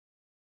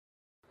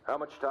How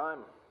much time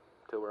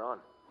till we're on?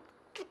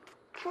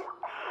 We're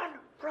on,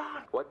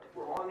 Ron. What?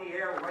 We're on the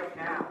air right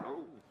now.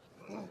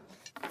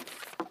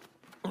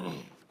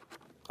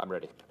 I'm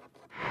ready.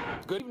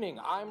 Good evening,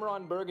 I'm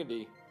Ron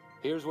Burgundy.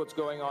 Here's what's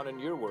going on in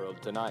your world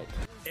tonight.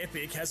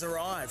 Epic has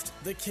arrived.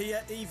 The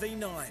Kia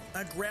EV9,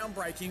 a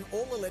groundbreaking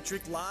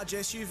all-electric large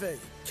SUV.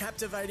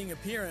 Captivating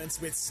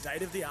appearance with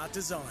state-of-the-art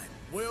design.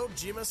 World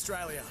Gym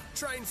Australia.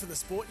 Train for the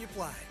sport you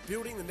play.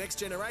 Building the next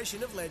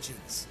generation of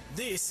legends.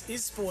 This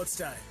is Sports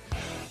Day.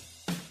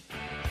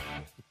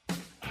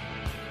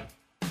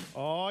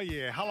 Oh,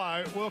 yeah.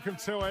 Hello. Welcome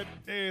to it.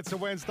 It's a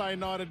Wednesday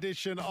night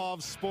edition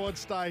of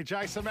Sports Day.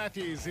 Jason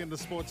Matthews in the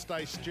Sports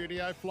Day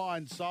studio,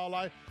 flying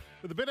solo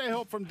with a bit of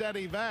help from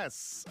Daddy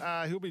Vass.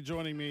 He'll be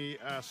joining me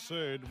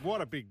soon.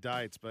 What a big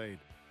day it's been.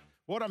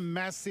 What a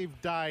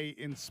massive day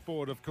in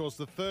sport. Of course,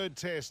 the third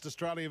test,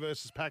 Australia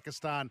versus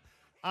Pakistan,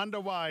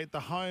 underway at the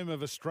home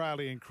of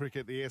Australian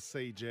cricket, the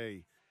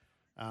SCG.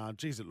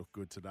 Geez, it looked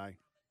good today.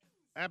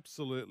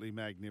 Absolutely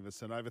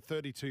magnificent. Over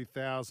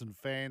 32,000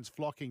 fans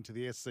flocking to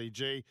the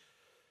SCG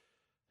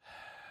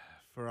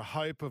for a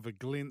hope of a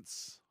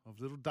glimpse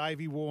of little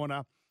Davey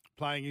Warner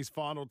playing his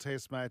final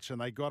test match, and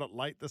they got it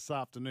late this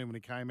afternoon when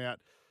he came out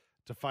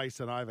to face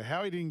an over.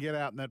 How he didn't get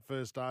out in that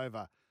first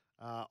over,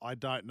 I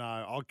don't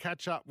know. I'll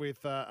catch up with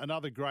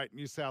another great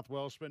New South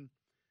Welshman.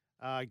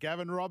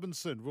 Gavin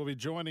Robinson will be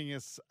joining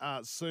us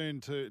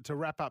soon to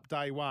wrap up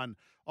day one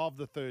of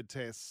the third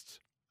test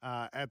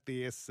at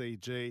the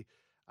SCG.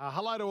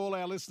 Hello to all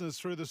our listeners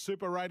through the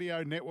Super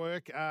Radio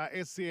Network,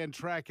 SCN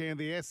Track and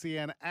the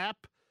SCN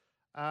app.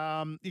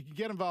 You can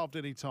get involved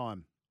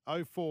anytime.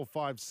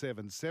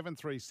 0457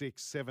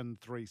 736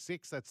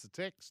 736. That's the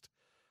text.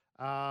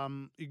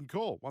 You can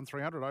call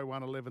 1300 01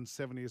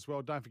 1170 as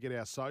well. Don't forget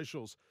our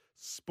socials.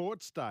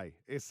 Sports Day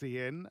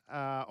SCN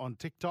on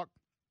TikTok,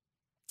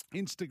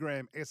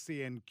 Instagram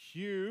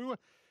SCNQ,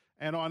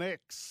 and on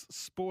X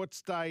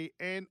Sports Day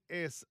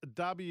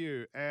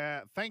NSW.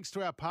 Thanks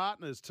to our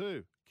partners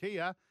too.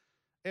 Kia.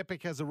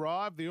 Epic has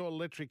arrived, the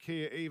all-electric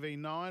Kia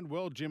EV9,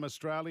 World Gym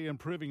Australia,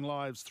 improving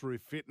lives through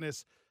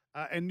fitness,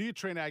 and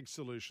Nutrient Ag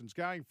Solutions,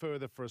 going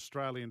further for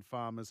Australian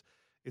farmers.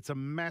 It's a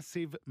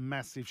massive,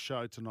 massive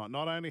show tonight.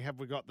 Not only have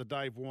we got the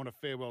Dave Warner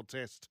farewell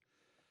test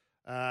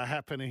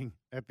happening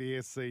at the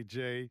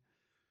SCG,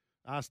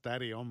 ask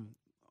Daddy, I'm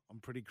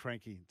pretty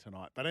cranky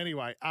tonight. But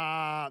anyway,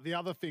 the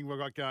other thing we've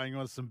got going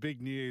on is some big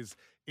news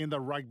in the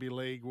rugby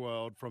league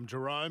world from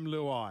Jerome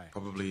Luai.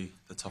 Probably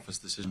the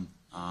toughest decision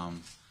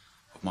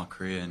of my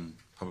career and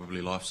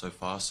probably life so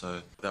far.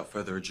 So without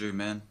further ado,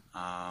 man,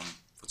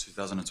 for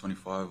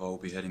 2025, I will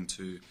be heading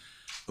to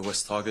the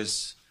West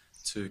Tigers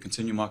to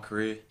continue my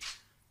career.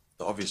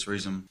 The obvious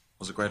reason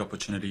was a great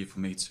opportunity for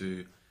me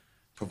to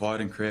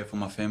provide and create for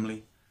my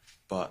family,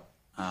 but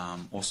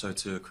also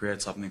to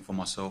create something for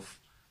myself.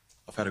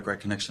 I've had a great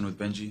connection with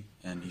Benji,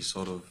 and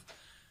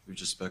we've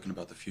just spoken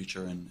about the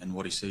future and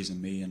what he sees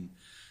in me and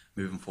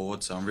moving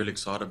forward. So I'm really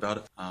excited about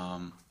it.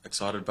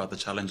 Excited about the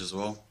challenge as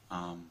well.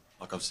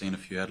 Like I've seen a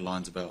few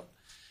headlines about,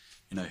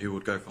 who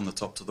would go from the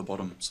top to the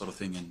bottom sort of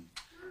thing.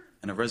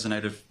 And it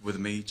resonated with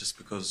me just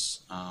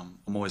because I'm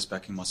always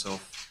backing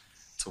myself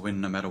to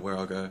win no matter where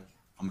I go.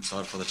 I'm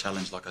excited for the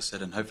challenge, like I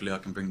said, and hopefully I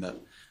can bring that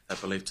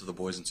belief to the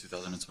boys in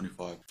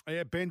 2025.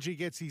 Yeah, Benji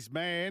gets his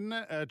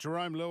man.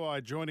 Jerome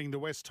Luai joining the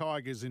West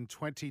Tigers in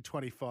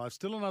 2025.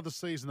 Still another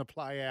season to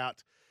play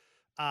out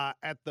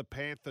at the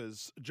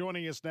Panthers.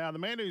 Joining us now, the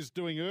man who's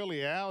doing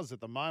early hours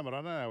at the moment. I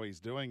don't know how he's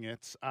doing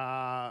it,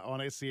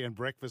 on SCN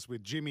Breakfast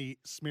with Jimmy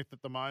Smith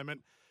at the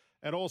moment,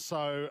 and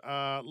also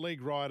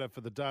league writer for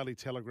the Daily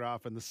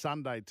Telegraph and the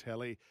Sunday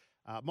Telly,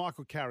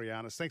 Michael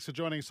Carianis. Thanks for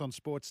joining us on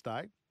Sports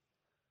Day.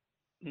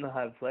 No,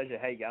 pleasure.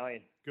 How you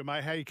going? Good,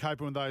 mate. How are you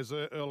coping with those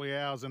early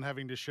hours and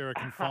having to share a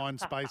confined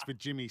space with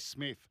Jimmy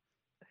Smith?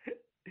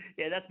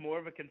 Yeah, that's more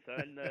of a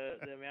concern,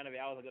 the amount of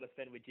hours I've got to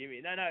spend with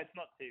Jimmy. No, it's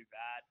not too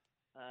bad.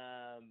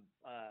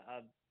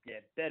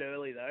 Bed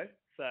early though,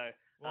 so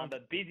a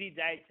busy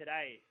day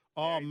today.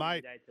 Oh,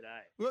 mate. Day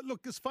today. Well, look,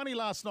 it's funny,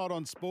 last night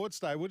on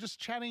Sports Day, we're just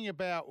chatting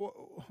about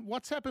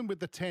what's happened with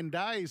the 10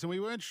 days, and we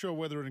weren't sure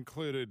whether it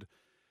included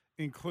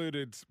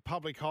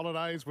public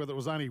holidays, whether it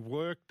was only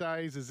work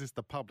days. Is this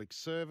the public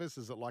service?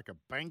 Is it like a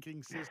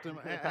banking system?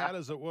 How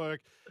does it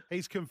work?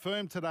 He's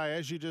confirmed today,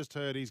 as you just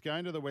heard, he's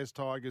going to the West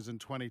Tigers in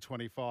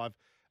 2025.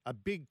 A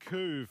big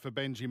coup for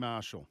Benji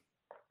Marshall.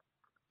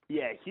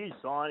 Yeah, huge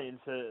sign-in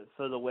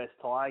for the West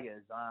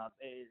Tigers.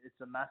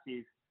 It's a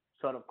massive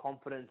sort of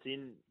confidence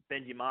in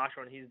Benji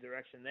Marshall and his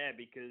direction there,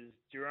 because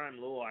Jerome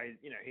Luai,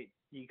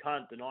 you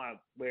can't deny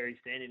where he's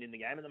standing in the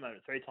game at the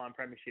moment. Three-time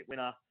premiership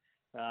winner,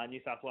 New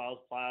South Wales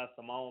player,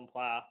 Samoan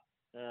player,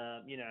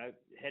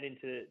 head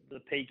into the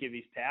peak of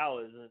his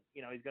powers, and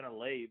he's going to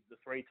leave the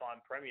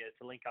three-time premier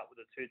to link up with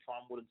the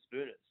two-time Wooden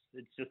Spooners.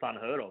 It's just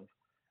unheard of.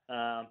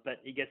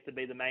 But he gets to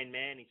be the main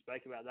man. He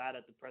spoke about that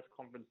at the press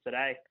conference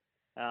today,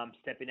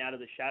 stepping out of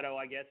the shadow,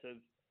 I guess, of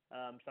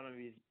some of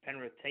his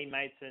Penrith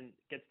teammates, and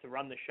gets to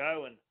run the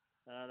show. And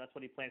that's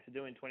what he plans to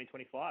do in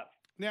 2025.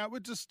 Now,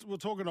 we're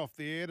talking off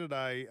the air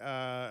today,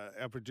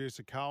 our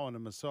producer Cohen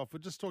and myself. We're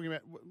just talking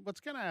about what's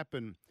going to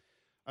happen.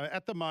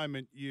 At the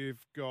moment,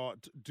 you've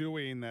got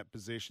Dewey in that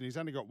position. He's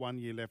only got 1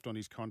 year left on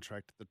his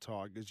contract at the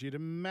Tigers. You'd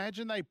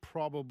imagine they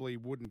probably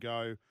wouldn't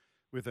go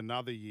with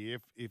another year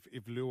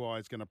if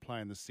Luai is going to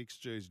play in the 6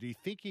 jersey. Do you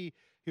think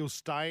he'll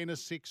stay in a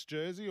 6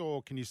 jersey,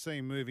 or can you see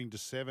him moving to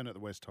 7 at the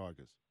West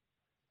Tigers?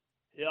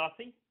 Yeah, I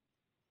think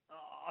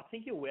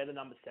he'll wear the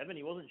number 7.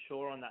 He wasn't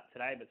sure on that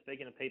today, but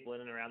speaking to people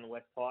in and around the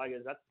West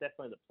Tigers, that's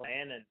definitely the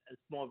plan, and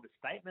it's more of a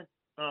statement,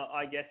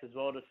 I guess, as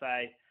well, to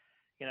say,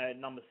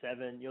 number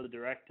 7, you're the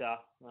director.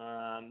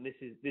 This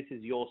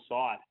is your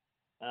side.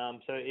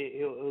 So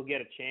he'll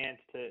get a chance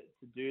to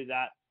do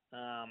that.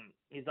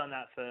 He's done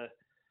that for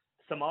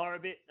Samoa a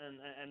bit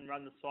and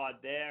run the side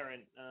there,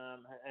 and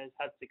has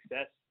had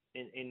success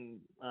in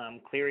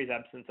Cleary's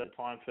absence at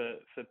time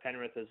for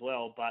Penrith as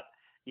well. But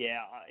yeah,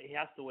 he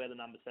has to wear the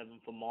number 7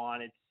 for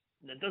mine.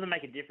 It doesn't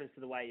make a difference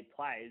to the way he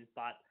plays,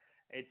 but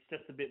it's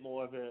just a bit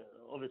more of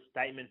a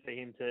statement for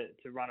him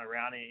to run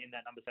around in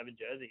that number 7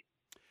 jersey.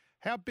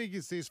 How big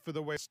is this for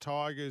the West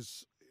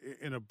Tigers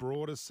in a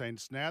broader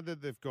sense? Now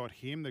that they've got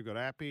him, they've got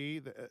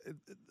Appy,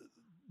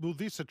 will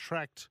this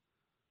attract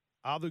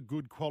other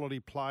good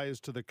quality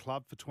players to the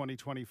club for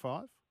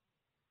 2025?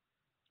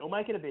 It'll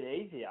make it a bit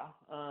easier.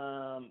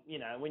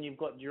 When you've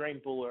got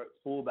Dream Buller at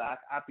fullback,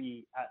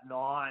 Appy at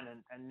 9,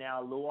 and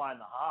now Luai in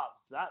the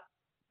halves, that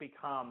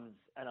becomes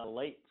an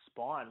elite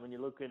spine. When you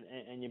look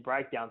and you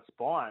break down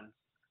spines,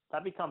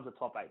 that becomes a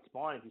top 8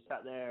 spine if you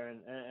sat there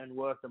and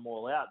work them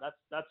all out.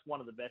 That's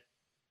one of the best,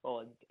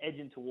 or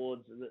edging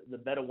towards the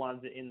better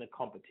ones in the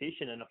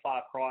competition, and a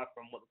far cry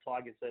from what the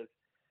Tigers have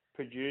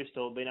produced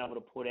or been able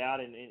to put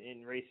out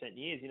in recent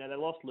years. They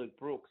lost Luke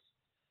Brooks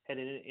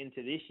heading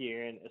into this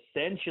year, and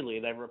essentially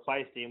they've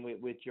replaced him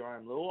with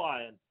Jerome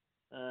Luai,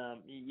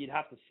 and you'd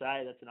have to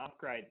say that's an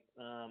upgrade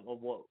of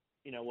what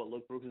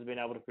Luke Brooks has been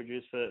able to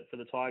produce for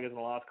the Tigers in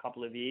the last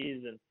couple of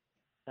years, and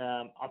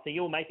I think it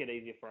will make it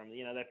easier for him.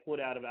 They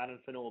put out of Adam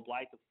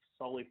Fanua-Blake to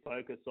solely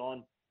focus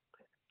on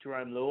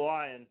Jerome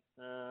Luai, and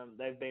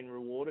they've been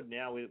rewarded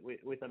now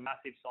with a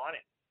massive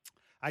signing.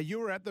 You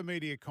were at the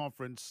media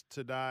conference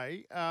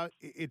today.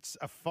 It's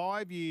a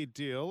 5-year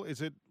deal.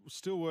 Is it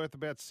still worth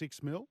about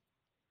 $6 million?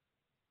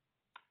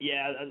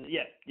 Yeah.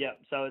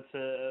 So it's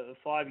a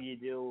 5-year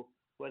deal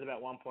worth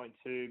about $1.2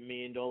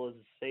 million a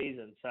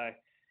season. So,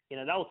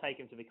 that will take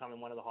him to becoming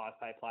one of the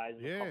highest paid players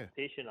in the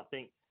competition. I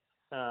think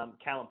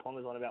Callum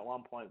Ponga's on about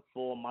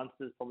 1.4.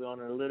 Munster's probably on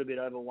a little bit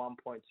over 1.2,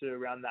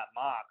 around that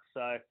mark.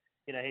 So,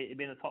 he'd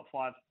been the top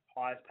 5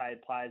 highest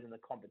paid players in the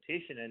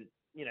competition. And,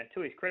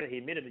 to his credit, he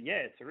admitted that,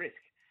 it's a risk.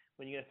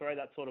 When you're going to throw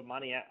that sort of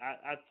money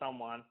at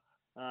someone,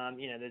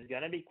 there's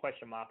going to be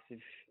question marks if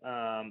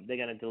they're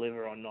going to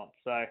deliver or not.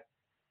 So,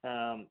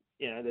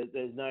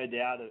 there's no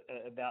doubt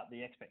about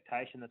the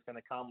expectation that's going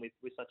to come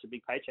with such a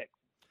big paycheck.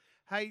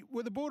 Hey,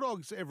 were the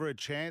Bulldogs ever a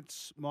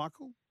chance,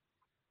 Michael?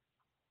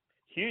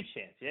 Huge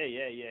chance. Yeah.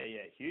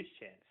 Huge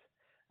chance.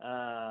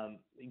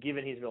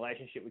 Given his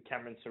relationship with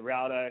Cameron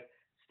Ciraldo,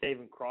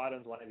 Stephen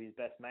Crichton's one of his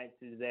best mates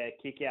is there,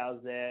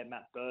 Kickout's there,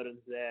 Matt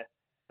Burton's there.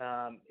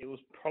 It was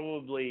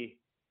probably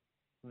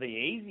the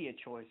easier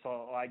choice,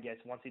 I guess,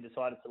 once he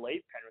decided to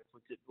leave Penrith,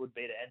 which would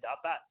be to end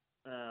up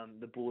at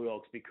the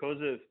Bulldogs, because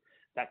of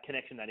that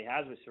connection that he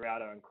has with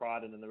Ciraldo and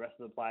Crichton and the rest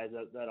of the players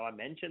that I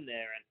mentioned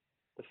there. And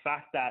the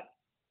fact that,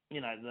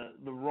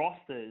 the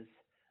rosters,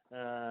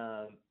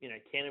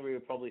 Canterbury were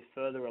probably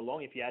further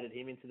along if you added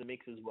him into the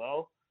mix as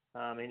well.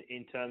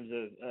 In terms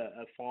of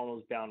a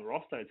finals-bound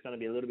roster, it's going to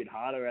be a little bit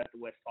harder at the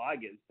West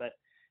Tigers. But,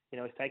 he's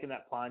taken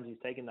that plunge, he's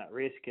taken that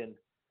risk, and,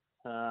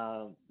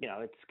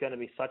 it's going to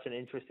be such an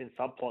interesting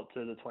subplot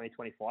to the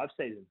 2025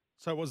 season.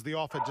 So was the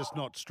offer just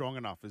not strong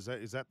enough? Is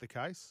that the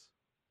case?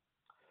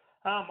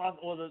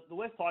 The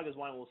West Tigers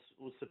one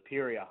was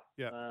superior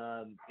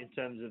in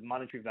terms of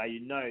monetary value,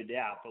 no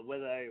doubt. But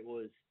whether it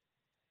was,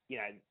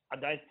 I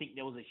don't think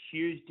there was a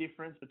huge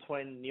difference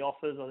between the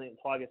offers. I think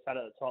the Tigers sat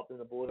at the top, and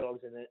the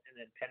Bulldogs, and then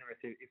Penrith,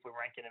 if we're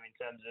ranking them in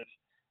terms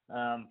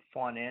of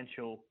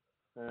financial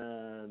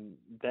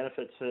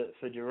benefits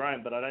for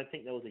Jerome. But I don't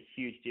think there was a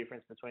huge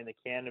difference between the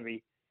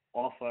Canterbury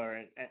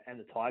offer and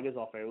the Tigers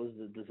offer. It was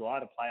the desire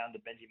to play under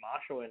Benji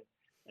Marshall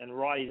and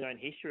write his own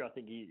history, I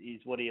think,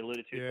 is what he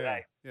alluded to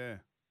today.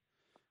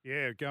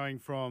 Yeah, going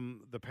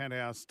from the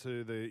penthouse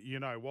to the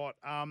you-know-what.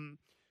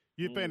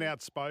 You've been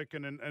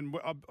outspoken, and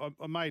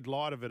I made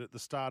light of it at the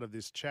start of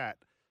this chat,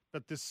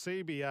 but the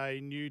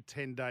CBA new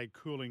 10-day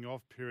cooling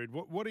off period,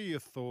 what are your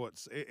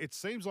thoughts? It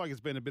seems like it's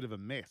been a bit of a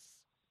mess.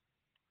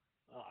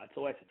 Oh, it's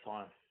a waste of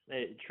time.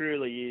 It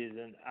truly is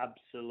an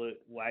absolute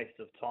waste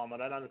of time. I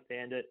don't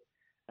understand it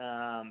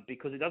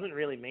because it doesn't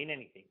really mean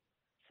anything.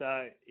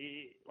 So,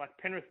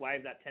 Penrith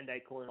waived that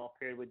 10-day cooling off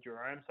period with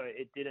Jerome, so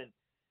it didn't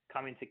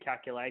come into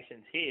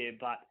calculations here.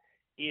 But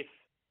if,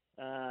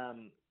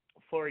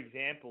 for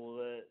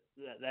example,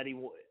 the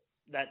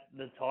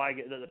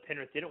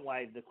Penrith didn't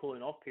waive the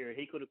cooling off period,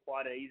 he could have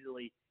quite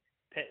easily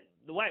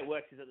the way it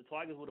works is that the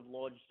Tigers would have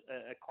lodged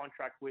a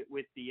contract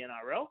with the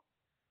NRL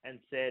and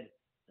said,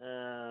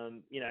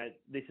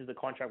 this is the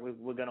contract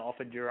we're going to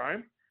offer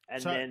Jerome.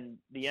 And then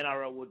the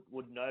NRL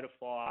would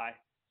notify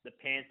the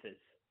Panthers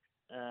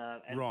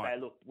and say,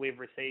 look, we've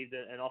received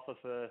an offer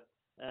for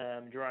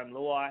Jerome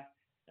Luai.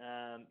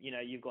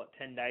 You've got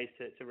 10 days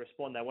to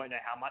respond. They won't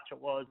know how much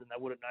it was and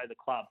they wouldn't know the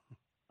club.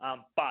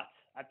 But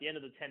at the end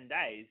of the 10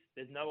 days,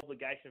 there's no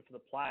obligation for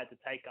the player to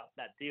take up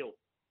that deal.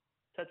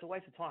 So it's a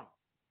waste of time.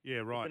 Yeah,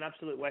 right. It's an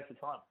absolute waste of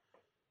time.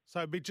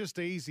 So it'd be just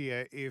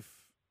easier if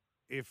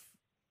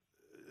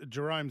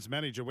Jerome's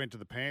manager went to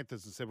the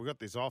Panthers and said, we've got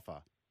this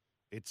offer.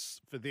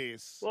 It's for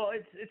this. Well,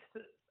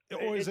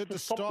 it's to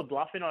stop the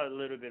bluffing a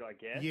little bit, I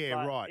guess. Yeah,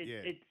 but right,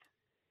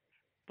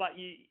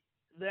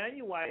 the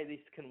only way this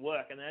can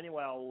work and the only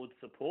way I would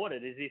support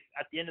it is if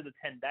at the end of the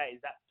 10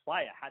 days, that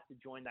player had to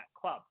join that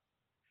club.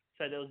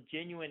 So there was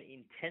genuine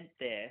intent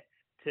there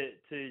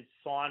to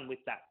sign with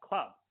that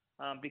club.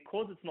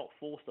 Because it's not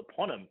forced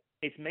upon him,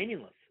 it's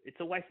meaningless. It's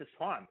a waste of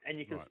time. And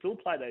you can still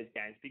play those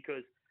games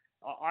because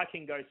I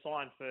can go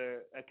sign for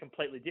a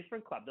completely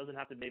different club. It doesn't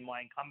have to be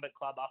my incumbent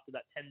club after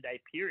that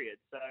 10-day period.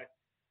 So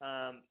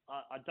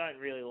I don't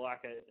really like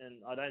it,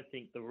 and I don't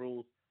think the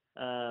rules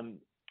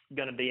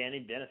going to be any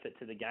benefit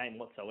to the game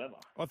whatsoever.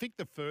 I think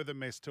the further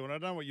mess too, and I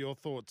don't know what your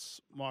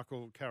thoughts,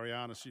 Michael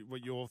Karianis,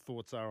 what your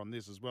thoughts are on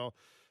this as well.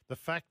 The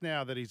fact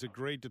now that he's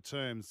agreed to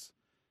terms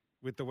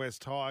with the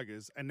West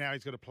Tigers, and now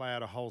he's got to play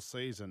out a whole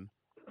season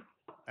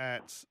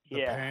at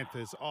the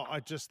Panthers. I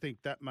just think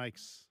that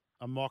makes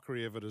a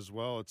mockery of it as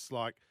well. It's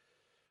like,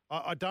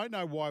 I don't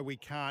know why we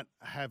can't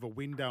have a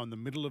window in the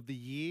middle of the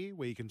year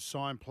where you can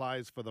sign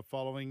players for the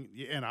following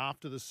and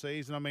after the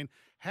season. I mean,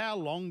 how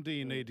long do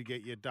you need to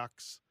get your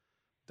ducks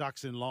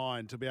in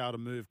line to be able to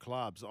move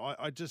clubs?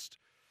 I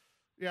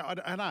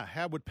don't know.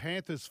 How would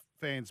Panthers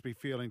fans be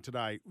feeling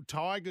today?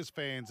 Tigers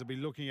fans would be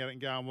looking at it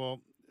and going,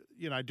 well,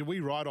 do we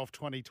write off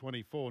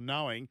 2024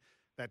 knowing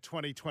that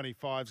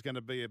 2025 is going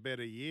to be a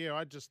better year?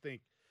 I just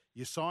think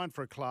you sign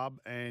for a club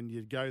and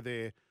you go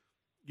there,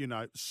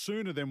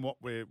 sooner than what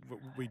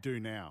we do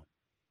now.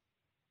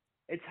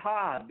 It's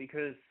hard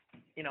because,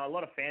 a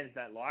lot of fans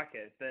don't like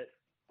it. But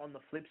on the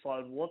flip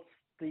side, what's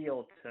the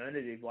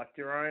alternative? Like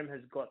Jerome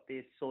has got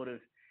this sort of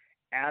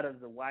out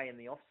of the way in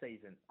the off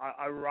season.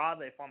 I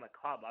rather, if I'm a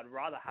club, I'd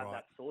rather have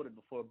that sorted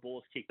before a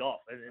ball's kicked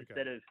off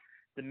instead of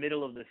the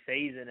middle of the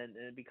season and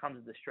it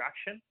becomes a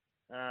distraction.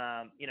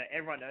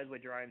 Everyone knows where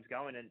Jerome's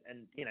going and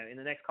in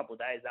the next couple of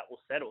days that will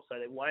settle. So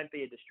there won't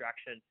be a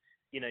distraction,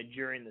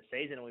 during the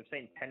season. And we've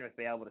seen Penrith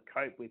be able to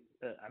cope with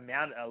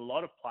a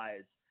lot of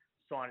players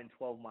signing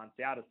 12 months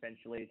out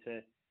essentially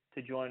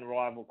to join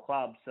rival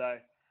clubs. So,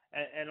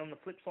 and on the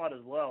flip side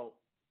as well,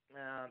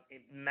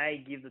 it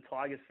may give the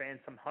Tigers fans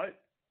some hope.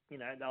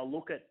 They'll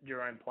look at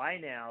Jerome play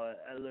now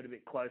a little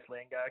bit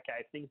closely and go,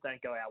 okay, if things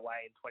don't go our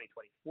way in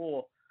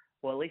 2024,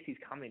 well, at least he's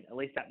coming. At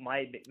least that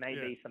may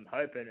be some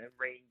hope and it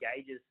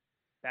re-engages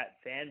that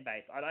fan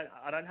base.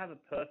 I don't have a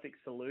perfect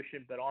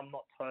solution, but I'm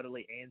not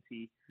totally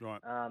anti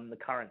the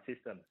current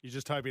system. You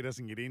just hope he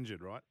doesn't get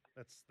injured, right?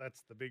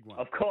 That's the big one.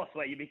 Of course,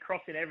 you'd be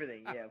crossing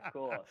everything. Yeah, of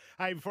course.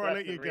 Hey, before I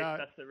let you go,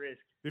 that's the risk.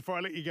 Before I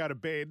let you go to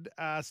bed,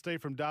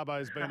 Steve from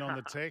Dubbo's been on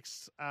the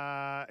text.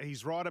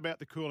 He's right about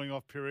the cooling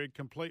off period,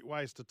 complete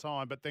waste of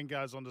time, but then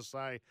goes on to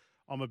say,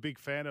 I'm a big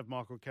fan of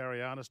Michael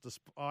Karianis,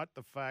 despite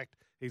the fact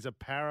he's a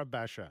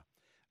para-basher.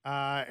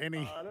 I don't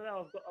know.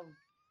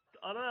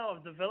 I don't know.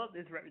 I've developed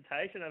this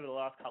reputation over the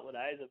last couple of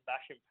days of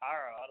bashing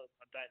para. I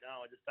don't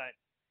know. I just don't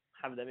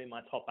have them in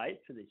my top 8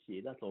 for this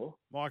year. That's all.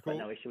 Michael,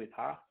 no issue with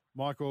para.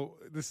 Michael,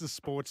 this is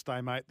Sports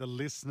Day, mate. The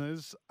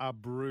listeners are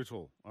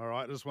brutal. All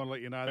right, I just want to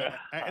let you know that.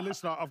 And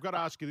listen, I've got to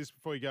ask you this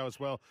before you go as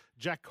well.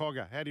 Jack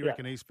Cogger, how do you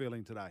reckon he's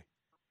feeling today?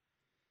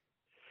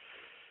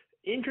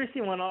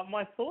 Interesting one.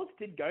 My thoughts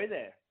did go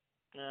there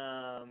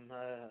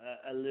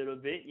a little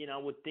bit.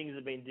 Would things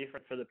have been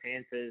different for the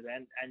Panthers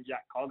and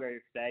Jack Cogger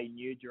if they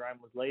knew Jerome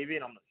was leaving?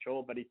 I'm not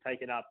sure, but he's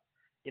taken up,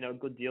 a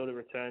good deal to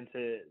return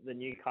to the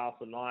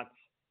Newcastle Knights.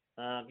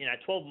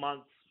 12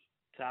 months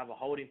to have a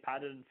holding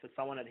pattern for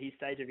someone at his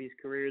stage of his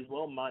career as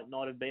well might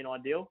not have been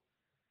ideal.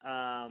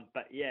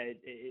 But yeah,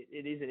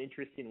 it is an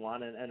interesting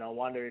one, and I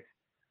wonder if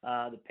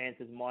the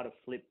Panthers might have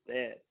flipped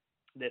their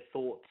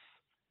thoughts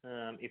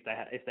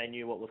if they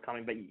knew what was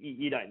coming. But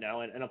you don't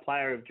know, and a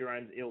player of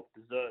Jerome's ilk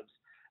deserves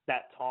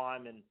that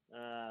time, and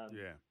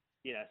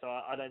so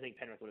I don't think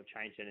Penrith would have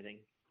changed anything.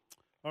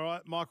 All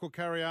right, Michael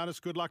Karianis,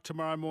 good luck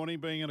tomorrow morning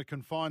being in a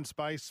confined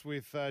space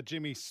with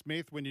Jimmy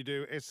Smith when you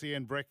do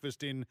SEN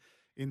breakfast in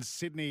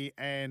Sydney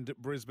and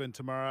Brisbane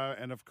tomorrow.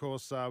 And, of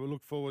course, we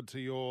look forward to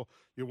your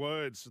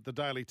words at the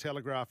Daily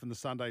Telegraph and the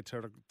Sunday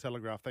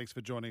Telegraph. Thanks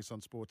for joining us on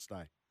Sports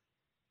Day.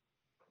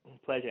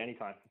 Pleasure,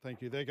 anytime.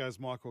 Thank you. There goes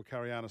Michael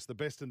Karianis, the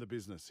best in the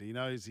business. He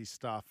knows his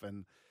stuff.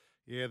 And,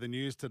 the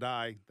news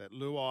today that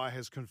Luai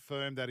has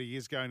confirmed that he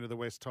is going to the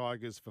West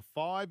Tigers for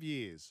 5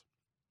 years.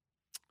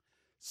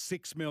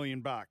 $6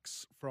 million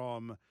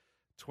from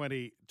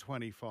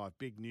 2025.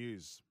 Big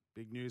news.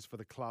 Big news for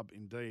the club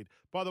indeed.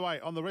 By the way,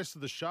 on the rest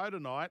of the show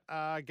tonight,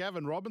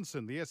 Gavin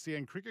Robinson, the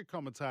SCN cricket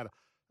commentator,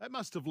 that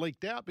must have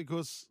leaked out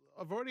because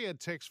I've already had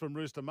text from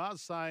Rooster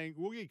Mars saying,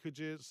 Woogie, could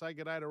you say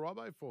good day to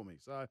Robbo for me?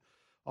 So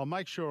I'll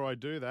make sure I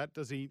do that.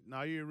 Does he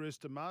know you,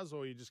 Rooster Mars,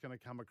 or are you just going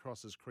to come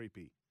across as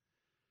creepy?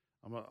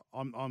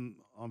 I'm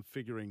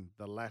figuring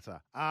the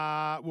latter.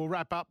 We'll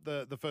wrap up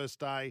the first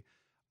day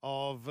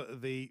of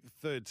the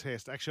third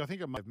test. Actually, I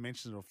think I might have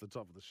mentioned it off the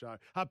top of the show.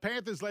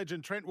 Panthers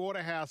legend Trent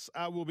Waterhouse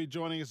will be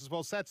joining us as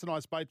well. Sats and I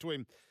spoke to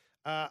him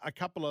a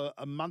couple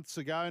of months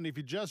ago. And if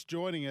you're just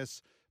joining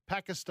us,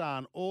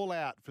 Pakistan all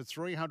out for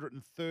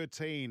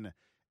 313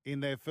 in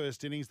their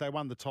first innings. They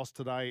won the toss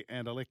today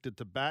and elected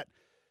to bat.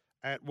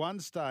 At one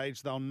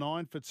stage, they'll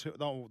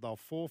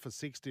 4 for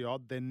 60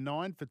 odd. They're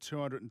 9 for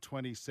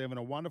 227.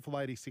 A wonderful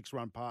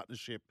 86-run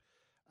partnership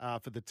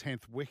for the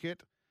 10th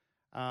wicket.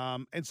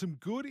 And some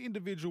good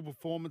individual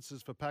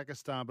performances for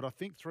Pakistan, but I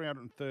think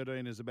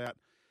 313 is about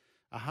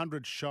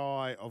 100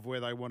 shy of where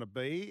they want to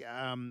be.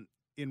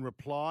 In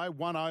reply,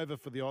 1 over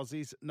for the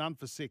Aussies, none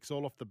for 6,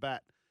 all off the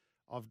bat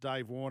of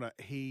Dave Warner.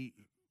 He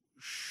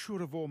should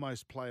have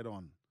almost played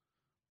on.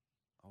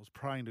 I was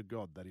praying to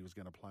God that he was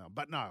going to play on.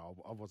 But no,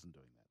 I wasn't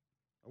doing that.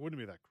 I wouldn't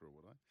be that cruel,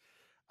 would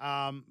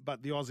I?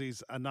 But the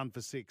Aussies are none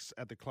for 6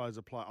 at the close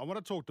of play. I want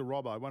to talk to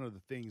Robbo, one of the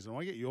things, and I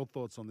want to get your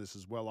thoughts on this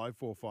as well,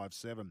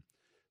 0457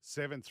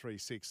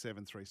 736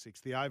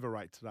 736. The over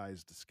rate today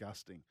is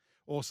disgusting.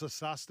 Or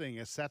disgusting,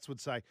 as Sats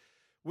would say.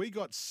 We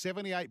got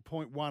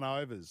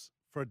 78.1 overs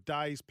for a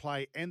day's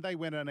play, and they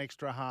went an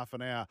extra half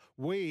an hour.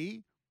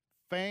 We,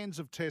 fans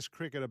of Test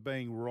cricket, are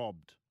being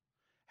robbed.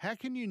 How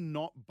can you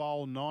not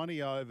bowl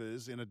 90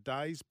 overs in a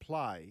day's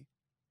play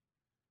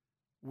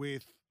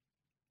with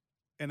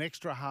an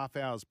extra half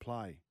hour's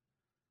play?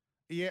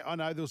 Yeah, I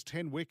know there was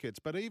 10 wickets,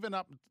 but even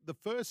up the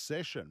first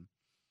session,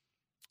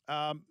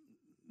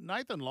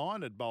 Nathan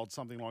Lyon had bowled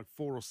something like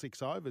 4 or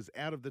 6 overs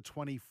out of the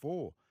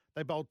 24.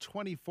 They bowled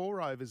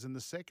 24 overs in the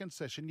second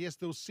session. Yes,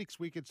 there were 6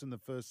 wickets in the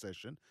first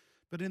session,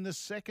 but in the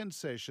second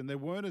session, there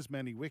weren't as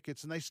many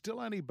wickets, and they still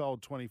only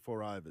bowled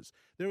 24 overs.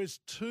 There is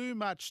too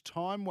much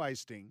time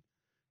wasting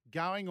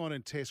going on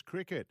in Test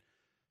cricket.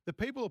 The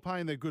people who are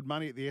paying their good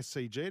money at the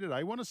SCG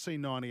today want to see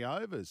 90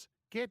 overs.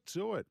 Get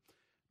to it.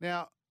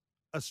 Now,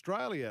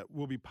 Australia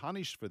will be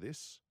punished for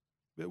this.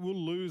 It will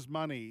lose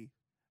money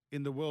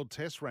in the World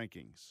Test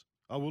rankings.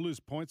 We'll lose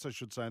points, I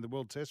should say, in the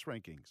World Test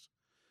rankings.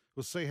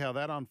 We'll see how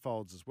that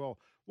unfolds as well.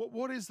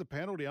 What is the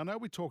penalty? I know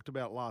we talked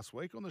about last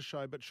week on the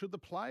show, but should the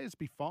players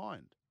be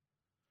fined?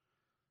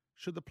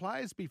 Should the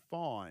players be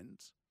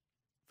fined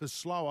for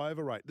slow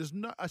over rate? There's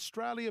no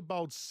Australia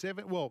bowled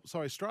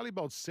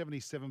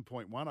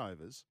 77.1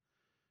 overs,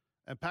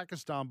 and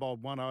Pakistan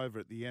bowled 1 over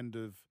at the end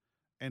of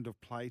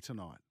play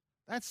tonight.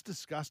 That's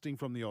disgusting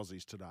from the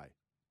Aussies today.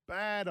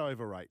 Bad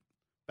over rate.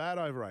 Bad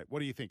over rate. What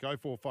do you think?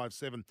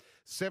 0457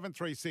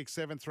 736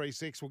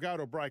 736. We'll go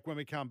to a break. When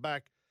we come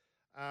back,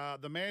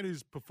 the man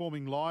who's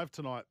performing live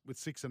tonight with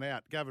 6 and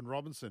out, Gavin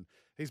Robinson.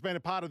 He's been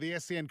a part of the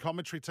SCN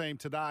commentary team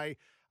today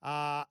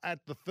at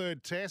the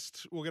third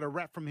test. We'll get a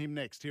wrap from him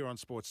next here on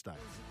Sports Day.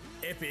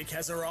 Epic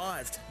has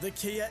arrived. The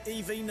Kia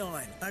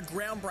EV9, a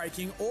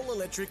groundbreaking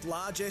all-electric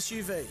large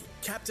SUV.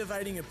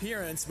 Captivating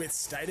appearance with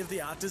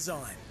state-of-the-art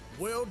design.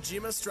 World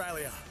Gym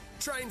Australia.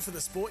 Train for the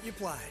sport you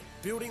play.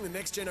 Building the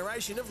next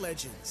generation of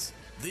legends.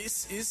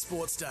 This is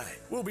Sports Day.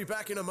 We'll be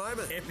back in a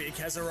moment. Epic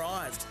has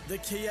arrived. The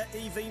Kia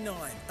EV9,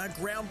 a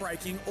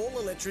groundbreaking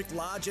all-electric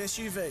large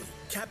SUV.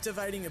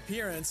 Captivating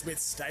appearance with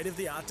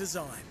state-of-the-art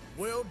design.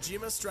 World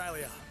Gym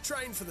Australia.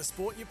 Train for the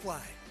sport you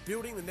play.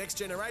 Building the next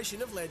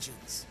generation of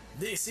legends.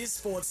 This is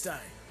Sports Day.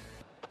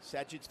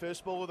 Sajid's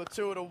first ball with a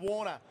 2 to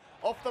Warner.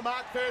 Off the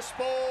mark, first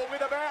ball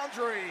with a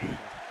boundary.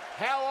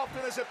 How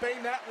often has it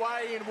been that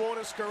way in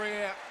Warner's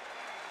career?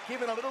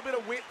 Given a little bit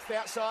of width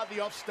outside the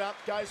off stump,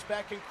 goes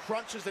back and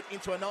crunches it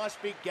into a nice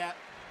big gap.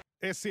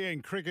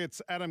 SCN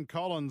Cricket's Adam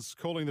Collins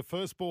calling the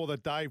first ball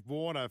that Dave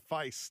Warner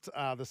faced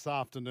this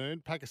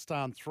afternoon.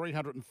 Pakistan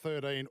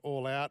 313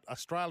 all out.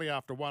 Australia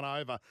after 1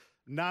 over,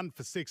 none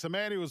for 6. A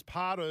man who was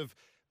part of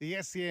the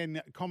SCN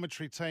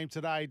commentary team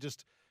today,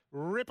 just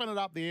ripping it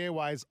up the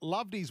airways.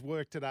 Loved his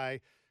work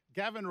today.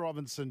 Gavin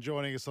Robinson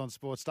joining us on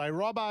Sports Day.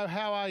 Robbo,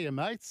 how are you,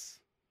 mates?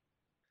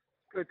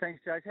 Good,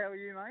 thanks, Jake. How are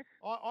you, mate?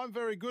 I'm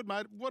very good,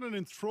 mate. What an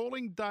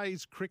enthralling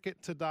day's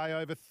cricket today.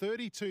 Over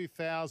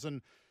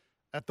 32,000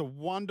 at the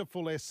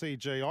wonderful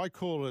SCG. I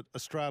call it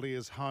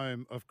Australia's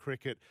home of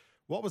cricket.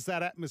 What was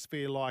that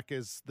atmosphere like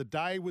as the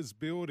day was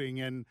building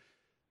and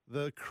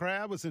the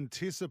crowd was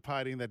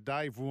anticipating that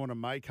Dave Warner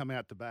may come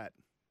out to bat?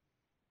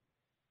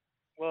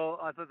 Well,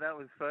 I thought that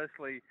was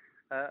firstly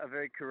a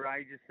very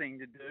courageous thing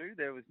to do.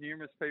 There was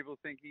numerous people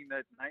thinking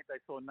that they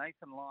saw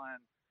Nathan Lyon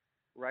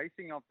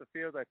racing off the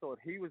field. They thought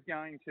he was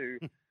going to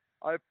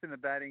open the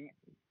batting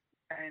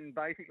and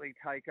basically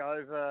take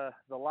over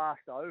the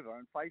last over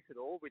and face it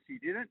all, which he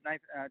didn't.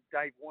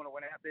 Dave Warner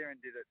went out there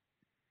and did it.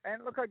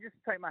 And look, I just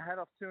take my hat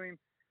off to him.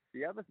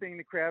 The other thing,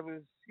 the crowd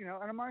was,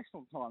 an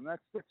emotional time.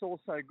 That's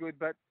also good.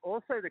 But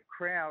also the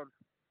crowd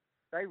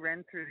they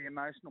ran through the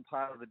emotional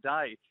part of the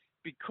day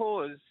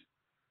because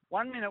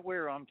 1 minute we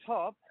were on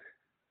top,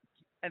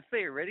 and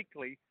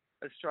theoretically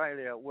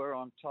Australia were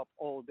on top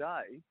all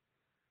day,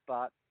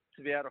 but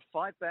to be able to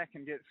fight back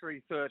and get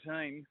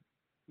 3-13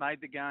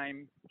 made the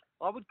game,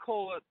 I would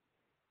call it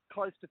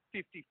close to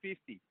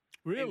 50-50.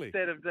 Really?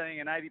 Instead of being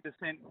an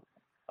 80%.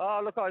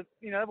 Oh, look,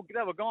 they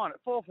were gone at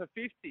 4 for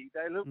 50.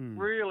 They looked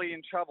really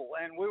in trouble,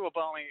 and we were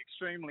bowling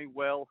extremely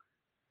well.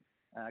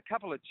 A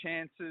couple of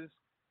chances.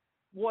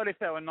 What if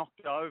they were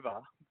knocked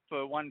over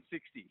for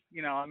 160?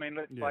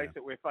 Let's face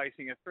it, we're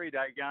facing a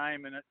 3-day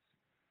game, and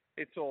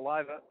it's all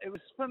over. It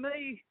was, for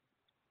me,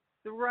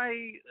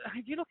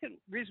 if you look at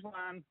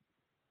Rizwan,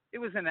 it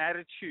was an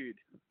attitude.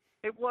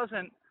 It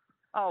wasn't,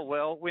 oh,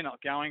 well, we're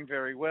not going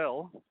very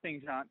well.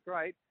 Things aren't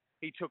great.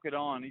 He took it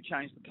on. He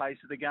changed the pace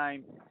of the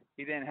game.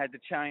 He then had to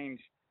change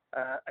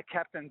a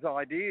captain's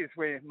ideas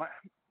where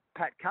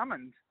Pat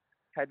Cummins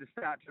had to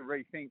start to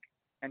rethink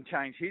and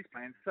change his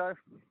plans. So,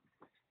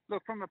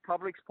 look, from a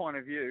public's point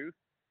of view,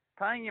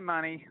 paying your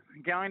money,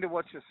 going to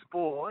watch a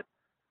sport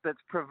that's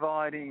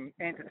providing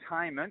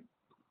entertainment,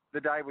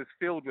 the day was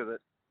filled with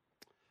it.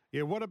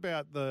 Yeah, what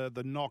about the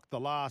knock,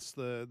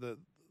 the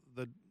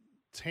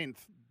 10th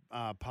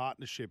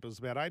partnership? It was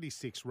about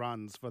 86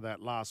 runs for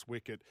that last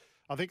wicket.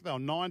 I think they were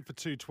 9 for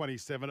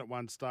 227 at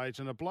one stage,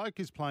 and a bloke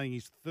is playing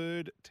his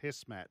third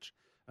test match.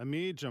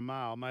 Amir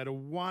Jamal made a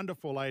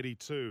wonderful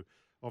 82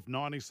 of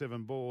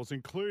 97 balls,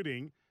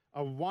 including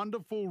a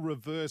wonderful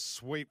reverse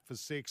sweep for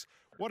 6.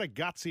 What a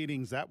guts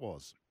innings that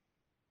was.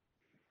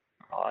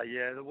 Oh,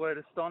 yeah, the word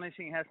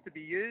astonishing has to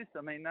be used.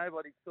 I mean,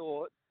 nobody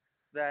thought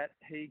that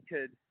he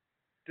could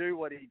do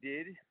what he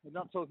did. We're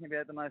not talking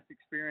about the most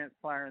experienced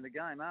player in the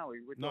game, are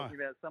we? We're talking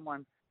about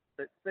someone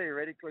that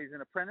theoretically is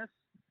an apprentice,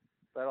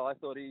 but I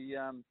thought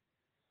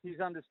his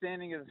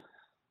understanding of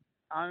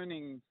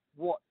owning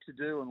what to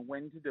do and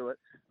when to do it.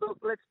 Look,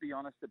 let's be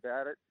honest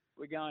about it.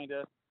 We're going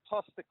to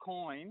toss the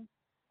coin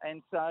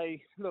and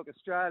say, look,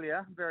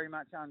 Australia, very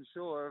much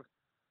unsure of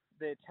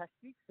their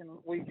tactics, and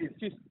we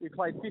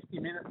played 50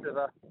 minutes of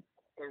a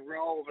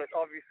role that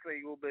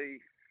obviously will be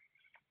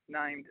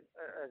named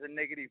as a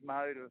negative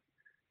mode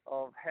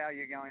of how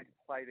you're going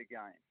to play the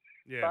game.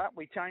 Yeah. But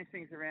we change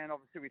things around.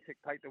 Obviously, we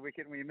take the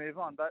wicket and we move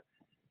on. But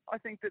I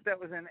think that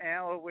was an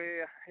hour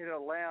where it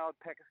allowed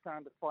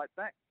Pakistan to fight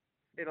back.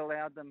 It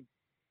allowed them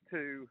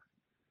to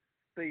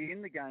be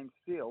in the game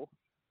still.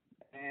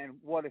 And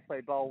what if they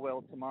bowl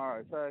well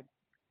tomorrow? So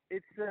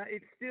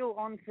it's still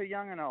on for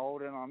young and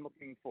old, and I'm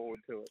looking forward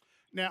to it.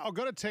 Now, I've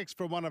got a text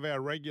from one of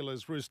our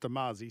regulars, Rooster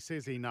Muzz. He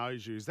says he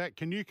knows you.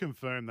 Can you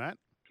confirm that?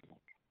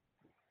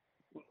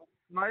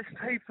 Most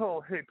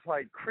people who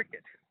played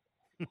cricket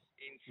in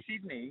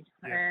Sydney,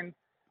 and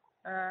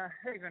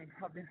even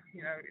I've been,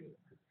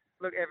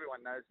 look,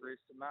 everyone knows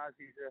Rooster Muzz.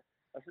 He's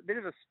a bit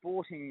of a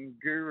sporting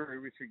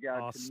guru with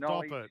regard to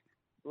knowledge. Stop it.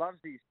 Loves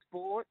his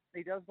sport.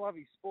 He does love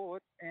his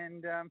sport,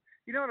 and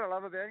you know what I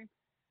love about him?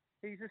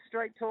 He's a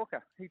straight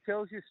talker. He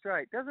tells you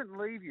straight. Doesn't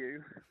leave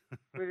you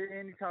with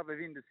any type of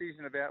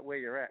indecision about where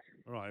you're at.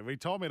 Right. He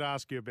told me to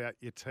ask you about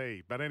your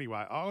tea. But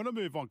anyway, I want to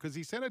move on because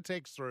he sent a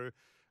text through,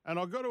 and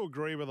I've got to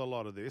agree with a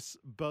lot of this.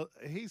 But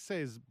he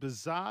says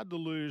bizarre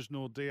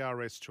delusional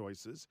DRS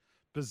choices,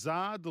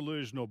 bizarre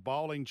delusional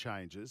bowling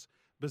changes,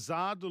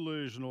 bizarre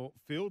delusional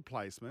field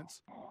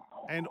placements,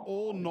 and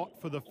all not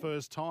for the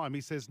first time.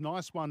 He says,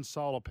 nice one,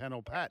 solar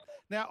panel Pat.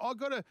 Now, I've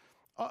got to...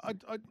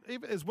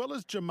 as well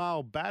as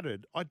Jamal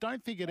batted, I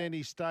don't think at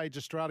any stage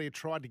Australia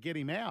tried to get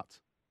him out.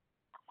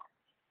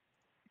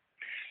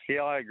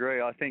 Yeah, I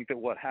agree. I think that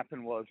what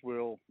happened was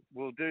we'll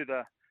do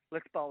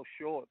let's bowl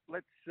short.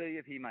 Let's see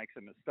if he makes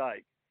a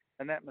mistake.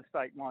 And that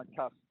mistake might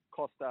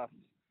cost us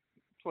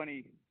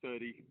 20,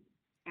 30,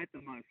 at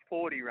the most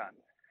 40 runs.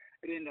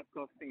 It ended up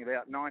costing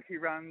about 90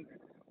 runs.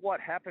 What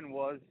happened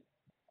was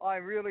I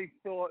really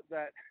thought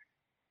that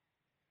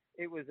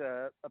it was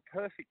a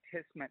perfect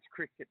test match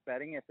cricket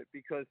batting effort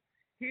because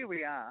here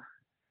we are,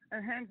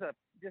 and hands up,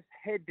 just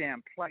head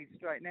down, played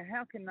straight. Now,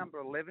 how can number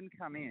 11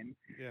 come in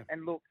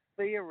and look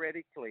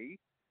theoretically,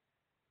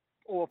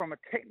 or from a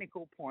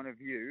technical point of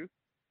view,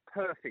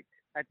 perfect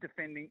at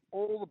defending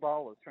all the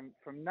bowlers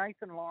from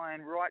Nathan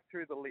Lyon right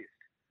through the list?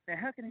 Now,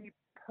 how can he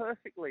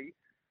perfectly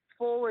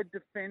forward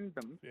defend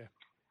them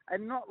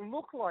and not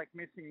look like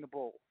missing the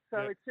ball? So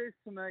it says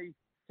to me,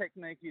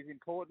 technique is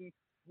important.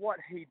 What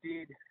he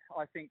did,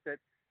 I think that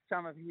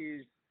some of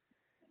his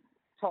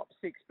top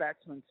 6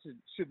 batsmen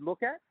should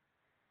look at,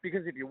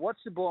 because if you watch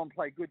the ball and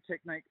play good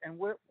technique, and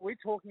we're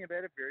talking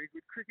about a very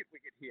good cricket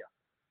wicket here.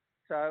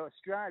 So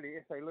Australia,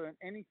 if they learn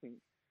anything,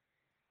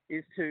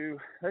 is to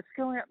let's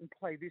go out and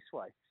play this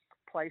way,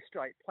 play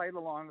straight, play the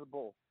line of the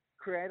ball,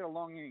 create a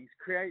long innings,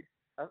 create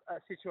a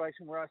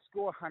situation where I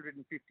score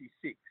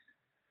 156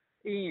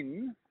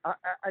 in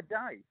a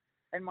day,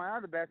 and my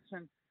other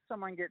batsman,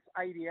 someone gets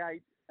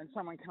 88. And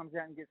someone comes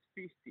out and gets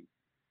 50.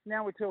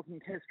 Now we're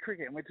talking Test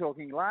cricket, and we're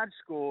talking large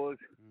scores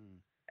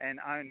and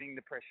owning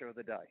the pressure of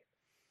the day.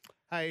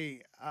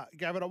 Hey,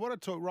 Gavin,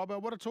 Rob, I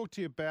want to talk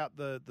to you about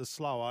the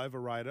slow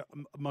over rate.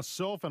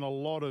 Myself and a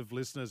lot of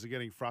listeners are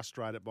getting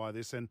frustrated by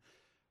this, and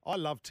I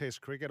love Test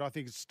cricket. I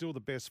think it's still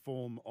the best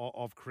form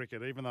of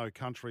cricket, even though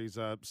countries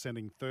are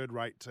sending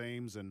third-rate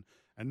teams and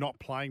not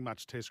playing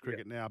much Test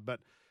cricket now. But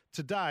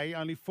today,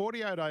 only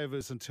 48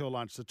 overs until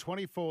lunch, so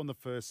 24 in the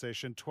first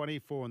session,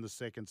 24 in the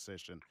second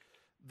session.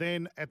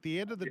 Then at the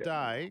end of the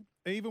day,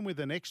 even with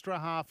an extra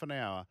half an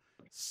hour,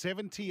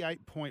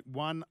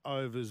 78.1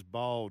 overs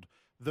bowled.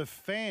 The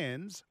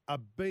fans are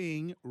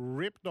being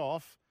ripped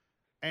off,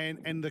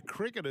 and the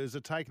cricketers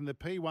are taking the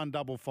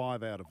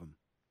P155 out of them.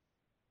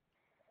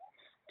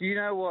 Do you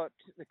know what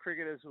the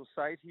cricketers will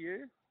say to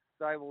you?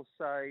 They will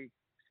say,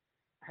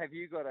 have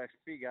you got a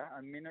figure,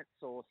 a minutes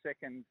or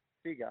second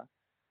figure,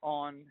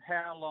 on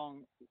how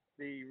long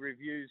the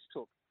reviews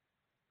took?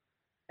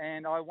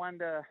 And I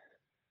wonder,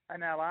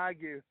 and they'll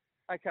argue,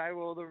 okay,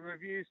 well, the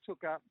reviews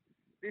took up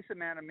this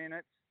amount of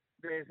minutes,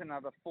 there's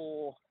another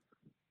 4,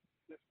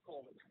 let's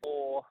call it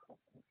 4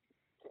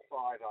 to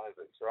 5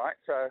 overs, right?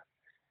 So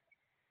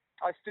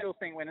I still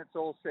think when it's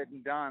all said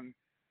and done,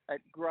 at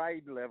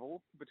grade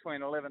level,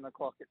 between 11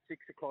 o'clock and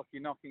 6 o'clock,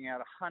 you're knocking out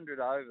 100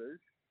 overs.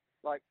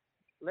 Like,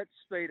 let's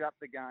speed up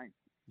the game.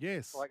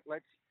 Yes.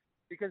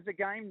 Because the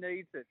game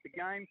needs it. The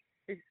game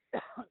is,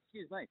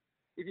 excuse me,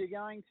 if you're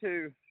going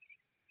to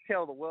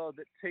tell the world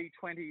that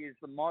T20 is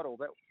the model,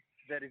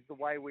 that is the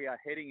way we are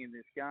heading in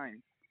this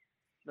game,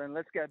 then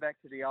let's go back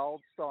to the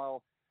old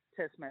style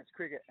Test match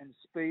cricket and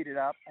speed it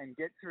up and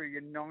get through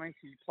your 90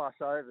 plus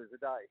overs a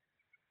day.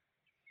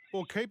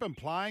 Or keep them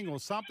playing or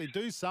something.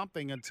 Do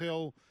something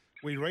until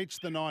we reach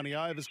the 90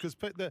 overs. Because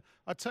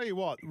I tell you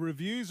what,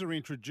 reviews are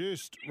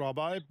introduced,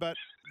 Robbo, but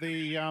are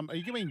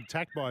you getting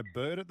attacked by a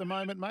bird at the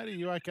moment, mate? Are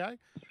you okay?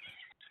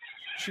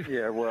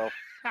 Yeah, well,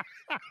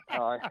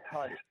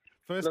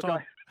 First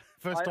time.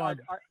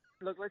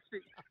 Look, let's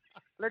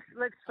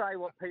say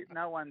what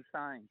no one's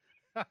saying.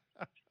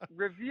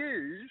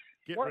 Reviews.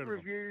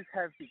 Reviews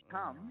have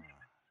become?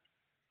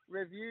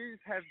 Reviews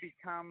have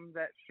become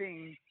that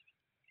thing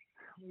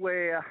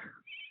where,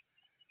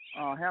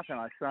 how can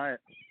I say it?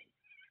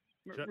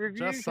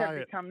 Reviews have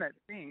become that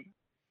thing.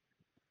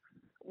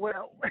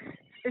 Well,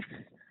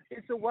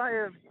 it's a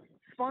way of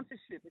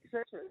sponsorship,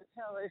 etc. It's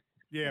how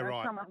they,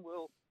 right. Someone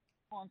will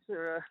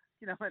sponsor,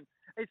 and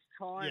it's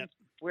time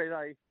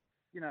where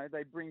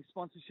they bring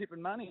sponsorship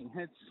and money.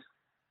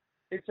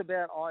 It's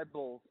about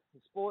eyeballs.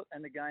 The sport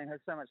and the game has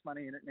so much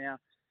money in it now.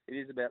 It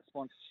is about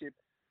sponsorship.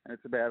 And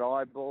it's about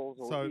eyeballs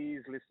or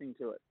ears listening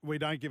to it. We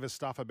don't give a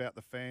stuff about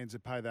the fans who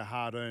pay their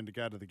hard-earned to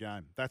go to the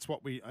game. That's what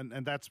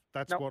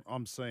that's what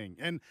I'm seeing.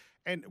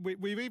 And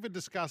we've even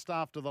discussed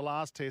after the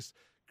last test,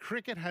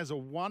 cricket has a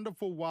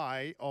wonderful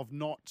way of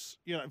not,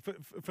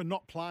 for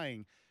not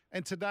playing.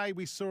 And today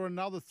we saw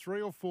another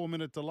 3 or 4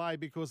 minute delay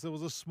because there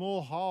was a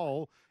small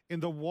hole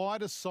in the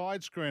widest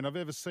side screen I've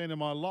ever seen in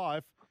my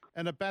life,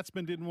 and a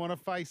batsman didn't want to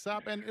face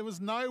up, and it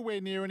was nowhere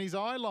near in his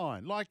eye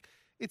line. Like,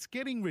 it's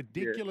getting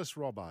ridiculous,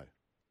 Robbo.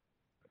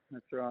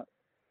 That's right.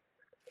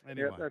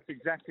 Anyway. Yeah, that's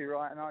exactly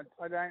right. And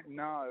I don't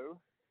know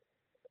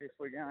if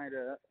we're going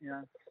to,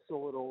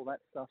 sort all that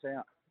stuff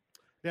out.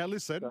 Now,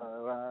 listen. So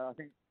I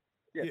think,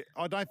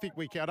 I don't think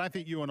we can. I don't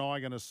think you and I are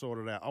going to sort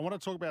it out. I want to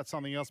talk about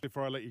something else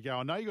before I let you go.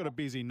 I know you've got a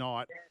busy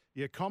night.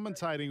 You're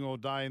commentating all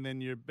day, and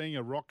then you're being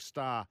a rock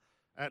star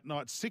at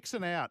night. 6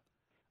 and out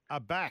are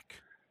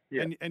back.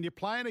 Yeah. And you're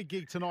playing a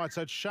gig tonight.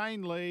 So it's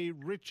Shane Lee,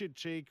 Richard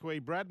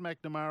Cheekwee, Brad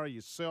McNamara,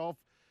 yourself.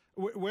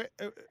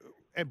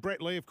 And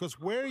Brett Lee, of course.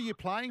 Where are you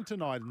playing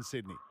tonight in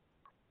Sydney?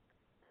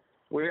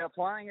 We are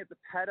playing at the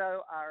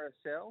Paddo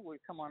RSL. We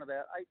come on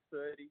about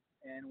 8:30,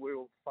 and we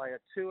will play a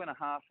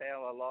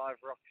 2.5-hour live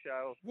rock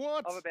show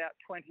of about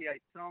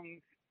 28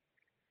 songs.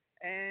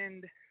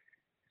 And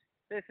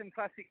there's some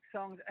classic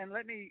songs. And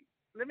let me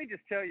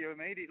just tell you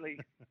immediately,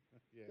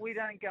 we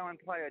don't go and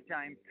play a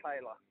James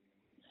Taylor.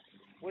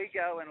 We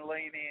go and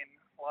lean in,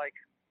 like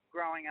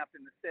growing up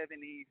in the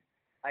 70s,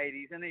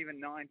 80s, and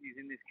even 90s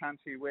in this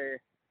country,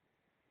 where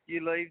you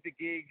leave the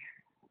gig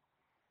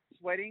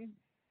sweating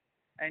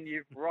and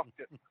you've rocked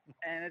it.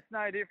 And it's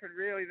no different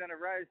really than a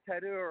Rose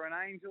Tattoo or an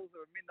Angels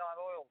or a Midnight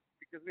Oil,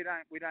 because we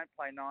don't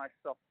play nice,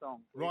 soft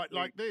songs.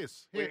 Like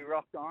this. We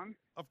rocked on.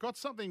 I've got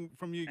something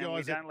from you guys. And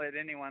we don't let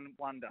anyone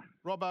wonder.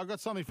 Rob, I've got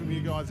something from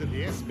you guys at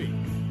the ESPY.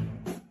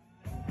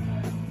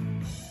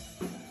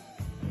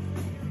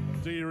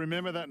 Do you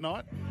remember that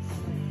night?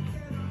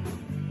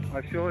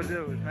 I sure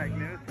do. It was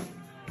magnificent.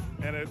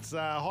 And it's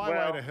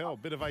Highway to Hell,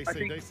 bit of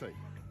AC/DC.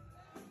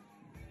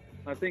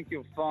 I think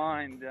you'll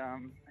find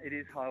it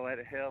is Highway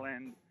to Hell.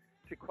 And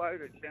to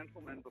quote a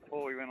gentleman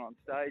before we went on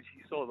stage,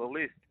 he saw the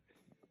list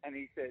and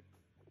he said,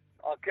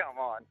 "Oh, come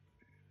on.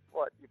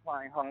 What, you're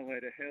playing Highway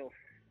to Hell?"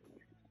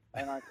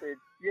 And I said,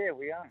 "Yeah,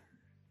 we are."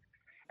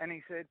 And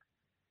he said,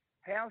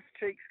 "How's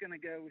Cheeks going to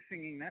go with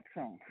singing that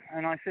song?"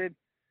 And I said,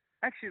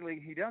 "Actually,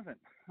 he doesn't."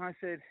 I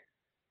said,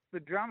 "The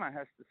drummer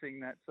has to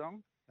sing that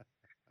song."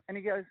 And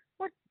he goes,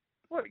 What,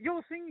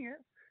 you're singing it?"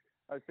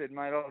 I said,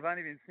 "Mate, I've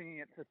only been singing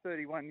it for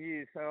 31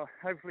 years, so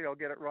hopefully I'll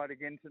get it right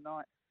again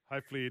tonight."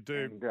 Hopefully you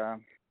do.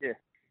 And, yeah.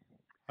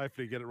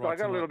 Hopefully you get it right. So I got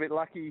tonight. a little bit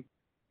lucky.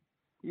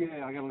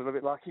 Yeah, I got a little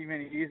bit lucky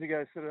many years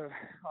ago. Sort of,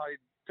 I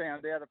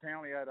found out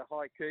apparently I had a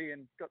high key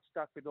and got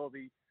stuck with all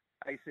the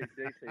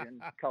AC/DC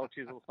and Cold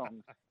Chisel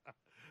songs.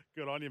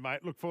 Good on you,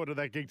 mate. Look forward to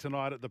that gig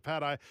tonight at the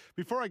Paddo.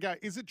 Before I go,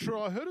 is it true?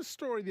 I heard a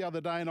story the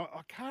other day, and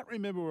I can't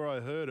remember where I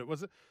heard it.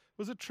 Was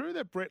it true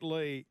that Brett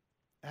Lee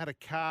had a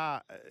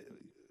car?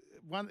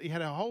 He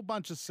had a whole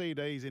bunch of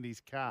CDs in his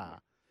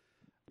car,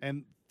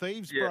 and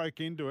thieves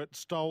broke into it,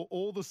 stole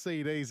all the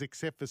CDs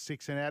except for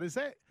 6 and Out. Is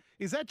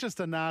that just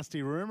a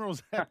nasty rumour, or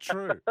is that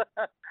true?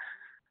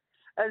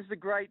 As the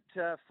great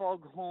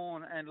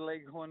Foghorn and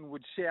Leghorn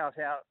would shout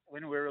out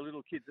when we were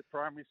little kids at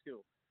primary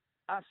school.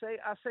 I say,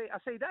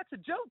 that's a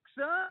joke,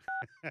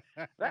 son.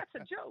 That's a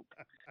joke.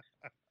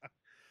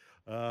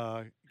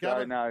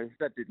 So, no,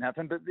 that didn't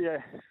happen. But, yeah,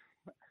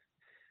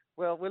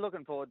 well, we're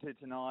looking forward to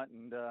tonight.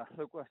 And,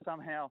 look,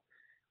 somehow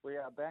we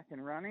are back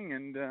and running.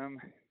 And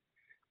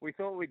we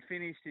thought we'd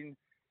finished in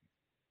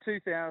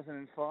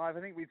 2005.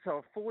 I think we'd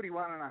sold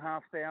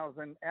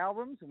 41,500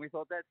 albums. And we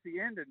thought that's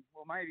the end. And,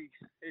 well, maybe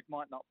it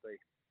might not be.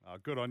 Oh,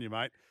 good on you,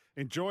 mate.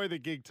 Enjoy the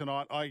gig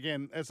tonight.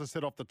 Again, as I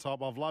said off the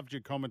top, I've loved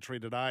your commentary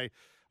today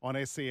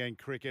on SEN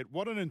Cricket.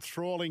 What an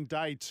enthralling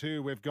day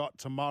two we've got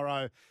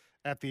tomorrow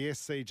at the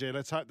SCG.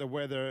 Let's hope the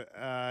weather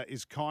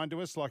is kind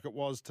to us like it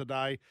was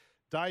today.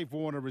 Dave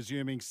Warner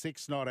resuming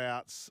 6 not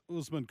outs.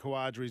 Usman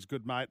Khawaja's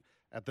good mate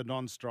at the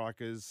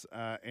non-strikers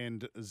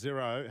and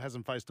 0.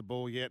 Hasn't faced a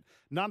ball yet.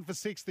 None for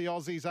 6 the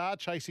Aussies are,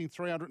 chasing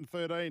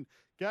 313.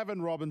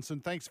 Gavin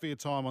Robinson, thanks for your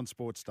time on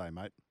Sports Day,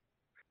 mate.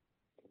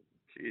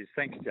 Cheers.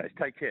 Thanks, Jace.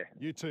 Take care.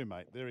 You too,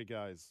 mate. There he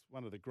goes.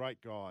 One of the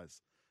great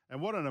guys.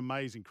 And what an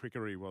amazing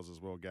cricketer he was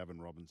as well,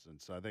 Gavin Robinson.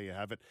 So there you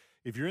have it.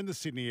 If you're in the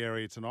Sydney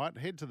area tonight,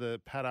 head to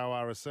the Paddo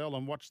RSL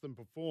and watch them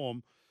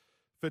perform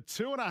for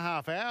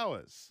 2.5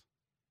 hours.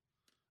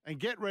 And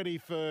get ready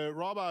for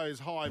Robbo's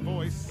high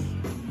voice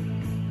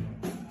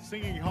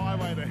singing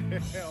Highway to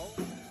Hell.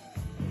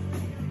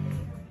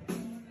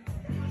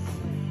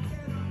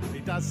 He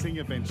does sing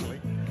eventually.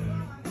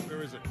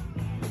 Where is it?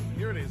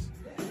 Here it is.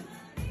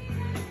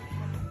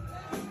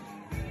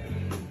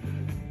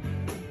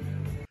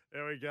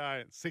 There we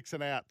go. 6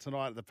 and Out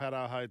tonight at the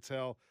Paddo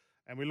Hotel.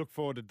 And we look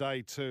forward to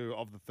day 2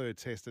 of the third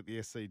test at the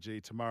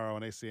SCG tomorrow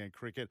on SEN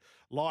Cricket.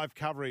 Live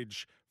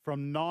coverage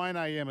from 9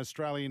 a.m.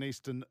 Australian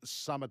Eastern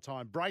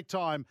Summertime. Break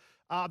time.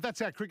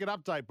 That's our cricket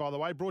update, by the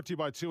way, brought to you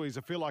by Tui's.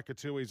 I feel like a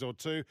Tui's or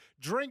two.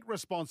 Drink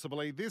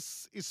responsibly.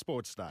 This is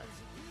Sports Day.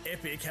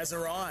 Epic has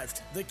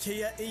arrived. The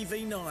Kia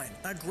EV9,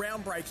 a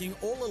groundbreaking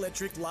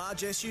all-electric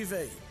large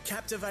SUV.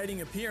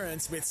 Captivating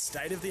appearance with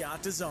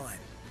state-of-the-art design.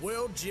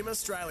 World Gym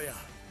Australia.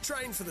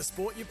 Train for the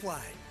sport you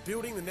play.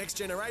 Building the next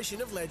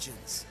generation of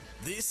legends.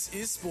 This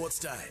is Sports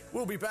Day.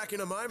 We'll be back in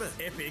a moment.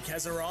 Epic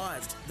has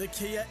arrived. The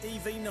Kia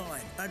EV9,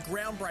 a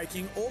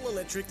groundbreaking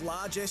all-electric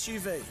large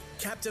SUV.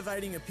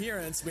 Captivating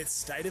appearance with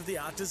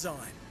state-of-the-art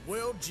design.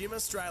 World Gym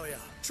Australia.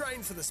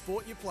 Train for the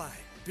sport you play.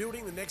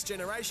 Building the next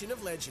generation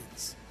of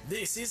legends.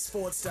 This is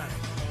Sports Day.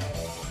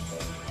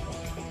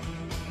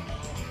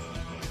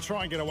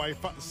 Try and get away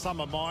from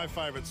some of my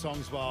favourite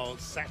songs while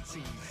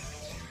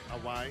Satsy's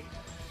away.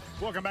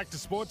 Welcome back to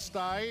Sports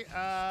Day.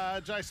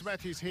 Jason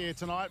Matthews here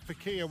tonight for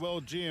Kia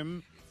World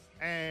Gym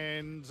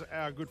and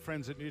our good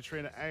friends at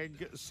Nutrient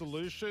Ag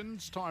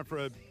Solutions. Time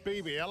for a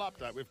BBL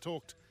update.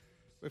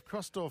 We've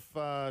crossed off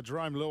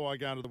Jerome Luai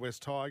going to the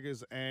West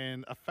Tigers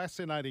and a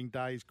fascinating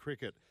day's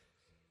cricket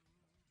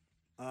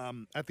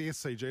at the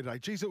SCG today.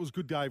 Geez, it was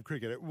good day of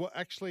cricket.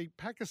 Actually,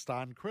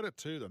 Pakistan, credit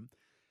to them,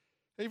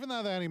 even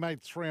though they only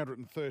made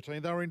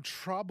 313, they were in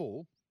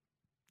trouble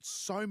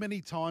so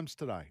many times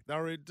today. They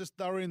were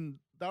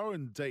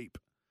in deep,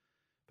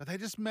 but they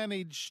just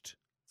managed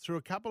through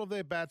a couple of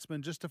their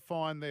batsmen just to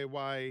find their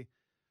way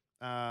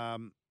out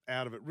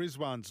of it.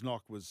 Rizwan's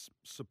knock was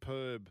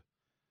superb,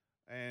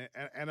 and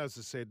as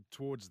I said,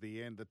 towards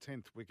the end, the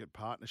 10th wicket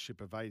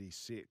partnership of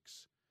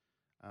 86.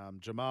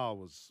 Jamal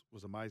was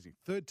amazing.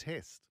 Third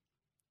test.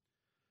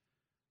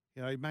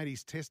 You know, he made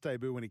his test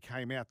debut when he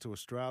came out to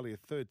Australia.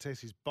 Third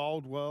test, he's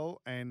bowled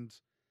well, and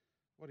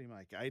what do you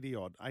make,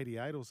 80-odd,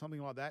 88 or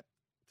something like that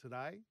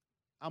today?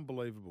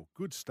 Unbelievable.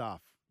 Good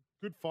stuff.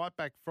 Good fight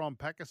back from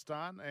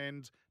Pakistan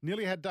and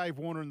nearly had Dave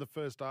Warner in the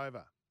first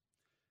over.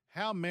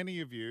 How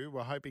many of you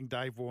were hoping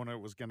Dave Warner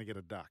was going to get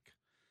a duck?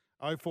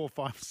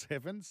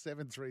 0457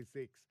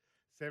 736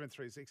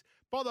 736.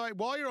 By the way,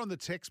 while you're on the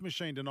text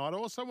machine tonight, I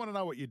also want to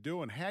know what you're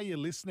doing, how you're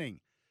listening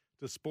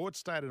to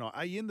Sports Day tonight.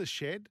 Are you in the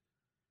shed?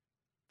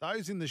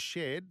 Those in the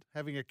shed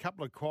having a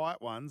couple of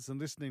quiet ones and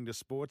listening to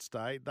Sports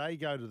Day, they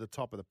go to the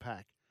top of the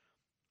pack.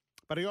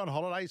 But are you on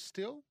holidays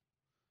still?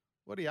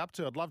 What are you up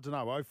to? I'd love to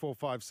know.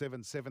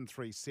 0457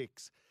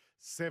 736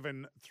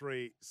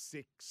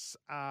 736.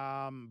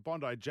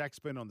 Bondi Jack's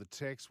been on the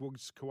text.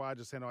 Woods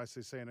Khawaja sent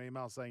ICC an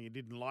email saying he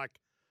didn't like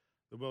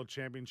the World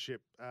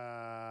Championship,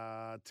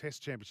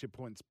 Test Championship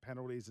points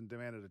penalties and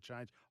demanded a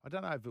change. I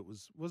don't know if it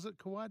was it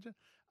Khawaja?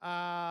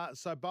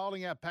 So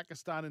bowling out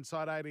Pakistan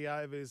inside 80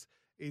 overs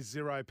is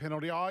 0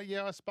 penalty. Oh,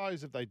 yeah, I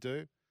suppose if they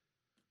do.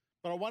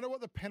 But I wonder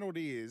what the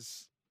penalty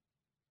is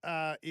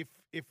if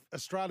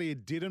Australia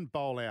didn't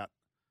bowl out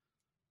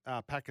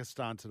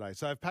Pakistan today.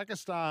 So if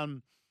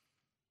Pakistan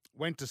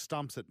went to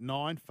stumps at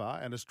 9 for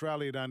and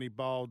Australia had only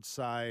bowled,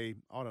 say,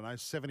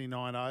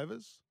 79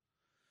 overs,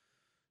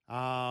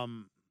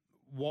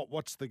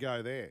 what's the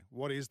go there?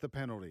 What is the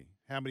penalty?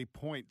 How many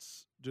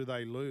points do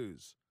they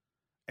lose?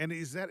 And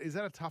is that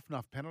a tough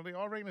enough penalty?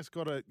 I reckon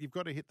you've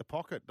got to hit the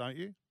pocket, don't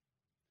you?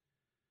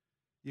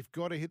 You've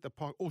got to hit the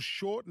pocket or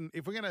shorten.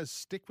 If we're going to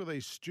stick with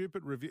these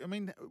stupid reviews, I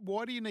mean,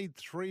 why do you need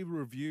 3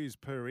 reviews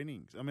per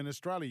innings? I mean,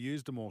 Australia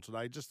used them all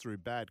today just through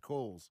bad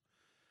calls.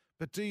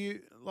 But do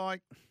you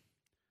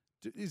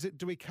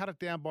do we cut it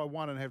down by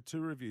 1 and have 2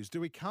 reviews?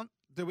 Do we cut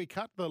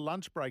the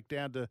lunch break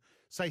down to,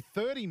 say,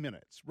 30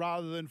 minutes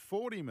rather than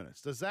 40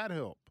 minutes? Does that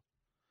help?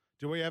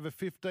 Do we have a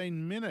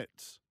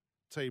 15-minute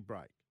tea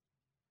break?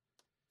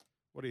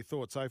 What are your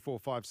thoughts?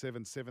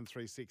 0457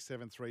 736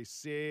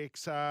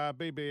 736.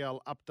 BBL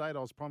update. I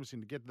was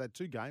promising to get to that.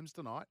 2 games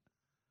tonight.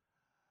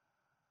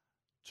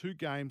 2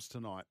 games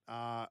tonight.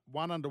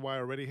 1 underway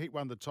already. Heat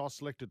won the toss,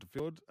 selected to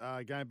field.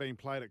 Game being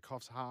played at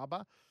Coffs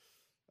Harbour.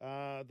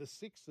 The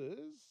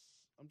Sixers,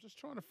 I'm just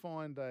trying to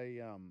find a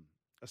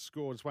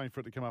score. Just waiting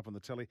for it to come up on the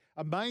telly.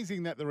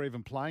 Amazing that they're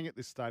even playing at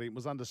this stadium. It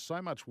was under so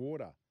much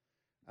water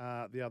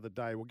the other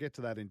day. We'll get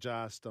to that in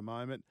just a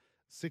moment.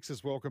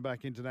 Sixers welcome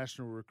back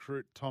international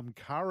recruit Tom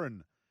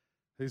Curran,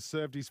 who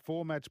served his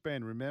 4-match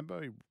ban.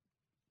 Remember, he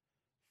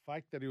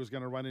faked that he was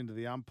going to run into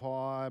the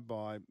umpire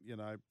by,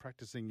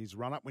 practicing his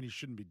run-up when he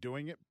shouldn't be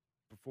doing it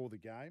before the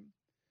game.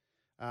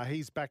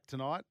 He's back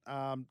tonight.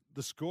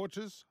 The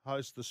Scorchers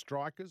host the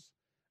Strikers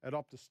at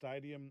Optus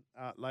Stadium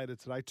later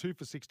today. 2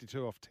 for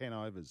 62 off 10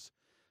 overs,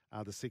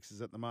 the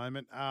Sixers at the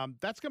moment.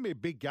 That's going to be a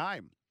big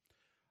game.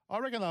 I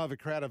reckon they'll have a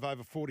crowd of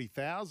over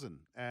 40,000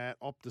 at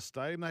Optus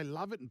Stadium. They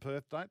love it in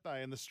Perth, don't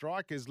they? And the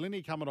Strikers,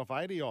 Linney coming off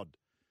 80-odd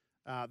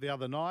the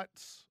other night.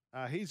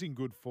 He's in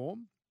good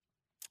form.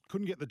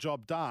 Couldn't get the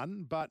job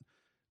done, but,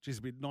 geez,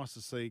 it'd be nice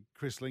to see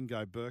Chris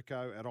Lingo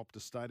Burko at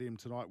Optus Stadium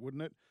tonight,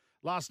 wouldn't it?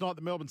 Last night,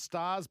 the Melbourne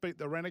Stars beat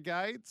the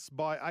Renegades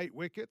by 8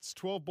 wickets.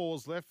 12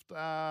 balls left.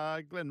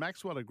 Glenn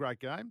Maxwell had a great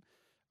game.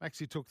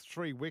 Maxie took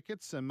 3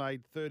 wickets and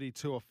made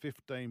 32 of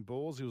 15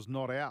 balls. He was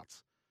not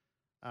out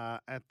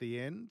at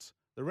the end.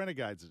 The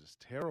Renegades are just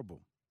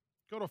terrible.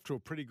 Got off to a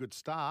pretty good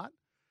start.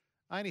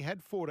 Only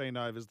had 14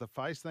 overs to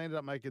face. They ended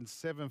up making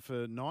 7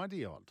 for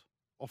 90-odd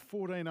of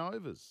 14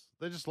 overs.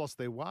 They just lost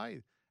their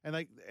way.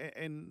 And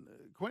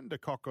Quentin de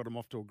Kock got them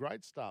off to a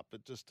great start,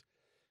 but just,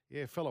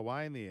 fell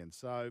away in the end.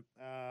 So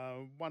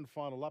one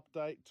final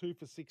update, 2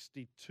 for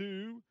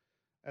 62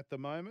 at the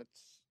moment.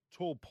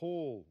 Tall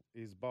Paul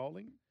is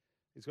bowling.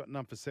 He's got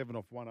none for 7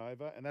 off 1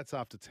 over, and that's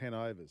after 10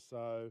 overs.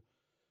 So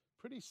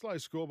pretty slow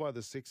score by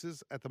the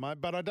Sixers at the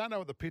moment, but I don't know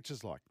what the pitch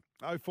is like.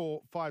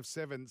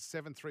 0457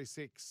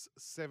 736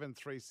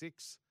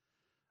 736.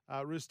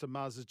 Rooster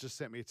Muzz has just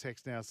sent me a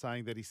text now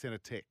saying that he sent a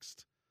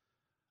text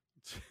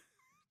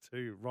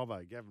to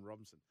Robbo, Gavin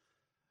Robinson.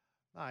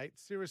 Mate,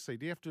 seriously,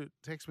 do you have to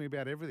text me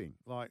about everything?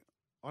 Like,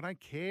 I don't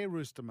care,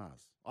 Rooster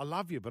Muzz. I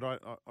love you, but I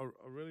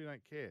really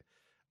don't care.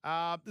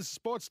 This is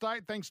Sports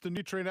Day, thanks to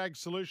Nutrient Ag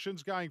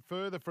Solutions. Going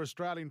further for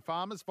Australian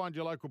farmers, find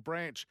your local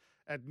branch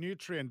at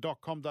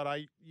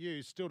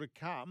nutrient.com.au. Still to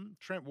come,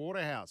 Trent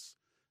Waterhouse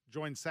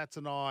joined Sats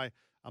and I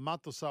a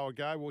month or so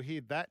ago. We'll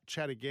hear that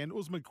chat again.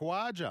 Usman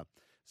Khawaja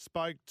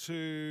spoke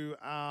to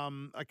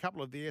a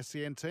couple of the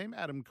SEN team,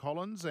 Adam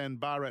Collins and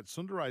Bharat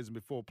Sundaresan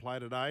before play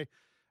today.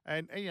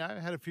 And,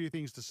 had a few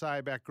things to say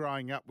about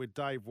growing up with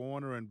Dave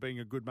Warner and being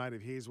a good mate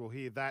of his. We'll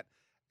hear that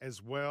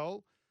as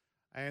well.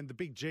 And the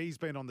Big G's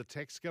been on the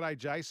text. G'day,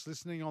 Jace,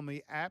 listening on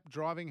the app,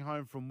 driving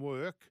home from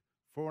work,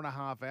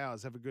 4.5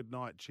 hours. Have a good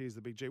night. Cheers,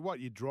 the Big G. What,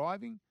 you're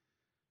driving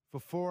for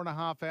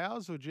 4.5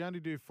 hours, or do you only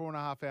do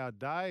 4.5 hour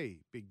day,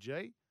 Big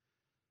G?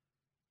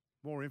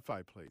 More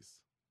info, please.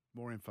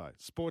 More info.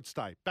 Sports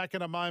Day. Back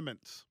in a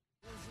moment.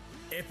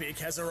 Epic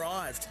has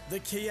arrived. The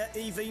Kia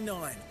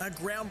EV9, a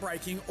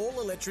groundbreaking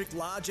all-electric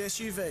large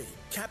SUV.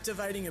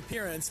 Captivating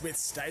appearance with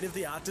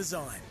state-of-the-art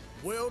design.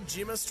 World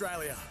Gym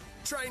Australia.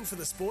 Train for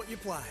the sport you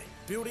play.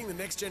 Building the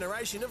next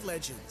generation of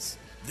legends.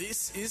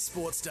 This is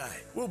Sports Day.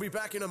 We'll be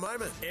back in a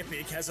moment.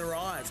 Epic has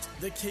arrived.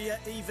 The Kia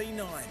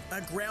EV9,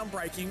 a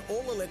groundbreaking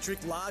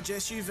all-electric large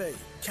SUV.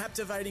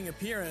 Captivating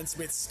appearance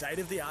with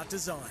state-of-the-art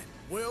design.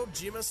 World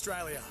Gym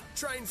Australia.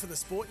 Train for the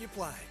sport you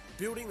play.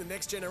 Building the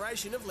next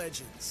generation of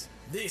legends.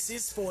 This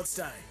is Sports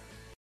Day.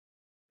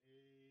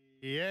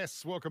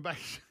 Yes, welcome back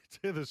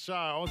to the show.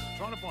 I was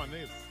trying to find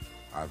this.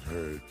 I've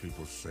heard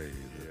people say that.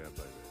 Yeah,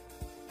 baby.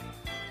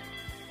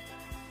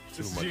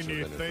 Too This much is your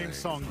new of anything theme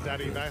song, is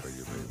Daddy good Bass. for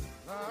you, baby.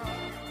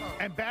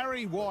 And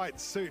Barry White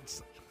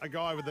suits a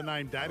guy with the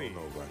name I Daddy. don't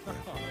know about that.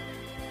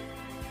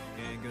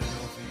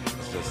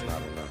 It's just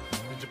not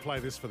enough. Did you play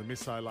this for the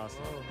Misso last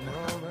night?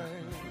 No,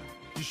 man.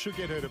 You should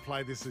get her to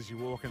play this as you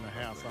walk in the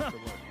house after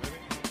work.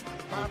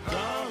 My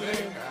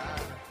darling, I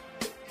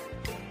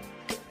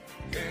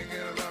can't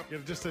get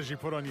enough. Just as you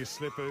put on your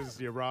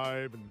slippers, your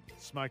robe, and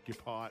smoke your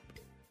pipe.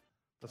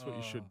 That's what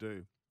you should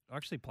do. I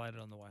actually played it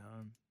on the way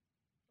home.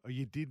 Oh,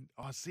 you did?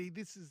 Oh, see,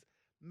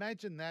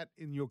 imagine that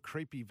in your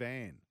creepy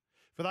van.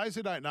 For those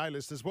who don't know,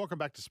 listeners, welcome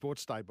back to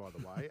Sports Day, by the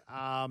way.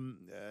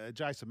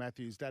 Jason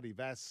Matthews, Daddy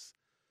Vass,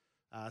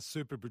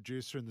 super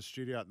producer in the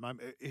studio at the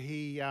moment.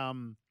 He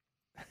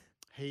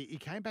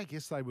came back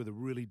yesterday with a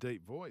really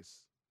deep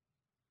voice.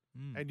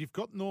 And you've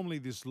got normally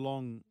this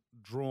long,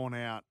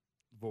 drawn-out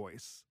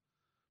voice.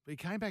 But he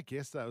came back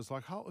yesterday. I was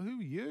like, oh, who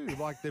are you?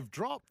 Like, they've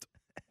dropped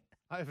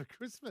over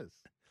Christmas.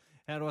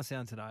 How do I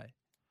sound today?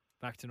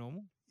 Back to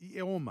normal?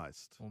 Yeah,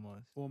 almost.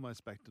 Almost.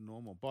 Almost back to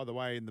normal. By the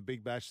way, in the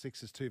Big Bash,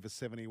 Sixers 2 for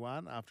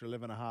 71 after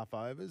 11.5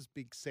 overs.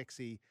 Big,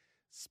 sexy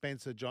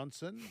Spencer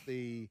Johnson,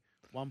 the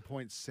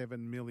 $1.7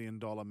 million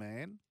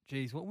man.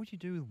 Geez, what would you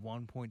do with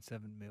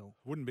 1.7 mil?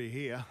 Wouldn't be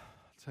here. I'll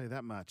tell you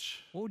that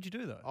much. What would you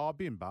do, though? Oh, I'd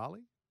be in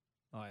Bali.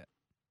 Oh, yeah.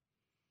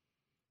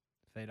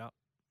 Feet up.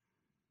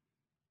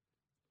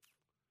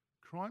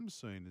 Crime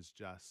Scene has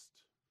just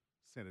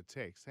sent a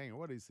text. Hang on,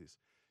 what is this?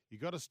 You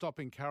got to stop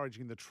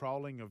encouraging the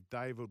trolling of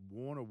David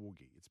Warner,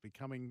 Woogie.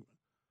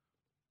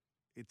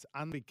 It's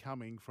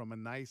unbecoming from a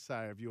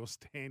naysayer of your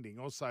standing.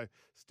 Also,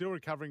 still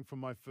recovering from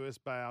my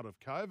first bout of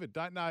COVID.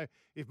 Don't know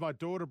if my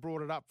daughter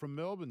brought it up from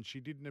Melbourne. She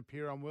didn't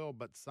appear unwell,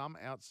 but some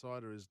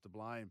outsider is to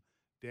blame.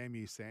 Damn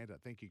you, Santa.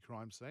 Thank you,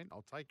 Crime Scene.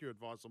 I'll take your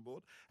advice on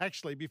board.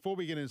 Actually, before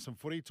we get into some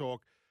footy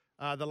talk,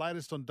 the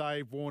latest on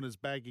Dave Warner's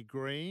baggy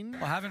green.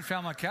 I haven't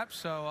found my cap,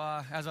 so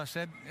as I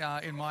said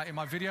in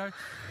my video,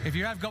 if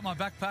you have got my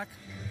backpack,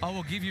 I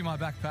will give you my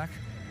backpack.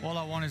 All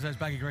I want is those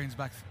baggy greens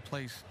back,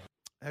 please.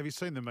 Have you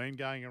seen the meme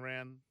going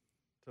around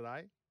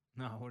today?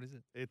 No, what is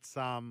it? It's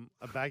a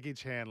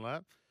baggage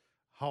handler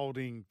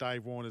holding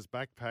Dave Warner's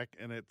backpack,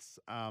 and it's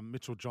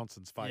Mitchell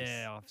Johnson's face.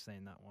 Yeah, I've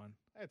seen that one.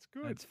 That's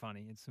good. It's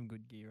funny. It's some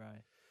good gear, eh?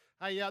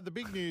 Hey, the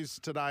big news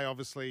today,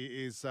 obviously,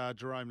 is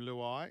Jerome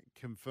Luai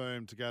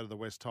confirmed to go to the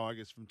West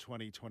Tigers from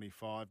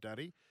 2025,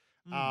 Daddy.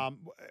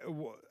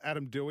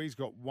 Adam Dewey's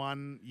got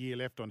 1 year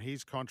left on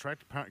his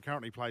contract.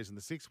 Currently plays in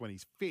the six when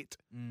he's fit.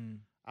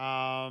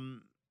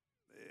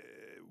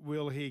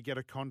 Will he get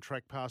a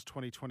contract past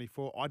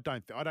 2024? I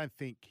don't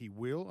think he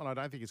will, and I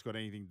don't think it's got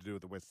anything to do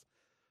with the West,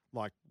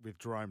 like with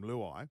Jerome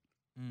Luai.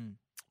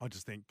 I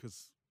just think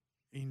because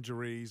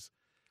injuries.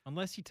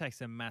 Unless he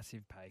takes a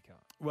massive pay cut.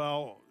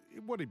 Well,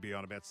 what would he be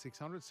on, about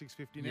 600,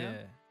 650 now?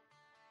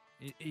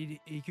 Yeah.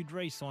 He could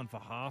re-sign for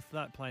half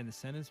that, playing the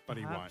centres, but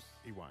perhaps.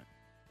 he won't.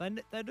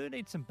 They do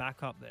need some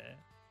backup there.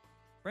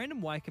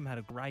 Brandon Wakeham had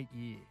a great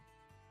year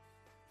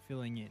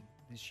filling in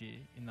this year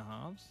in the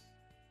halves.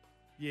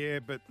 Yeah,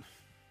 but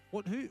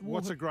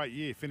what's a great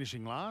year?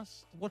 Finishing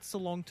last? What's the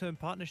long-term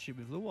partnership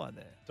with Luai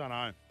there? Don't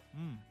know.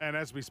 And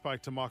as we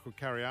spoke to Michael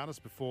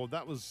Carianis before,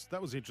 that was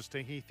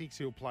interesting. He thinks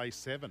he'll play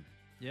 7.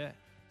 Yeah.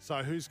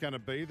 So who's going to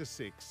be the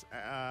 6?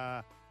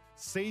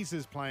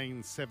 Caesar's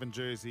playing 7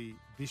 jersey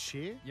this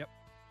year. Yep.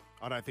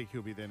 I don't think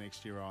he'll be there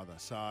next year either.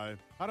 So I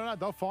don't know.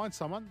 They'll find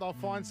someone. They'll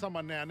find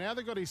someone now. Now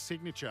they've got his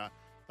signature.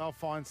 They'll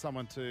find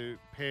someone to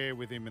pair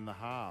with him in the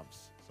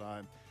halves. So,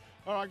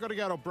 all right, got to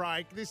go to a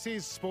break. This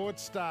is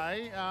Sports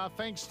Day.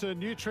 Thanks to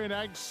Nutrient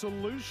Ag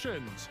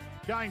Solutions.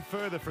 Going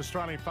further for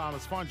Australian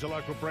farmers, find your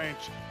local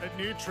branch at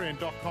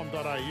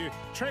nutrient.com.au.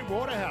 Trent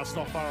Waterhouse,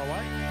 not far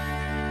away.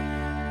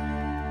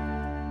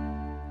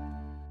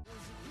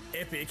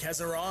 Epic has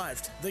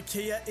arrived. The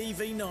Kia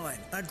EV9,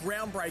 a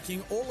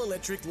groundbreaking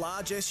all-electric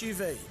large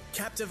SUV.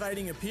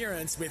 Captivating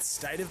appearance with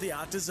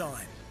state-of-the-art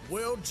design.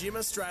 World Gym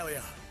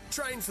Australia.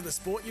 Train for the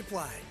sport you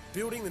play.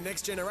 Building the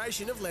next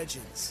generation of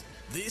legends.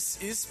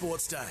 This is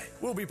Sports Day.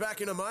 We'll be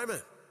back in a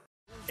moment.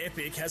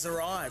 Epic has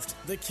arrived.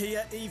 The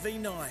Kia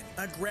EV9,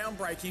 a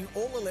groundbreaking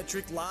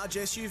all-electric large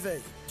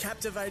SUV.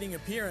 Captivating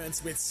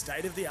appearance with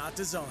state-of-the-art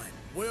design.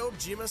 World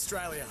Gym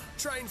Australia.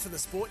 Train for the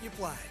sport you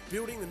play.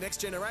 Building the next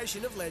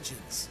generation of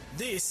legends.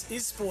 This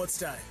is Sports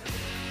Day.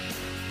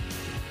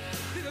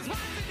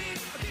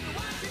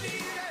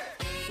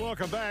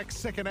 Welcome back.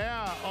 Second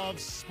hour of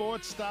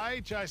Sports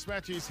Day. Jace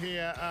Matthews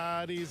here.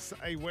 It is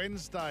a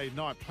Wednesday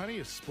night. Plenty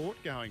of sport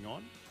going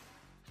on.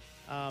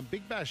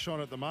 Big Bash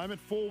on at the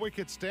moment. 4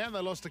 wickets down.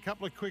 They lost a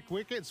couple of quick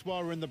wickets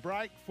while we're in the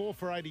break. 4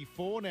 for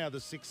 84 now, the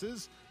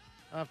Sixers.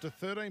 After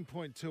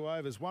 13.2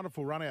 overs.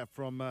 Wonderful run out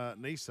from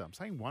Nisa. I'm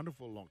saying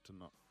wonderful a lot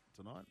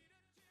tonight.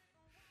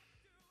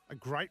 A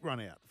great run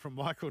out from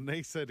Michael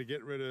Nisa to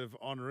get rid of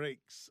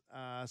Enriques.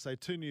 So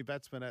 2 new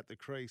batsmen at the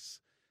crease.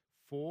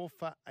 4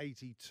 for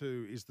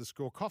 82 is the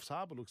score. Coffs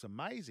Harbour looks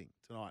amazing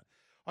tonight.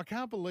 I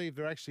can't believe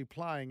they're actually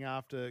playing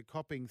after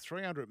copping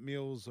 300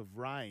 mils of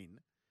rain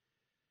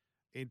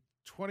in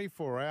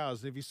 24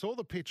 hours. And if you saw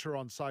the picture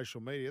on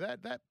social media,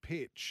 that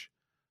pitch,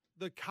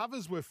 the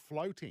covers were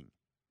floating.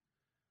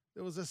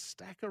 There was a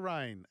stack of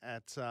rain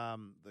at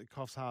the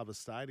Coffs Harbour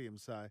Stadium.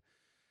 So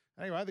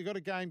anyway, they got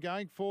a game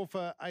going. 4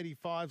 for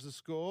 85 is the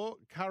score.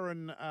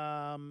 Curran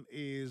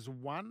is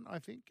 1, I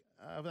think.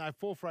 No,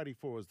 4 for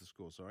 84 is the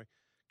score, sorry.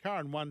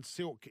 Curran 1,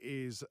 Silk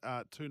is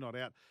 2 not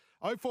out.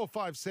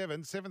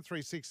 0457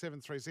 736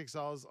 736.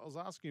 I was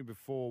asking you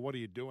before, what are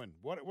you doing?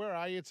 Where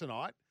are you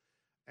tonight?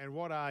 And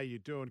what are you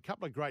doing? A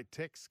couple of great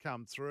texts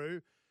come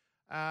through.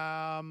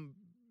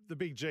 The the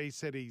Big G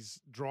said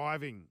he's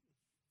driving.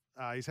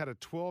 He's had a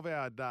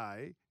 12-hour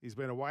day. He's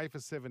been away for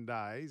 7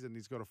 days, and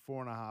he's got a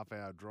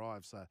 4.5-hour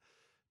drive. So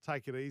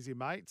take it easy,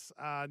 mates.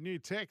 New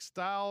text,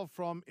 Dale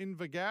from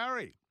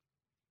Invergowrie.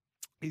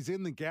 He's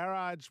in the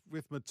garage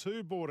with my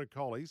 2 Border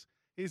Collies.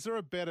 Is there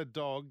a better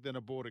dog than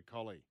a Border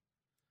Collie?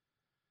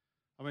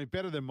 I mean,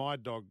 better than my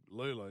dog,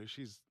 Lulu.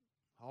 She's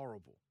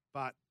horrible.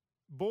 But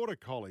Border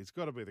Collie's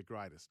got to be the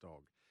greatest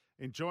dog.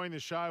 Enjoying the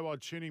show while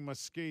tuning my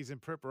skis in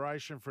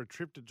preparation for a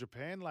trip to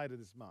Japan later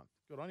this month.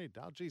 Good on you,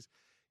 Dale. Geez,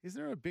 is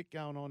there a bit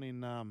going on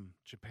in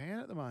Japan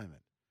at the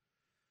moment?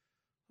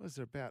 Was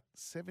there about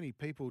 70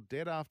 people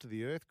dead after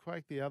the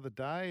earthquake the other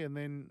day? And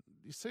then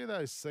you see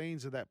those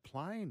scenes of that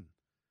plane,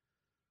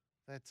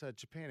 that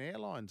Japan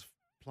Airlines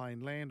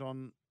plane land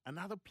on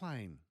another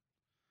plane.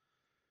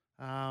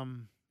 Yeah,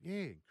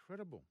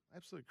 incredible.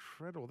 Absolutely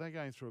incredible. They're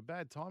going through a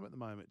bad time at the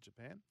moment,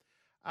 Japan.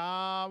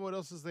 What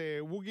else is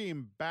there? Woogie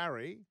and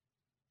Barry.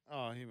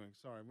 Oh,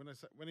 sorry.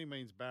 When he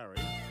means Barry,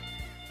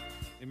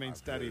 he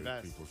means Daddy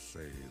Vass. People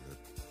say that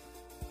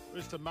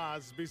Mr.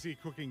 Mars busy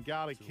cooking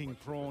garlic king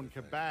prawn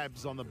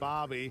kebabs on the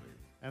barbie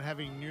and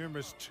having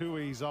numerous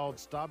Tui's old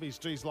stubbies.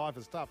 Geez, life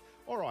is tough.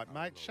 All right,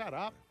 mate, shut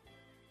up.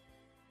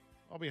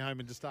 I'll be home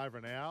in just over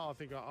an hour.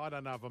 I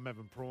don't know if I'm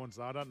having prawns,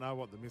 though. I don't know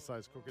what the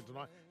misso's cooking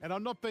tonight. And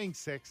I'm not being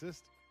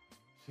sexist.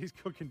 She's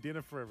cooking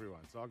dinner for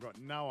everyone, so I've got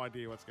no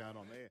idea what's going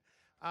on there.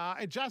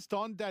 And just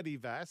on Daddy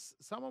Vass,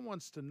 someone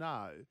wants to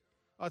know,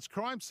 it's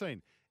crime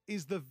scene,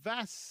 is the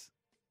Vass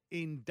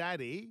in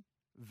Daddy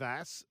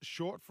Vass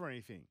short for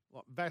anything?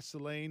 Like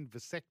Vaseline,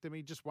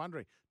 vasectomy, just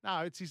wondering. No,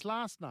 it's his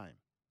last name.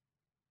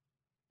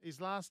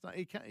 His last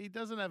name. He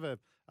doesn't have a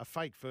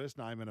fake first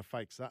name and a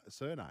fake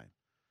surname.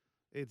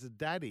 It's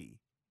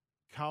Daddy,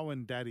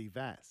 Cohen Daddy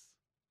Vass.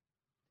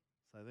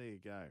 So there you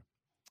go.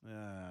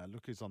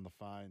 Look who's on the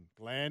phone.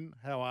 Glenn,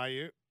 how are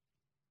you?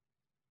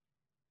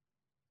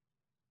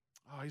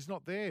 Oh, he's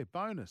not there.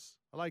 Bonus.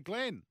 Hello,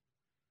 Glenn.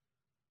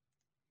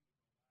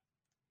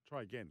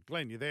 Try again.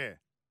 Glenn, you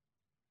there?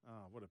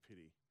 Oh, what a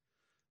pity.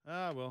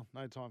 Well,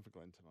 no time for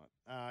Glenn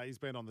tonight. He's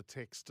been on the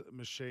text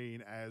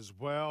machine as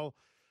well.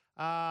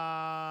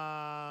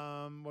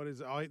 What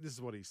is it? Oh, this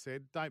is what he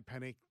said. Don't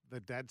panic. The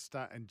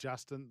Dadster and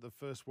Justin, the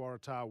first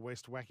Waratah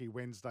West Wacky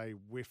Wednesday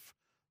whiff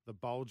the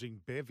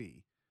bulging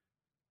bevy.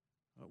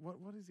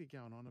 What is he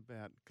going on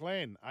about?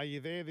 Glenn, are you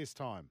there this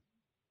time?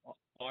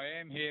 I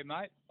am here,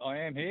 mate. I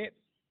am here.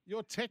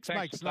 Your text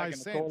Thanks makes for no taking the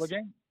sense. call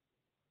again.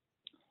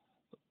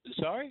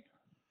 Sorry?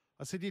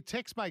 I said your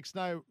text makes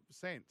no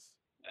sense.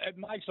 It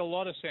makes a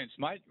lot of sense,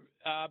 mate.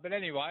 But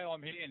anyway,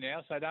 I'm here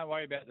now, so don't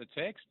worry about the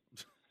text.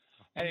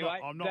 Anyway,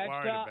 I'm not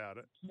worried about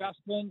it.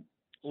 Justin,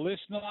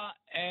 listener,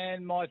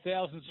 and my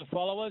thousands of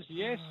followers,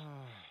 yes,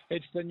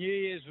 it's the New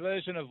Year's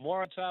version of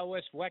Waratah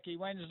West Wacky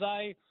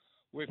Wednesday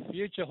with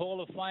future Hall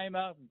of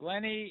Famer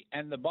Glennie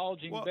and the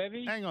bulging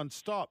bevy. Hang on,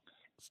 stop.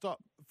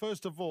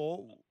 First of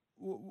all,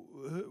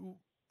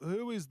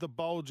 who is the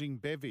bulging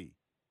bevy?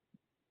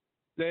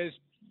 There's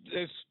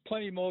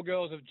plenty more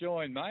girls have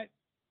joined, mate.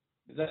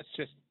 That's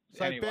just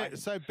so. Anyway.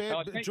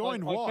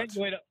 Join what?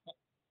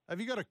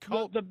 Have you got a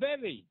cult? The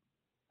bevy.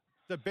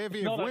 The bevy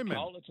it's of not women. A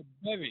cult, it's a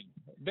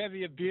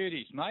bevy of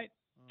beauties, mate.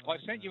 I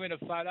sent you in a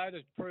photo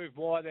to prove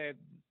why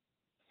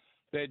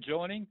they're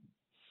joining.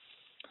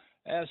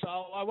 So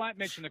I won't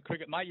mention the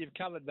cricket, mate. You've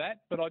covered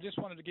that. But I just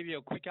wanted to give you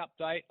a quick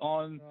update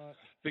on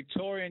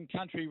Victorian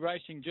country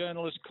racing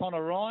journalist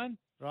Connor Ryan,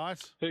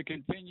 who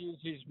continues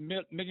his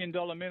 $1 million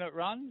minute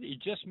run. He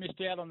just missed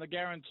out on the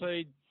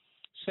guaranteed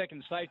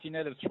second safety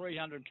net of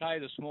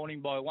 300K this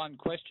morning by one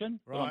question.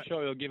 But I'm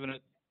sure he'll give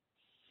it.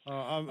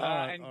 Hang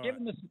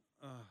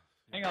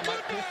on,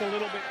 mate, just a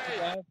little bit to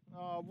go.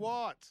 Oh,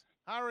 what?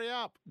 Hurry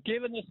up.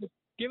 Given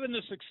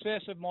the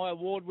success of my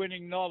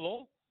award-winning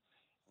novel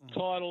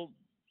titled...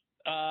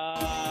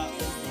 I'm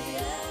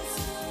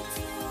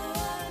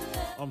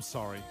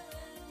sorry.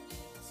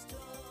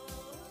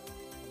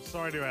 I'm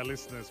sorry to our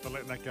listeners for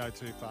letting that go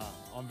too far.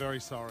 I'm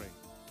very sorry.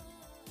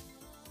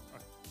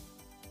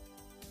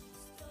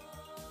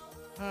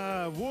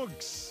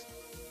 Woogs.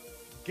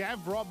 Gav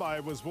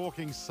Robbo was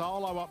walking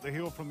solo up the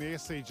hill from the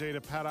SCG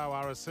to Paddo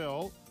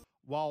RSL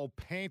while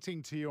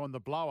panting to you on the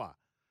blower.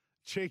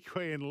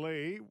 Cheekwee and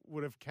Lee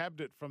would have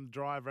cabbed it from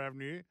Driver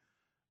Avenue,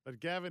 but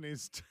Gavin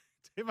is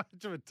too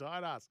much of a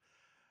tight ass.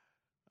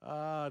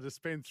 To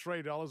spend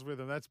 $3 with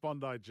him, that's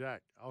Bondi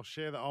Jack. I'll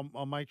share that.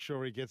 I'll make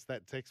sure he gets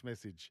that text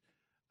message.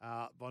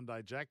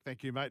 Bondi Jack,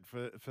 thank you, mate,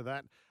 for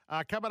that.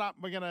 Coming up,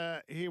 we're going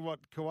to hear what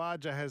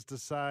Kawaja has to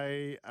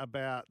say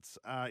about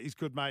his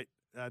good mate,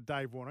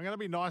 Dave Warner. I'm going to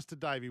be nice to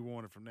Davey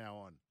Warner from now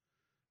on.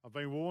 I've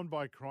been warned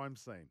by Crime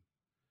Scene.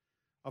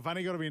 I've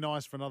only got to be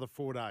nice for another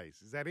 4 days.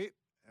 Is that it?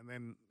 And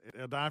then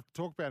I don't have to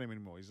talk about him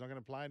anymore. He's not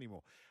going to play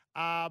anymore.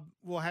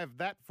 We'll have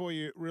that for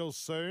you real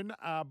soon.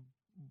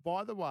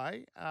 By the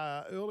way,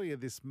 earlier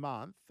this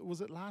month,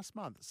 was it last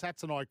month?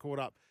 Sats and I caught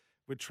up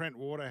with Trent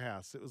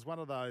Waterhouse. It was one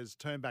of those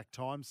turn back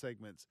time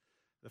segments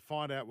to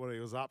find out what he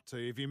was up to.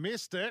 If you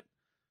missed it,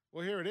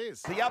 Well, here it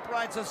is. The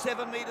uprights are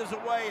 7 metres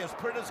away as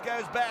Prentice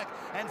goes back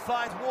and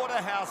finds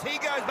Waterhouse. He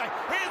goes back.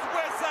 Here's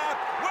Wesser.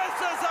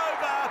 Wesser's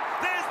over.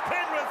 There's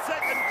Penrith's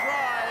second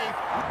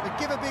try. But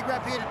give a big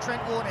rap here to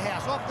Trent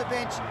Waterhouse. Off the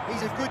bench,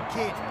 he's a good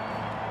kid.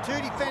 2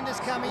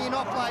 defenders coming in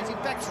offloads. In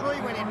fact,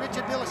 3 went in.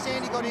 Richard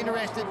Villasanti got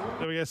interested.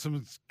 There we go,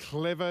 some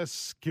clever,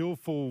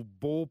 skillful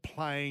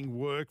ball-playing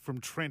work from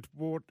Trent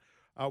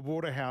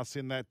Waterhouse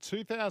in that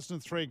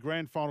 2003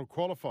 grand final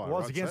qualifier.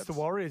 Was right, against Sats? the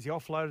Warriors. He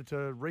offloaded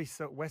to Reece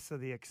Wesser,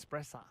 the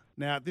expresser.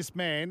 Now, this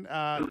man,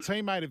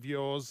 teammate of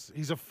yours,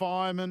 he's a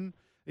fireman.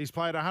 He's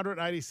played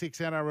 186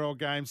 NRL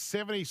games,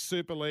 70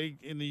 Super League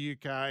in the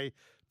UK,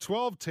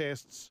 12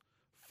 tests,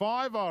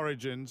 5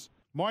 origins.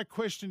 My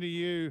question to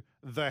you,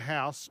 the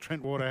house,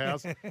 Trent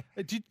Waterhouse,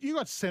 you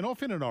got sent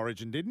off in an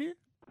origin, didn't you?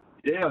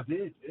 Yeah, I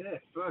did. Yeah,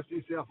 first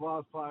New South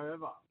Wales player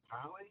ever,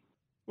 apparently.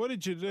 What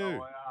did you do?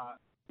 So,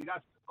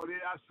 I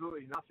did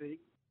absolutely nothing,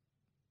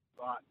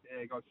 but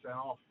yeah, got sent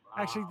off.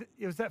 Actually,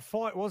 it was that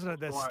fight, wasn't it?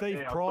 That Steve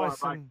I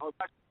Price was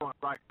actually trying to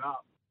break it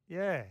up.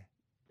 Yeah.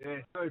 Yeah,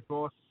 Steve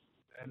Price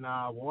and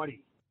Whitey.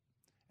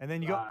 And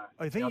then you got,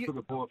 I think I took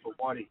a bullet for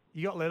Whitey.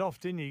 You got let off,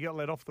 didn't you? You got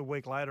let off the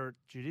week later at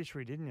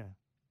Judiciary, didn't you?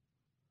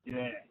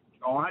 Yeah.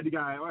 I had to go.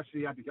 I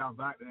actually had to come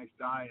back the next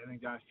day and then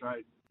go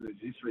straight to the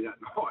Judiciary that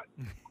night.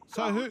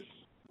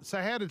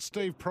 So how did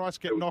Steve Price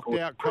get knocked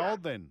out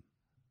cold then?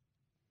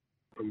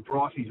 From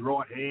Pricey's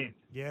right hand.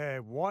 Yeah,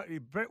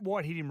 Brett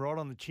White hit him right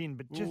on the chin,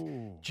 but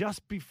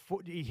just before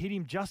he hit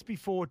him just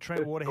before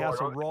Trent Waterhouse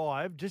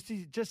arrived,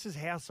 just as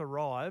House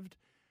arrived,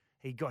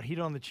 he got hit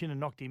on the chin and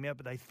knocked him out.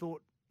 But they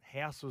thought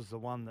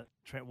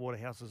Trent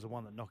Waterhouse was the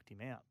one that knocked him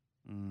out.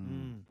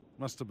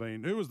 Must have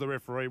been. Who was the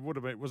referee? Would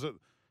have been.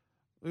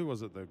 Who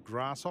was it? The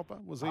Grasshopper?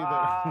 Was he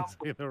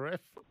the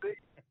ref?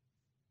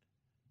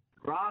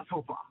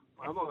 Grasshopper.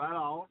 I'm not that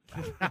old.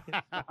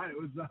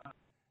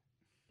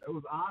 It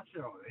was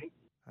Archer, I think.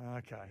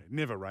 Okay.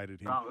 Never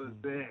rated him. No, it was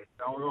there.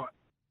 So I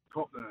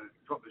copped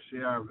the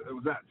shower. It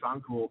was at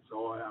Suncorp,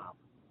 so I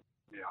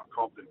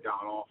copped it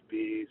going off,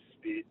 beers,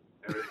 spit,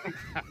 everything.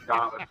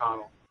 Going up the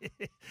tunnel.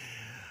 They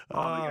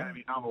gave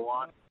me number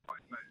 1.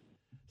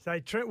 So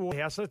Trent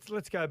Waterhouse,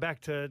 let's go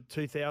back to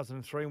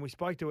 2003, and we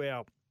spoke to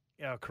our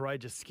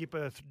courageous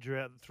skipper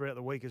throughout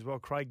the week as well,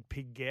 Craig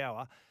Pig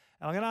Gower.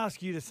 And I'm going to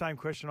ask you the same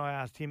question I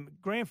asked him.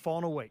 Grand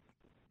final week,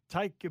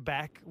 take you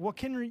back. What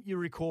can you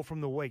recall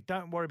from the week?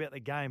 Don't worry about the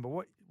game, but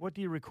what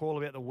do you recall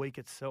about the week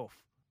itself?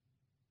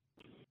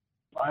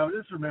 I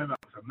just remember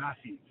there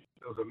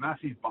was a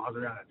massive buzz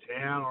around the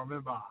town. I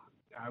remember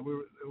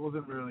it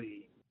wasn't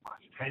really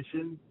much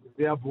tension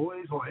with our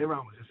boys. Like,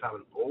 everyone was just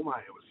having a ball,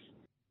 mate.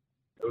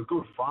 It was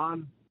good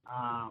fun.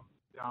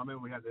 I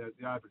remember we had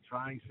the open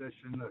training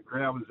session. The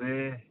crowd was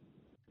there.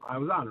 It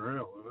was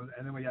unreal.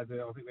 And then I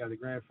think we had the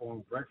grand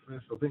final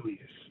breakfast. I think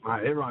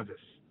everyone just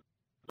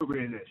took it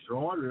in their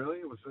stride, really.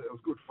 It was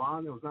good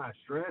fun. There was no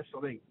stress.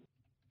 I think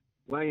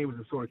Langy was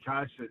the sort of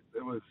coach that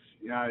it was,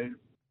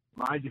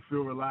 made you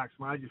feel relaxed,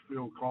 made you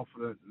feel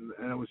confident,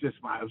 and it was just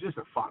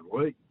a fun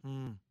week.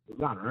 It was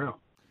unreal.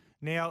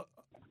 Now,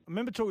 I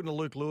remember talking to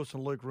Luke Lewis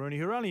and Luke Rooney,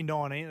 who were only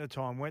 19 at the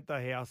time, weren't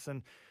they, House?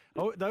 And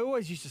they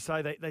always used to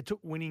say they took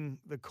winning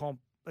the comp,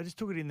 they just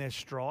took it in their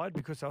stride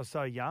because they were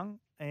so young.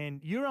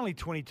 And you're only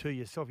 22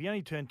 yourself. You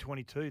only turned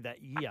 22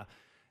 that year.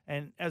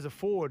 And as a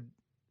forward,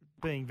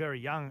 being very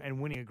young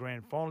and winning a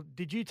grand final,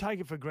 did you take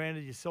it for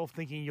granted yourself,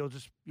 thinking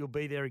you'll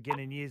be there again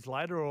in years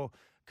later? Or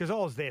because I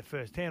was there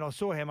firsthand, I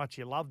saw how much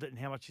you loved it and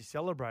how much you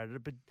celebrated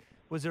it. But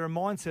was there a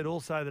mindset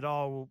also that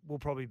we'll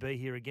probably be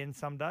here again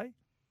someday?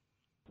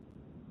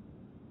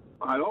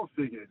 I was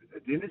thinking a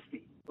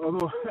dynasty. I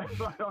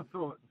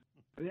thought,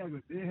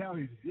 how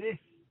is this?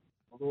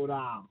 I thought,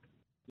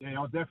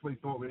 I definitely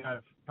thought we had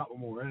a couple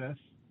more in us.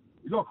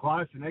 We got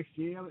close the next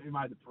year. We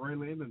made the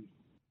prelim, and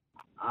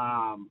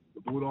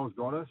the Bulldogs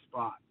got us.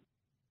 But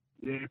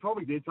it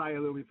probably did take a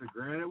little bit for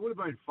granted. It would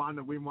have been fun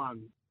to win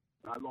one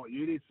like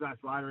you did, so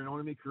that's later on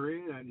in my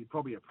career, and you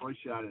probably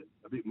appreciate it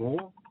a bit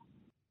more.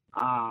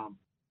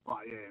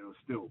 But it was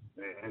still,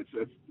 it's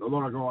a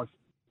lot of guys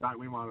don't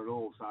win one at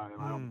all. So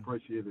I'm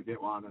appreciative to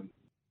get one, and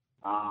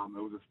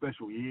it was a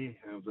special year,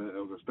 and it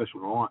was a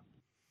special night.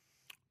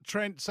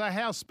 Trent, so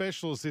how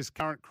special is this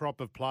current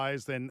crop of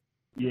players then?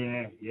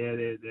 Yeah,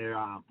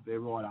 they're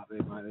right up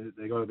there, mate.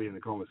 They've got to be in the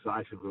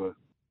conversation for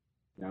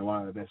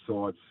one of the best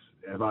sides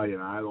ever.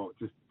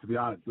 Just to be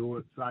able to do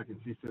it so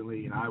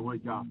consistently,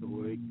 week after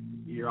week,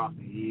 year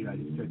after year, they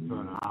just keep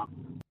turning up,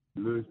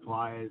 lose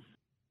players,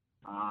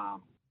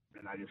 and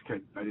they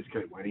just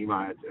keep winning,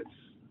 mate.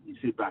 You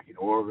sit back in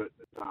awe of it.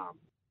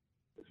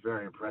 It's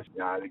very impressive.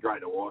 They're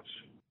great to watch.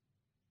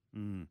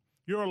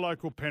 You're a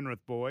local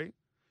Penrith boy.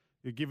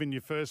 You're given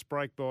your first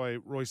break by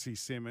Royce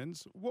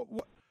Simmons.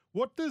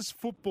 What does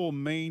football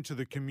mean to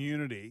the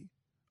community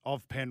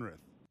of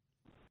Penrith?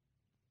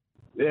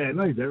 Yeah, it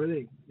means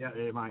everything. Yeah,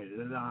 mate.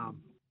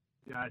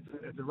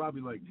 It's a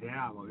rugby league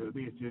town. Like the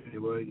biggest junior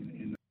league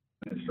in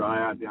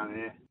Australia down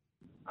there.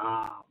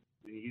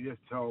 You can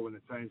just tell when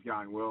the team's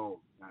going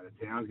well,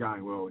 the town's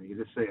going well, and you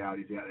can just see how it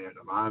is out there at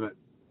the moment.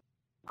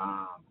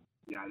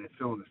 you know, they're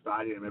filling the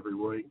stadium every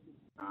week.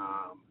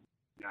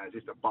 You know,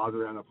 just a buzz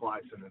around the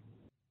place, and it's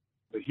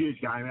a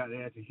huge game out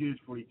there. It's a huge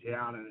footy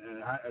town,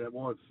 and it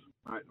was,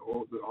 mate,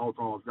 the whole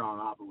time I was growing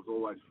up, it was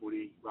always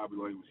footy. Rugby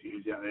league was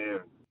huge out there.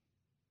 And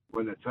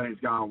when the team's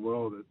going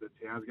well, the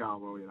town's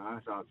going well, you know.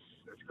 So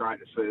it's great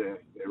to see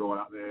they're right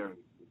up there, and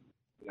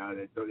you know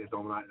they're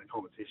dominating the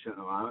competition at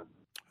the moment.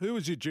 Who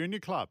was your junior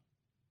club?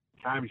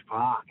 Cambridge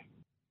Park.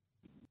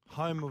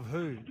 Home of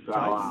who? So,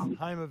 Jace?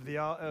 Home of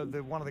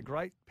the one of the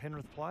great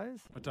Penrith players?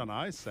 I don't know,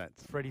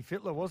 Sats. Freddie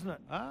Fittler, wasn't it?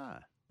 Ah.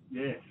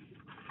 Yeah,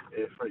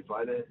 Freddie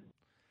played there. It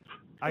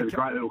was a Okay.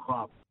 great little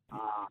club.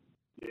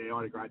 Yeah, I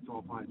had a great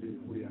time playing junior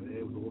footy out there.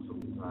 It was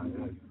awesome. So,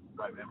 yeah,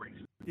 great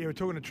memories. Yeah, we're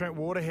talking to Trent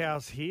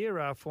Waterhouse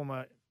here,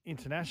 former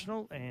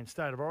international and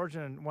state of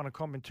origin, and won a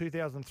comp in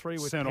 2003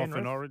 with Sent Penrith. off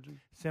in Origin.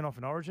 Sent off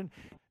in Origin.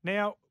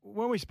 Now,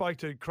 when we spoke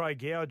to Craig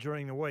Gower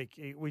during the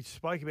week, we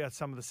spoke about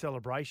some of the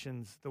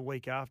celebrations the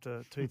week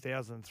after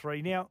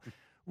 2003. Now,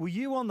 were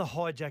you on the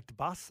hijacked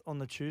bus on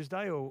the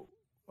Tuesday? Or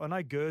I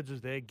know Gerds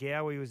was there,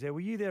 Gowie was there.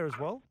 Were you there as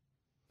well?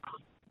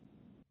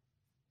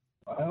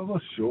 I'm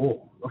not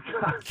sure.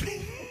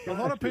 A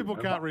lot of people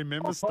can't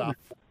remember stuff.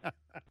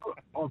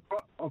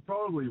 I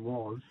probably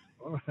was.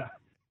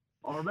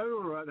 I remember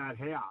we were at that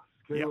house,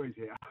 Kiwi's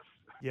house.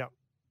 Yep.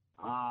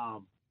 I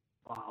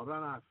don't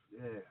know.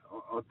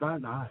 I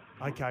don't know.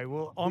 Okay,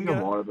 well, I I'm think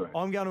I might have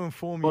been. going to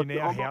inform you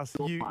now, I'm not House.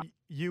 sure, mate.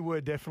 You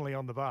were definitely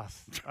on the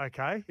bus.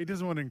 Okay. He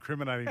doesn't want to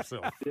incriminate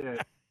himself.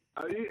 Yeah.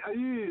 Are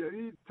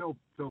you tell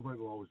people I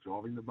was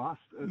driving the bus?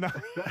 No.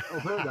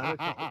 I've heard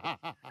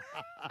that.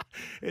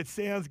 It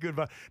sounds good,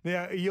 but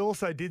now he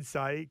also did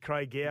say,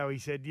 Craig Gower, he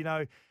said, you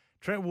know,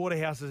 Trent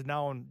Waterhouse is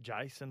known,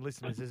 Jace, and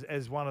listeners,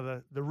 as one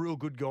of the real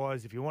good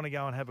guys. If you want to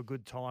go and have a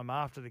good time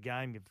after the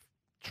game, you've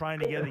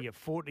trained together, you've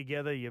fought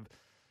together,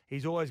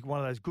 he's always one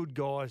of those good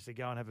guys to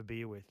go and have a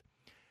beer with.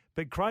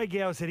 But Craig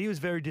Gower said he was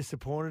very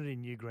disappointed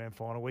in you grand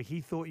final week.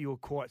 He thought you were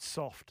quite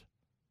soft.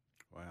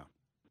 Wow.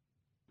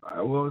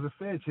 Well, there's a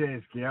fair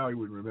chance Gowie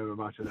wouldn't remember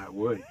much of that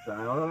week, so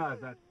I don't know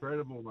if that's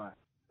credible, mate.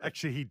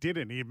 Actually, he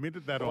didn't. He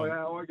admitted that I on.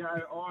 thought I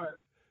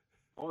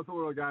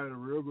gave it a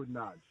real good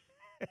nudge.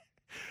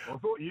 I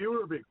thought you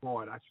were a bit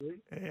quiet, actually.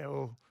 Yeah,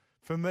 well,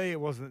 for me, it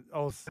wasn't. I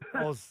was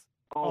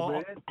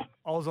Man.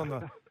 I was on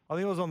the. I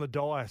think I was on the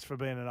dais for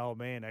being an old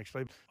man,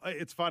 actually.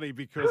 It's funny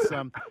because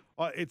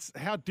it's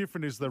how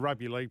different is the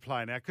rugby league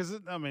play now? Because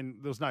I mean,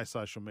 there was no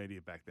social media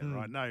back then,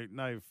 right?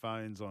 No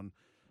phones on,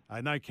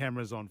 no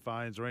cameras on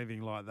phones or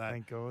anything like that.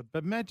 Thank God.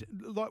 But imagine,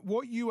 like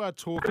what you are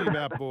talking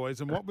about,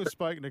 boys, and what we've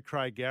spoken to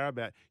Craig Gower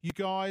about. You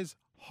guys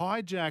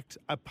hijacked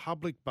a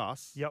public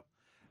bus. Yep.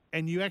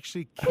 And you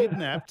actually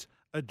kidnapped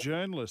a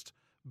journalist,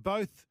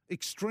 both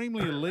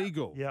extremely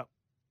illegal. Yep.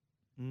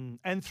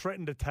 And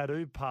threatened a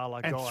tattoo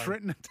parlour And guy.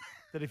 threatened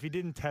that if he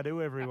didn't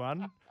tattoo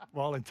everyone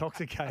while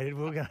intoxicated,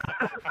 we were going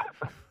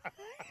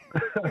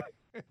to...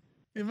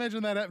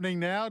 Imagine that happening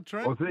now,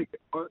 Trent. I think,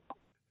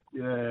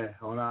 yeah,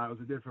 I know, it was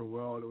a different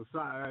world. It was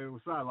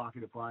so lucky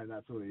to play in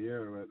that sort of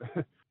era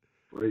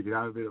where you could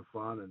have a bit of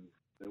fun and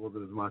there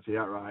wasn't as much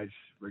outrage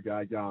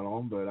brigade going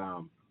on. But,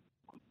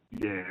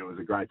 yeah, it was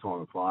a great time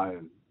to play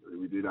and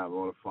we did have a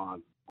lot of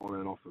fun on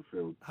and off the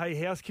field. Hey,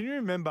 House, can you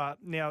remember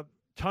now,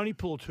 Tony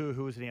Pullatua,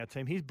 who was in our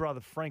team, his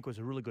brother Frank was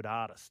a really good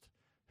artist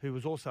who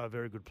was also a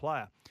very good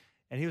player.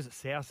 And he was at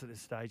South at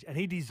this stage, and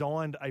he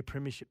designed a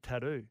premiership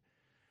tattoo.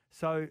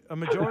 So a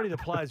majority of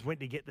the players went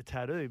to get the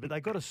tattoo, but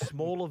they got a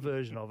smaller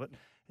version of it.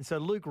 And so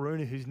Luke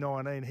Rooney, who's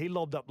 19, he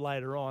lobbed up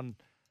later on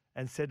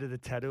and said to the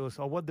tattooist,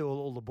 oh, what do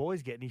all the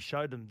boys get? And he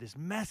showed them this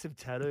massive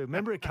tattoo.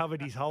 Remember, it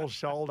covered his whole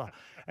shoulder.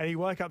 And he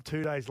woke up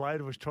 2 days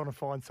later, was trying to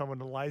find someone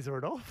to laser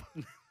it off.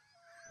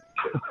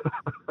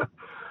 I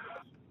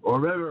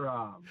remember,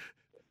 I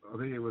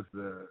think it was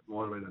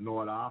might have been the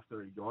night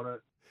after he got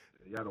it.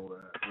 He had all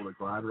the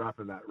glad wrap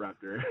and that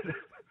wrapped around it.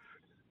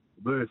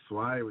 Bert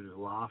Sway was just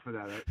laughing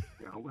at it.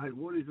 You know, mate,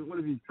 what is it? What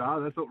have you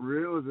done? That's not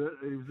real, is it?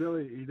 He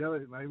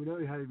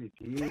nearly had him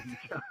in tears.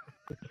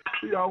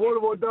 You know,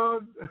 what have I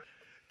done?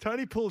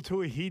 Tony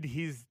Pullatua hid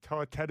his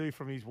tattoo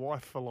from his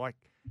wife for like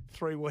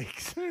 3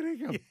 weeks.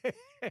 Yeah.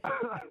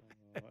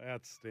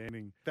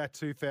 Outstanding. That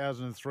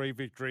 2003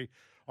 victory.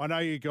 I know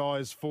you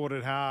guys fought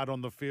it hard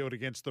on the field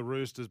against the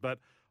Roosters, but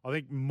I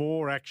think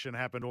more action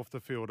happened off the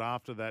field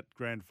after that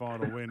grand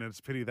final win, and it's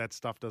a pity that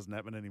stuff doesn't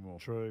happen anymore.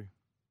 True.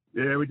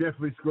 Yeah, we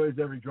definitely squeezed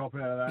every drop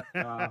out of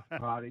that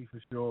party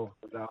for sure.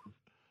 But,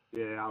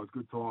 yeah, it was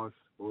good times,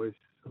 boys.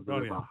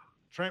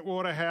 Trent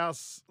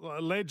Waterhouse,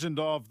 legend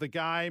of the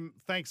game.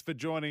 Thanks for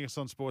joining us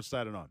on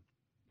SPORTSDAY tonight.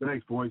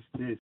 Thanks, boys.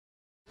 Cheers.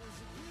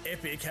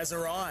 Epic has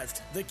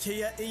arrived. The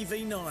Kia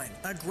EV9,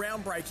 a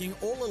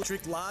groundbreaking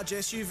all-electric large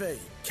SUV.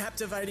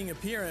 Captivating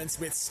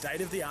appearance with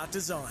state-of-the-art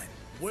design.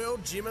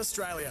 World Gym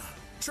Australia.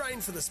 Train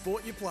for the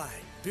sport you play.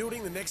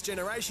 Building the next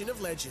generation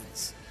of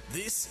legends.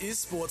 This is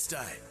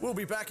SPORTSDAY. We'll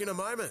be back in a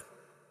moment.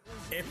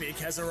 Epic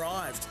has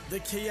arrived. The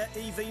Kia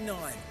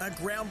EV9, a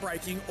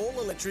groundbreaking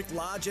all-electric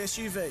large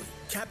SUV.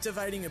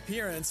 Captivating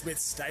appearance with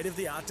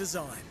state-of-the-art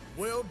design.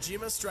 World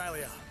Gym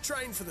Australia.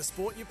 Train for the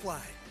sport you play.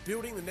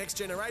 Building the next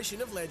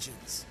generation of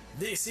legends.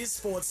 This is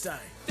Sports Day.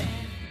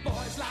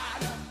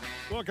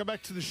 Welcome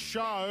back to the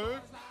show.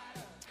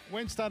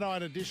 Wednesday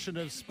night edition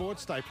of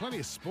Sports Day. Plenty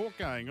of sport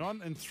going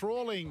on.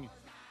 Enthralling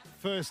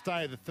first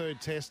day of the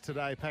third test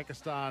today.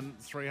 Pakistan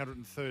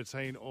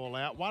 313 all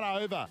out. 1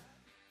 over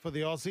for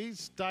the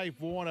Aussies. Dave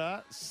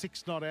Warner,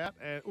 6 not out.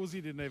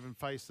 Uzi didn't even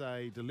face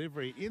a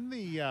delivery. In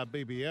the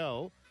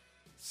BBL,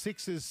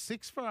 Sixers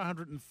 6 for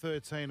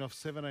 113 off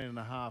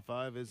 17.5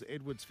 overs.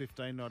 Edwards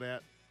 15 not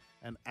out.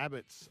 And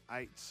Abbott's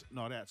 8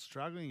 not out.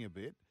 Struggling a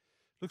bit.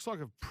 Looks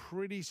like a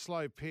pretty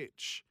slow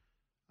pitch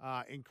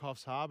in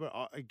Coffs Harbour.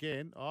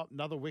 Again,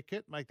 another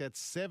wicket. Make that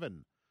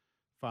 7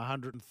 for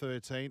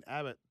 113.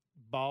 Abbott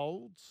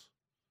bowled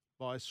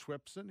by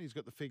Swepson. He's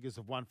got the figures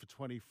of 1 for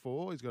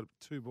 24. He's got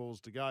 2 balls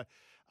to go.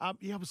 I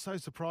was so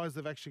surprised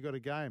they've actually got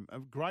a game.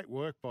 Great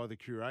work by the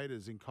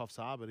curators in Coffs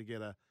Harbour to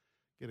get a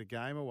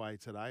game away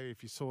today.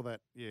 If you saw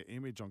that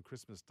image on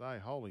Christmas Day,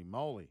 holy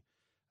moly,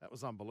 that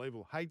was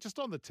unbelievable. Hey, just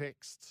on the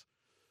text,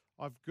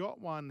 I've got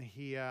one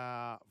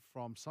here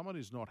from someone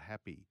who's not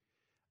happy.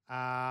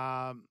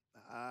 Hello,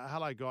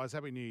 guys.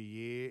 Happy New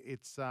Year.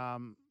 It's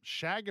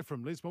Shagger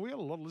from Lisbon. We got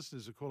a lot of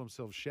listeners who call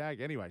themselves Shag.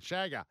 Anyway,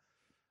 Shagger,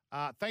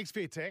 thanks for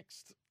your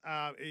text.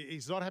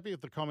 He's not happy with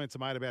the comments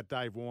I made about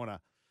Dave Warner,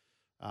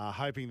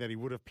 hoping that he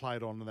would have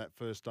played on that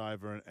first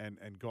over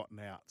and gotten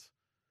out.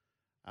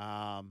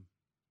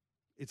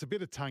 It's a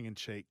bit of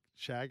tongue-in-cheek,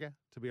 Shagger,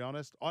 to be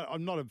honest.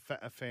 I'm not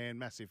a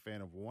massive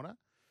fan of Warner.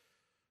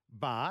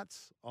 But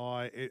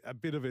a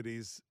bit of it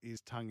is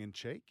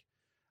tongue-in-cheek.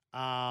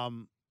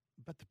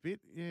 But the bit,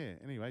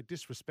 anyway,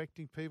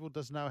 disrespecting people,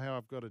 doesn't know how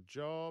I've got a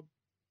job.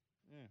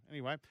 Yeah,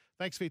 anyway,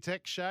 thanks for your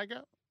text,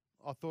 Shagger.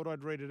 I thought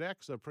I'd read it out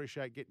because I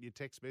appreciate getting your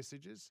text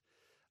messages.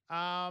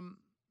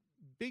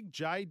 Big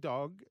J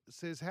Dog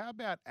says, how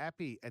about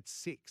Appy at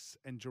 6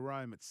 and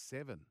Jerome at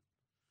 7?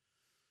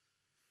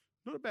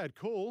 Not a bad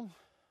call.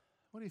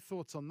 What are your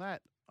thoughts on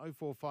that?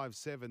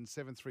 0457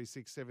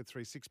 736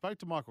 736. Spoke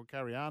to Michael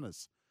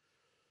Carianis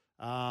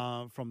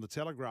from the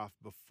Telegraph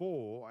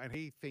before, and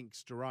he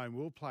thinks Jerome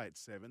will play at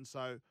 7.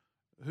 So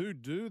who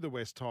do the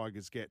West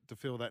Tigers get to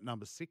fill that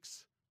number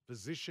 6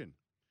 position?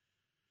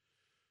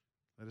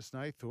 Let us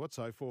know your thoughts.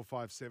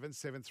 0457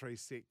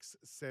 736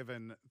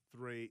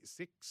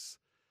 736.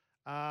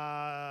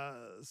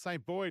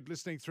 St. Boyd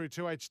listening through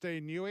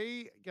 2HD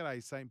Newey.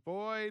 G'day, St.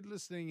 Boyd.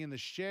 Listening in the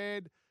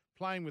shed,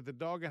 playing with the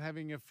dog and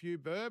having a few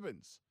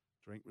bourbons.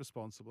 Drink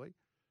responsibly.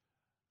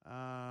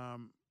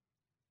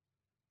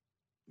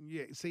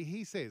 Yeah, see,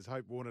 he says,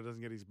 hope Warner doesn't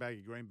get his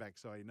baggy green back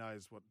so he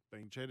knows what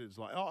being cheated is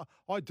like. Oh,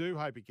 I do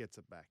hope he gets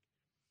it back.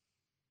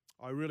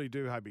 I really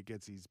do hope he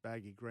gets his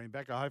baggy green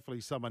back. Hopefully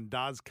someone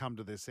does come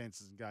to their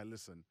senses and go,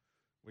 listen,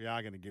 we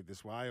are going to give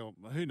this way, or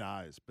who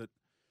knows. But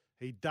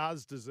he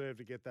does deserve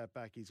to get that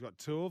back. He's got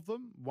 2 of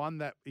them, one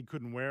that he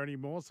couldn't wear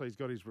anymore, so he's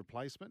got his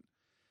replacement.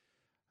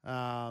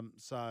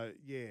 So,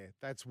 yeah,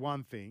 that's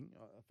one thing.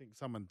 I think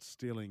someone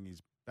stealing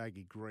his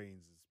baggy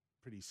greens is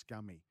pretty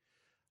scummy.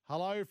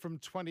 Hello from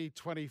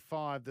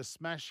 2025. The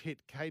smash hit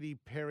Katy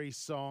Perry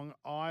song,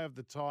 Eye of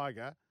the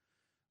Tiger,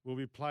 will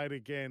be played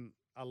again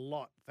a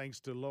lot thanks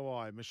to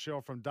Luai.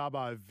 Michelle from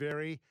Dubbo,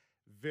 very,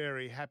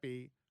 very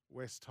happy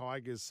West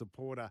Tigers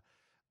supporter.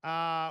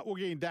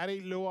 Oogie and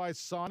Daddy, Luai's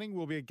signing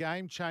will be a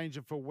game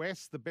changer for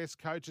West. The best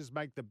coaches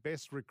make the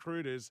best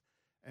recruiters,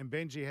 and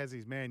Benji has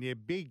his man. Yeah,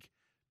 big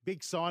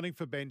signing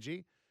for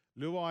Benji.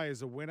 Luai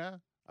is a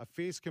winner, a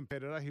fierce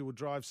competitor. He will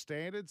drive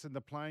standards and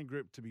the playing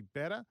group to be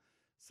better,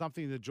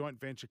 something the joint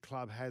venture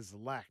club has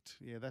lacked.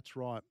 Yeah, that's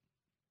right.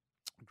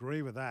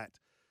 Agree with that.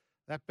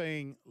 That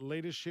being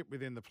leadership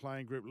within the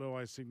playing group,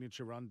 Luai's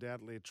signature will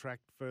undoubtedly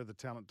attract further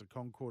talent to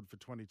Concord for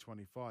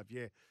 2025.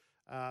 Yeah,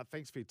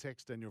 thanks for your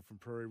text, Daniel from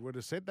Prairie Wood.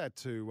 I said that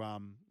to,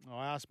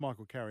 I asked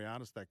Michael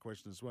Carianis that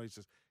question as well. He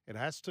says, it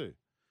has to.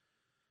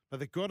 But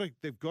they've got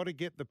to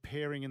get the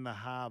pairing in the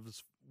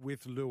halves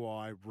with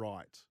Luai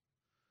right.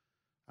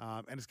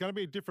 And it's going to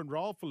be a different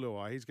role for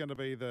Luai. He's going to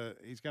be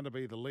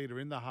the leader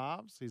in the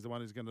halves. He's the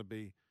one who's going to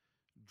be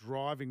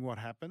driving what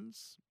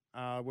happens.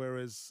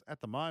 Whereas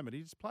at the moment,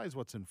 he just plays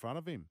what's in front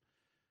of him.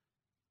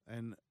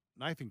 And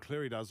Nathan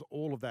Cleary does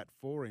all of that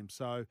for him.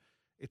 So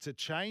it's a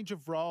change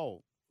of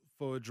role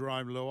for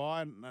Jerome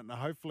Luai, and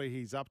hopefully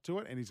he's up to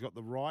it, and he's got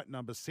the right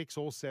number 6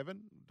 or 7,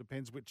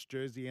 depends which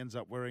jersey he ends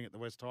up wearing at the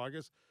West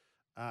Tigers,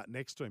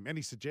 next to him.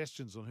 Any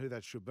suggestions on who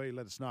that should be,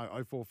 let us know.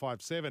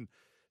 0457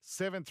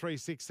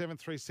 736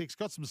 736.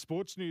 Got some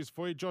sports news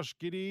for you. Josh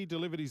Giddey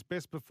delivered his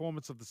best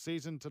performance of the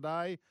season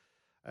today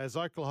as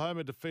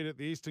Oklahoma defeated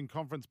the Eastern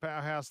Conference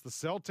powerhouse, the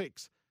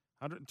Celtics,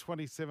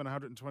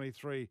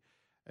 127-123,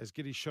 as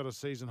Giddey shot a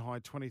season-high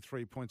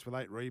 23 points with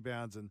 8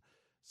 rebounds and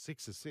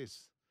 6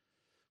 assists.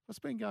 What's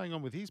been going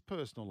on with his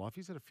personal life?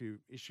 He's had a few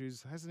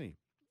issues, hasn't he?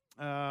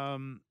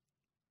 Alex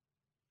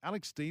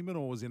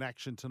Demonor was in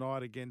action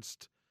tonight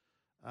against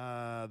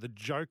the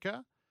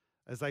Joker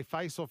as they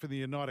face off in the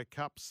United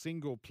Cup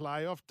single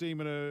playoff.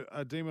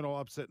 Demonor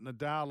upset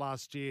Nadal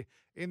last year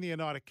in the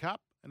United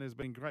Cup and has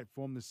been in great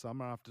form this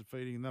summer after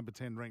defeating number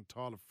 10 ranked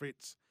Tyler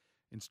Fritz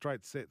in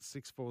straight sets,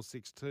 6-4,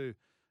 6-2,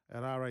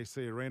 at RAC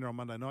Arena on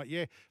Monday night.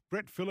 Yeah,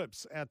 Brett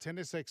Phillips, our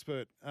tennis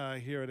expert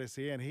here at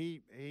SEN,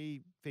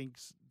 he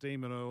thinks De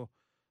Minaur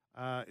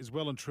is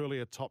well and truly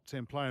a top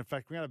 10 player. In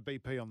fact, we're going to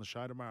have BP on the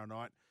show tomorrow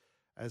night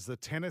as the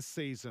tennis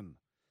season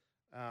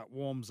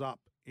warms up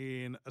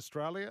in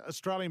Australia.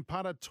 Australian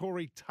punter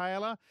Tory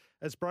Taylor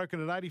has broken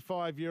an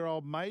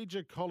 85-year-old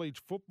major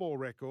college football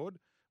record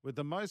with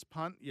the most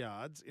punt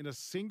yards in a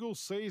single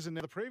season.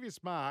 Now, the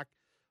previous mark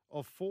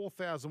of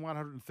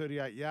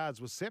 4,138 yards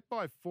was set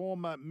by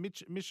former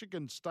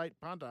Michigan State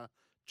punter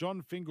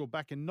John Fingal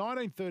back in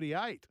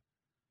 1938. It's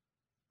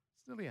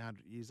nearly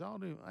 100 years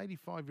old, an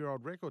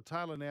 85-year-old record.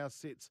 Taylor now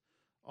sits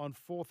on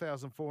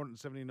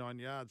 4,479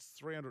 yards,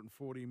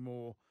 340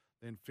 more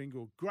than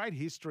Fingal. Great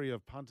history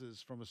of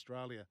punters from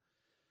Australia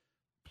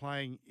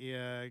playing,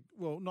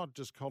 not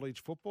just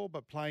college football,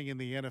 but playing in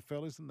the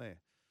NFL, isn't there?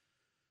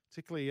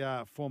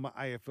 Particularly former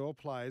AFL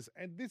players.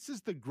 And this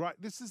is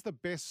the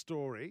best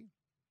story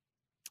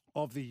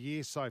of the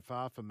year so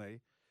far for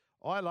me.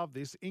 I love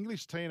this.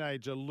 English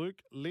teenager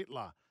Luke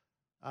Littler,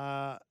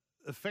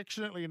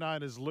 affectionately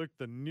known as Luke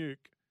the Nuke.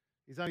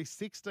 He's only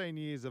 16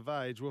 years of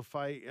age. Will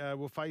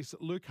face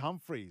Luke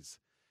Humphries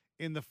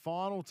in the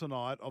final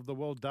tonight of the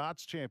World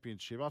Darts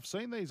Championship. I've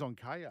seen these on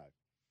KO.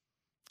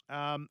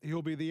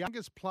 He'll be the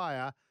youngest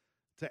player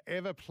to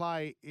ever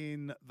play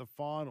in the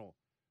final.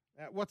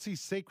 What's his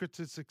secret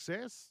to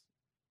success?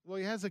 Well,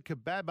 he has a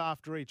kebab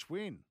after each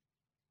win.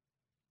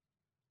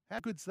 How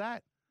good's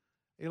that?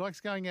 He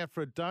likes going out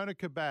for a doner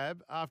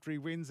kebab after he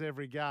wins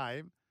every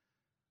game,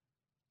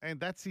 and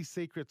that's his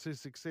secret to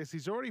success.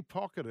 He's already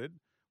pocketed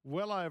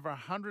well over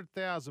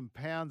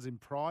 £100,000 in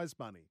prize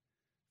money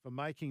for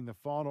making the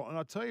final. And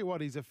I tell you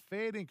what, he's a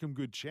fair income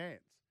good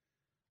chance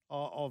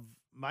of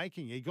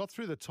making. He got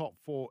through the top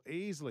four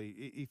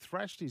easily. He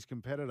thrashed his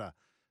competitor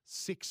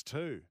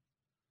 6-2.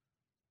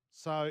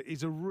 So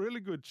he's a really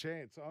good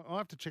chance. I'll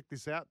have to check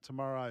this out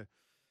tomorrow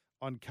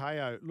on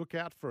KO. Look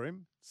out for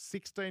him.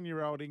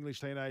 16-year-old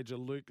English teenager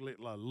Luke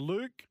Littler.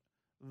 Luke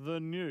the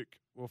Nuke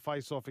will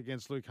face off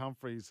against Luke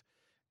Humphries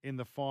in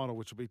the final,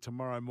 which will be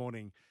tomorrow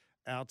morning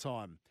our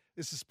time.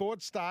 This is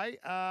Sports Day.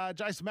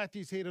 Jason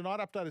Matthews here tonight.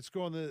 Updated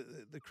score on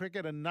the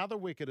cricket. Another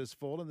wicket has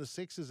fallen. The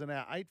Sixers are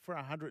now 8 for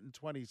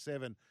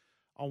 127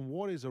 on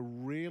what is a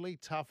really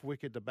tough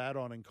wicket to bat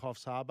on in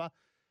Coffs Harbour.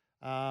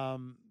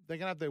 They're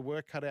going to have their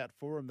work cut out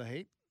for them, the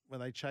Heat, when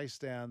they chase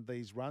down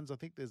these runs. I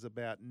think there's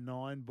about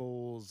 9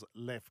 balls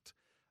left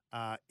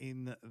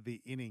in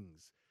the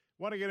innings.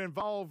 Want to get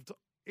involved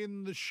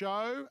in the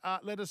show?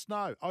 Let us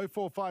know.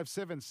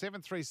 0457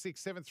 736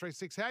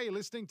 736. How are you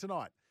listening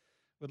tonight?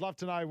 We'd love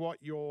to know what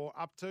you're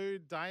up to.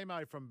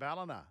 Damo from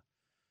Ballina.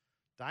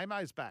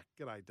 Damo's back.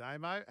 G'day,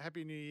 Damo.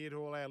 Happy New Year to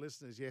all our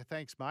listeners. Yeah,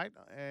 thanks, mate.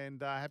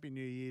 And Happy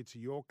New Year to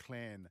your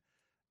clan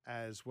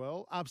as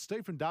well.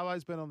 Steve from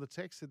Dovo's been on the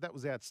text. Said that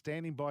was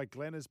outstanding by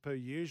Glenn as per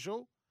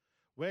usual.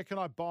 Where can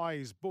I buy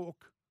his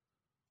book,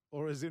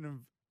 or is it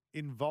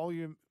in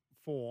volume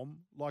form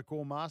like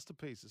all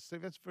masterpieces?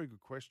 Steve, that's a very good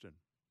question.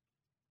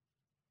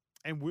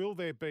 And will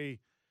there be,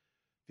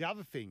 the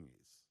other thing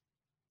is,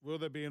 will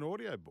there be an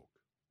audio book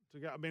to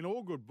go? I mean,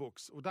 all good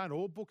books, well, don't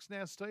all books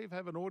now, Steve,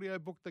 have an audio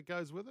book that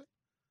goes with it?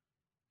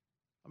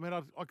 I mean,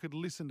 I could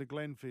listen to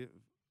Glenn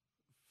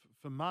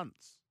for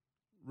months,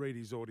 read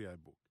his audio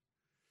book.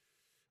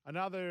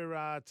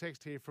 Another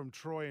text here from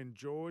Troy and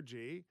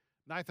Georgie.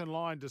 Nathan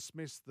Lyon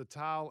dismissed the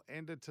tail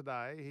ended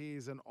today.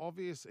 He's in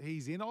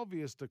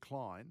obvious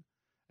decline,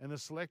 and the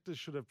selectors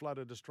should have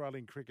flooded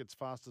Australian cricket's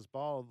fastest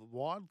bowler, the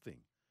Wild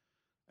Thing,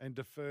 and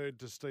deferred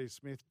to Steve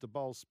Smith to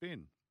bowl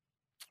spin.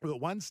 Well,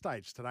 at one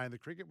stage today in the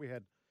cricket, we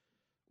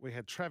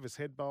had Travis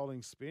Head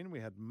bowling spin,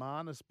 we had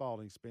Marnus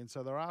bowling spin,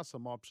 so there are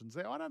some options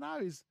there. I don't know,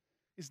 is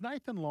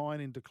Nathan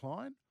Lyon in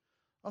decline?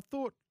 I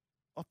thought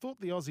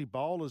the Aussie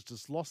bowlers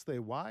just lost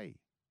their way.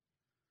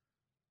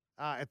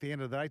 At the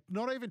end of the day,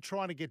 not even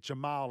trying to get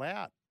Jamal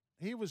out.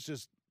 He was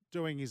just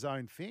doing his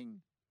own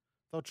thing.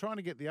 They were trying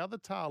to get the other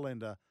tail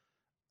ender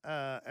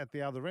at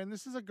the other end.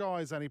 This is a guy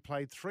who's only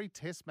played 3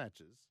 test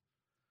matches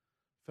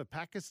for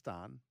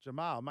Pakistan.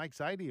 Jamal makes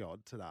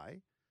 80-odd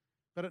today.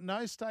 But at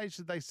no stage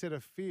did they set a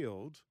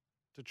field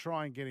to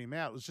try and get him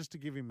out. It was just to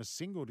give him a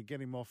single to get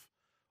him off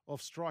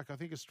strike. I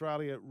think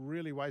Australia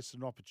really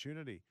wasted an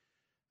opportunity.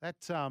 That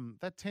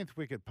 10th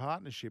wicket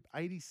partnership,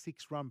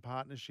 86-run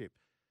partnership,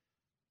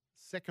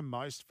 second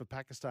most for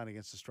Pakistan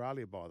against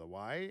Australia, by the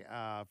way,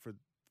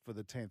 for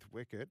the 10th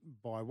wicket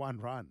by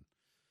 1 run.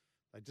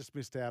 They just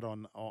missed out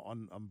on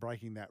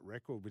breaking that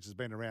record, which has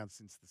been around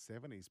since the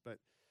 70s. But,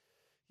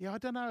 yeah, I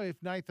don't know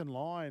if Nathan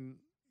Lyon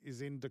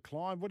is in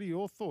decline. What are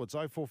your thoughts?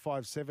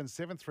 0457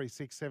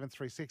 736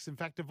 736. In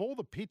fact, of all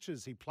the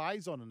pitches he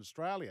plays on in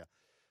Australia,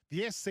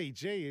 the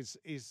SCG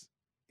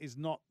is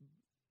not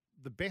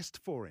the best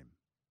for him.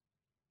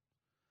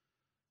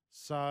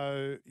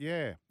 So,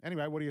 yeah.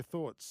 Anyway, what are your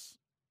thoughts?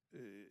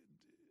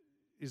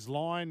 Is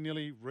Lyon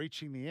nearly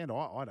reaching the end?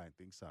 I don't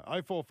think so.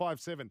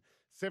 0457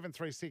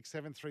 736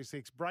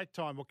 736. Break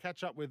time. We'll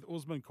catch up with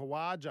Usman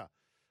Khawaja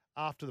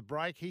after the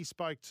break. He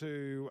spoke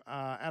to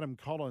Adam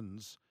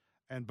Collins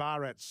and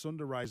Bharat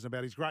Sundaresan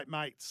about his great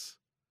mates.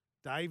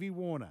 Davey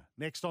Warner,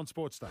 next on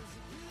Sports Day.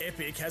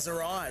 Epic has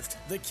arrived.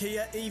 The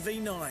Kia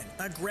EV9,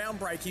 a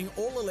groundbreaking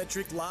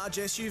all-electric large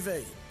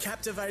SUV.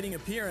 Captivating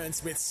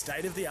appearance with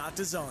state-of-the-art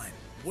design.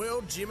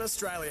 World Gym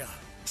Australia.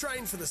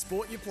 Train for the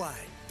sport you play.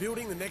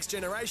 Building the next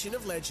generation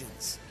of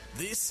legends.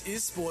 This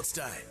is Sports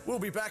Day. We'll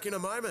be back in a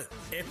moment.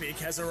 Epic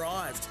has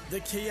arrived. The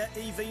Kia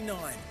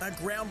EV9, a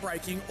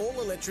groundbreaking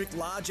all-electric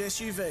large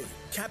SUV.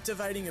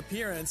 Captivating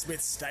appearance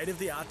with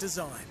state-of-the-art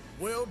design.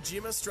 World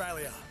Gym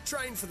Australia.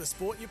 Train for the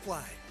sport you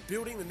play.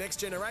 Building the next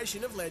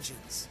generation of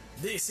legends.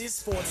 This is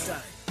Sports Day.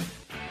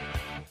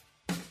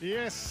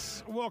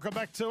 Yes, welcome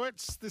back to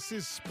it. This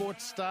is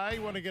Sports Day.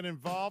 Want to get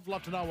involved?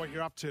 Love to know what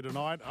you're up to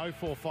tonight.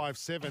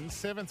 0457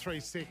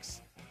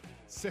 736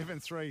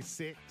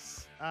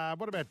 736.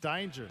 What about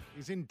Danger?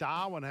 He's in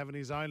Darwin having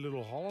his own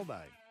little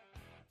holiday.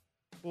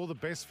 All the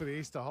best for the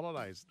Easter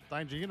holidays.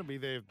 Danger, you're going to be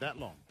there that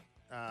long,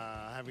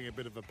 having a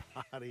bit of a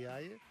party,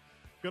 are you?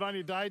 Good on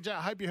you, Danger.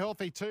 Hope you're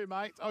healthy too,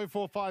 mate.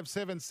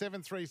 0457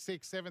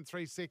 736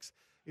 736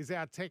 is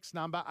our text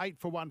number. 8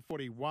 for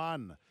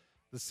 141.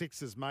 The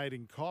Sixers made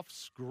in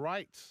Coffs.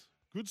 Great.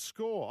 Good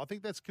score. I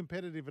think that's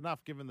competitive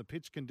enough given the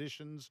pitch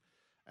conditions.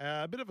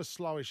 A bit of a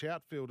slowish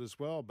outfield as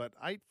well, but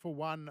 8 for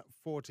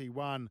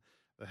 141.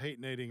 The Heat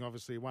needing,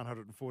 obviously,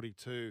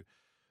 142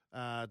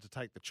 to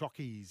take the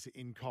Chockies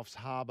in Coffs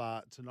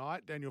Harbour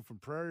tonight. Daniel from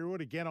Prairie Wood,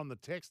 again on the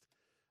text.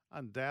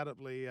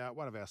 Undoubtedly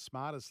one of our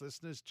smartest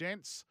listeners.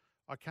 Gents,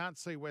 I can't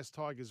see West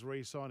Tigers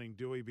re-signing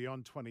Dewey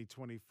beyond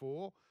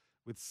 2024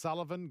 with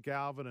Sullivan,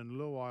 Galvin and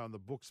Luai on the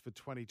books for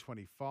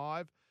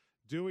 2025.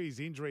 Dewey's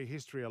injury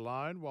history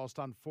alone, whilst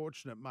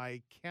unfortunate,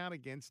 may count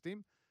against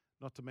him,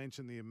 not to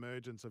mention the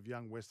emergence of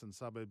young Western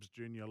Suburbs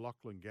junior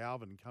Lachlan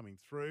Galvin coming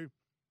through.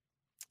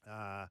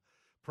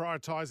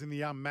 Prioritising the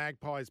young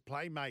Magpies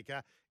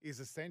playmaker is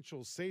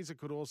essential. Caesar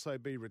could also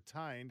be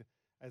retained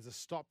as a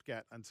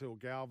stopgap until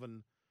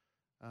Galvin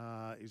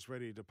is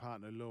ready to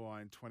partner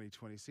Luai in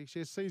 2026.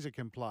 Yes, Caesar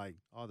can play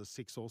either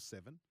 6 or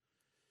 7.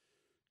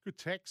 Good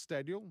text,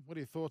 Daniel. What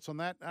are your thoughts on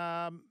that?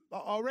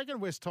 I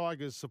reckon West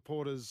Tigers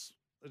supporters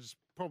are just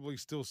probably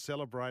still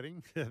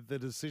celebrating the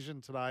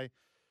decision today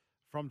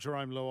from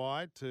Jerome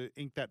Luai to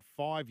ink that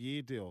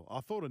 5-year deal. I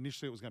thought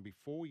initially it was going to be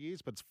 4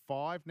 years, but it's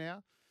 5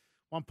 now.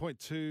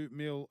 1.2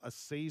 mil a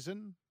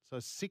season, so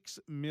 $6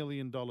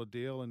 million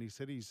deal. And he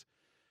said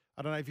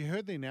I don't know if you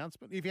heard the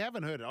announcement. If you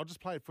haven't heard it, I'll just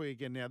play it for you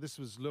again now. This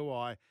was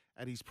Luai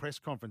at his press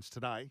conference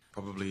today.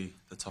 Probably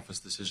the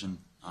toughest decision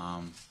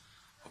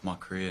of my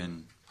career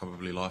and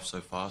probably life so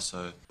far.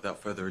 So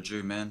without further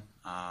ado, man,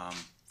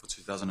 for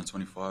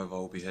 2025, I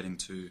will be heading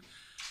to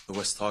the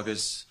West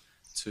Tigers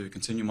to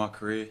continue my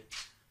career.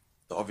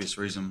 The obvious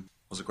reason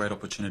was a great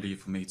opportunity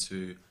for me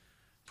to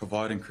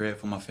provide and create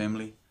for my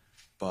family,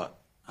 but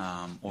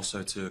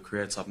also to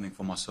create something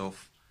for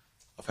myself.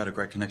 I've had a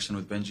great connection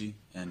with Benji,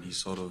 and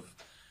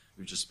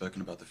we've just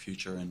spoken about the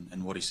future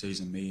and what he sees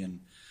in me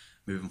and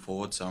moving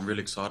forward. So I'm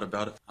really excited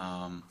about it.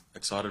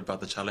 Excited about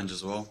the challenge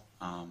as well.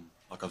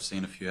 Like I've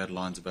seen a few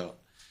headlines about,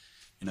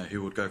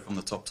 who would go from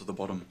the top to the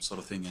bottom sort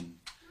of thing.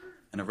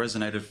 And it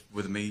resonated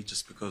with me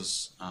just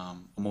because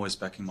I'm always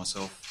backing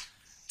myself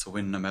to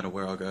win no matter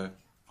where I go.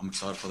 I'm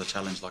excited for the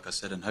challenge, like I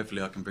said, and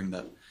hopefully I can bring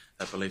that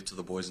belief to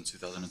the boys in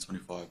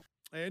 2025.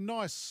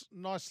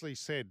 Nicely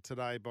said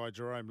today by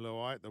Jerome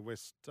Luai at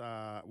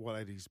the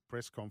at his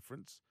press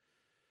conference.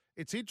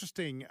 It's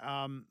interesting.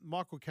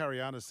 Michael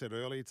Cariana said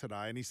earlier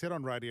today, and he said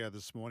on radio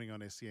this morning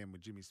on SEM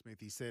with Jimmy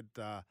Smith, he said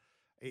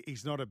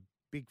he's not a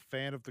big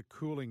fan of the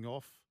cooling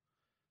off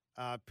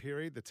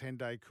period, the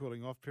 10-day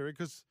cooling off period,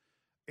 because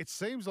it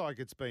seems like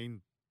it's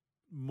been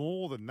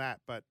more than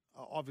that, but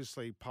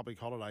obviously public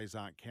holidays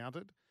aren't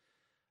counted.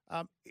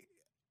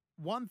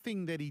 One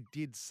thing that he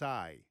did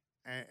say,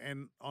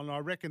 and I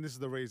reckon this is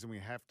the reason we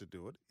have to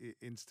do it,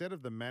 instead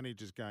of the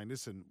managers going,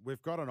 listen,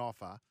 we've got an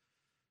offer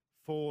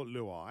for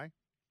Luai,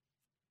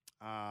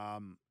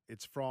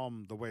 it's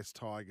from the West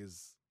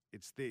Tigers,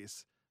 it's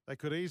this, they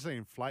could easily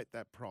inflate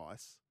that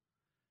price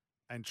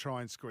and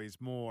try and squeeze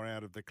more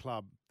out of the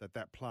club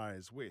that player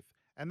is with.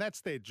 And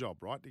that's their job,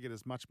 right, to get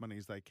as much money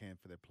as they can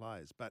for their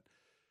players. But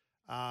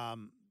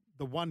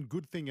the one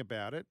good thing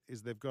about it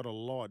is they've got to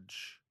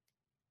lodge,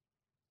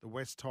 the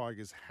West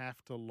Tigers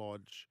have to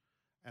lodge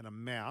an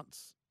amount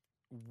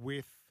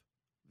with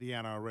the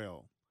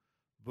NRL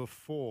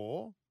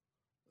before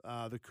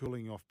the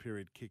cooling off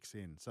period kicks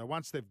in. So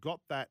once they've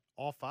got that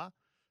offer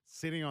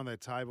sitting on their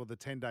table, the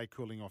 10-day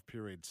cooling off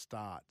period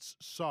starts.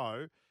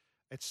 So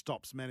it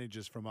stops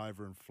managers from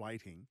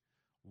overinflating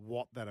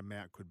what that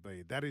amount could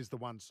be. That is the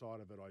one side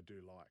of it I do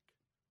like.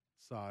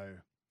 So,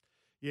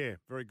 yeah,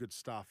 very good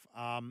stuff.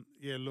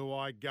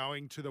 Luai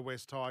going to the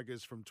West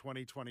Tigers from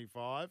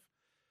 2025.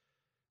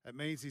 It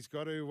means he's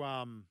got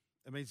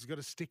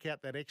to stick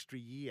out that extra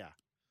year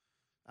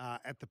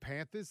at the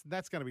Panthers.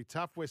 That's going to be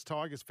tough. West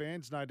Tigers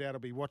fans, no doubt, will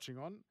be watching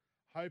on,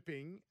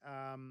 hoping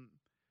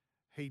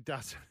he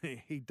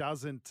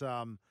doesn't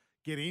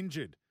get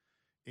injured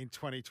in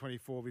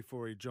 2024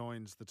 before he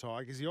joins the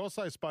Tigers. He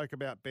also spoke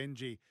about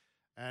Benji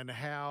and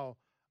how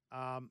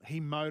he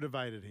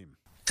motivated him.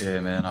 Yeah,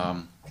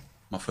 man.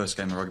 My first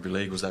game of rugby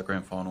league was that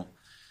grand final.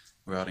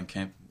 We're out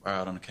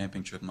on a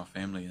camping trip with my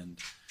family, and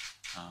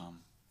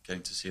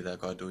getting to see that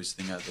guy do his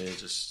thing out there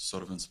just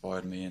sort of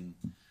inspired me. And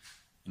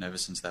ever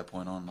since that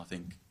point on, I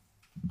think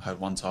I had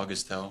one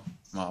Tigers towel.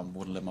 Mum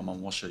wouldn't let my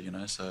mum wash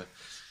it, So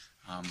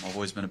I've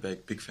always been a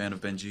big fan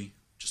of Benji,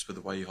 just with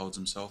the way he holds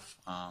himself.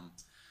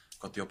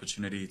 Got the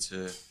opportunity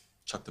to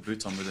chuck the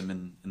boots on with him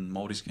in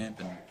Maldi's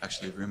camp and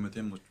actually room with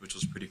him, which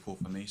was pretty cool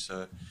for me.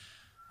 So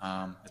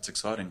it's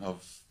exciting.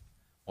 I've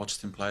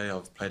watched him play,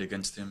 I've played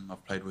against him,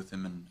 I've played with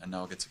him, and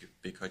now I get to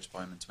be coached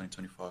by him in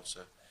 2025.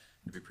 So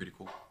it'll be pretty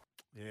cool.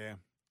 Yeah,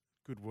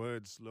 good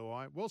words,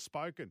 Luai. Well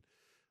spoken.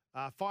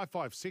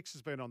 556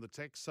 has been on the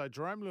text. So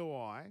Jerome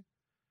Luai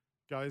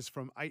goes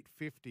from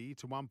 850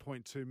 to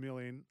 1.2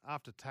 million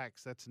after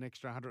tax. That's an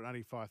extra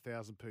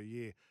 185,000 per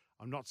year.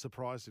 I'm not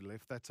surprised he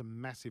left. That's a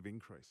massive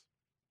increase.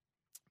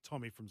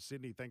 Tommy from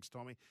Sydney. Thanks,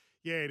 Tommy.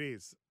 Yeah, it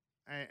is.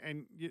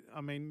 And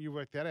you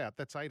worked that out.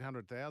 That's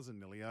 800,000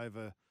 nearly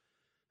over,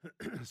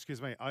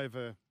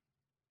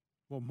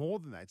 more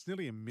than that. It's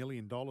nearly $1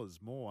 million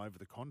more over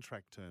the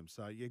contract term.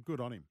 So, yeah, good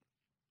on him.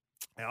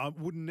 And I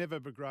would never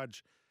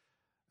begrudge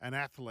an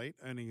athlete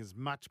earning as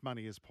much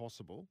money as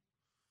possible.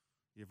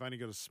 You've only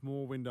got a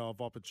small window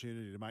of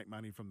opportunity to make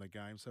money from the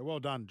game. So well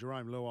done,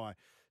 Jerome Luai,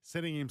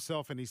 setting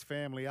himself and his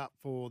family up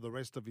for the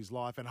rest of his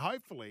life. And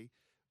hopefully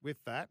with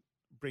that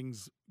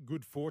brings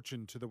good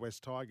fortune to the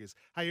West Tigers.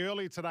 Hey,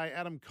 earlier today,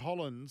 Adam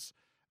Collins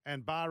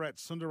and Bharat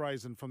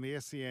Sundaresan from the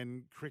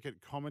SEN cricket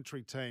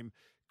commentary team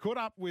caught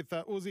up with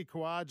Uzi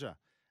Khawaja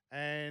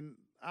and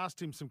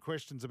asked him some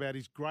questions about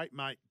his great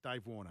mate,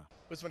 Dave Warner.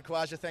 Usman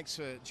Khawaja, thanks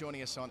for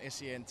joining us on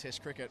SEN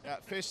Test Cricket.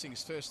 First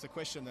things first, the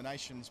question the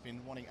nation's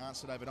been wanting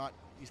answered overnight,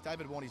 is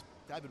David Warner's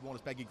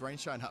baggy green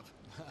shown up?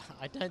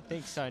 I don't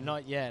think so,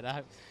 not yet.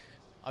 I've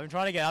been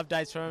trying to get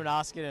updates from him and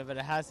asking him, but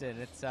it hasn't.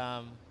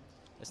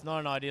 It's not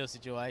an ideal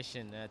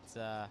situation. It's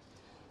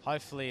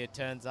hopefully it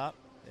turns up.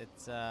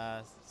 It's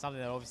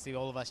something that obviously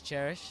all of us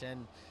cherish,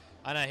 and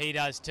I know he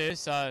does too,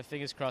 so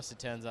fingers crossed it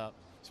turns up.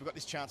 So we've got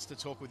this chance to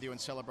talk with you and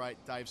celebrate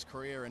Dave's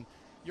career, and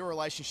your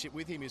relationship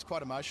with him is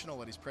quite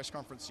emotional at his press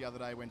conference the other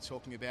day when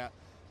talking about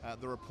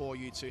the rapport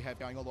you two have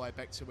going all the way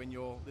back to when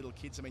you're little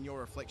kids. I mean, your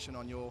reflection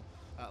on your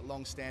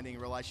long-standing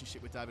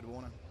relationship with David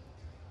Warner.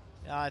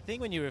 I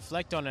think when you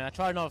reflect on it, I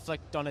try not to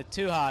reflect on it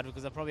too hard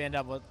because I probably end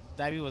up what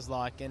Davey was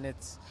like, and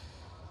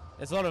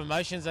there's a lot of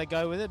emotions that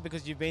go with it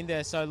because you've been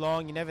there so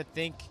long. You never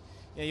think,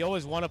 you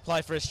always want to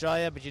play for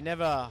Australia, but you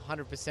never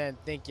 100%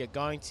 think you're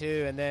going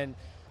to, and then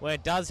when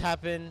it does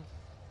happen,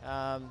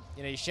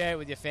 you share it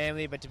with your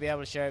family, but to be able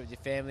to share it with your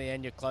family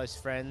and your close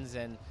friends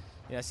and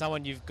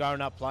someone you've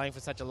grown up playing for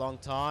such a long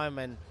time.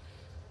 And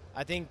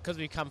I think because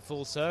we've come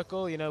full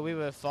circle, we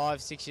were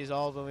 5-6 years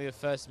old when we were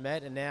first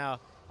met, and now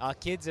our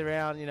kids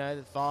around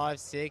 5,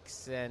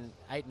 6 and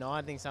 8, 9.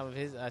 I think some of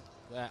his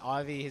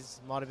Ivy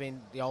might have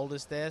been the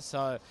oldest there.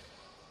 So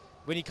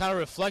when you kind of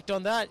reflect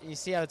on that and you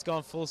see how it's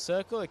gone full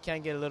circle, it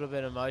can get a little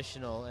bit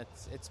emotional.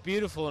 It's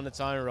beautiful in its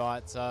own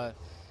right. So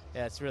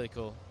yeah, it's really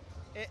cool.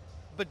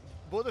 But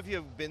both of you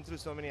have been through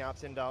so many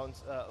ups and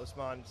downs,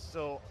 Usman.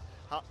 So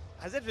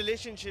has that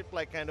relationship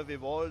kind of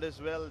evolved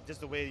as well, just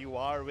the way you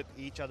are with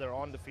each other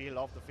on the field,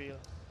 off the field?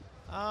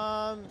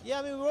 Yeah,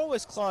 I mean, we're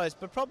always close,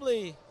 but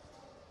probably,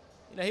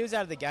 he was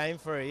out of the game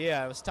for a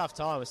year. It was a tough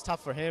time. It was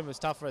tough for him. It was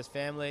tough for his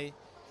family.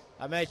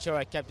 I made sure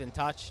I kept in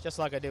touch, just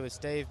like I did with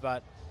Steve,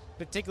 but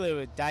particularly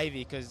with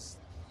Davey, because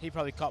he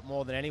probably copped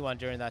more than anyone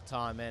during that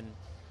time, and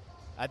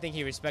I think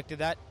he respected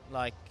that.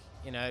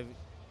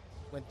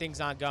 When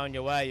things aren't going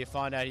your way, you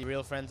find out who your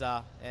real friends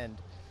are, and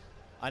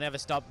I never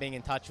stopped being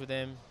in touch with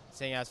him,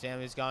 seeing how his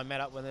family was going,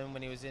 met up with him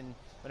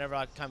whenever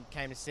I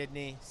came to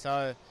Sydney.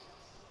 So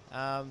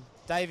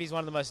Davey's one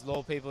of the most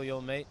loyal people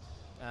you'll meet,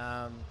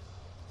 and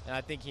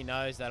I think he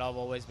knows that I've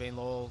always been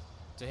loyal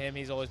to him.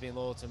 He's always been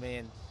loyal to me,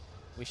 and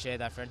we share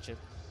that friendship.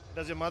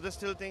 Does your mother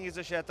still think he's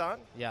a shaitan?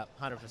 Yeah,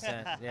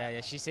 100%. Yeah,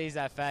 she sees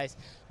that face.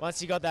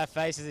 Once you got that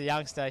face as a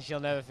youngster,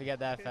 she'll never forget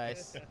that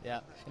face.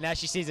 Yeah, and now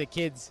she sees her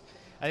kids.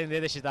 I think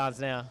they're the shaitans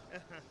now.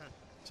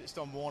 Just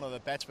on Warner, the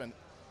batsman,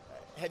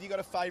 have you got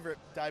a favourite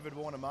David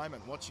Warner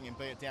moment, watching him,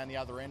 be it down the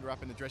other end or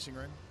up in the dressing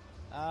room?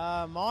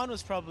 Mine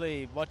was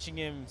probably watching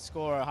him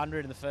score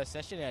 100 in the first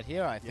session out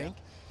here, I think.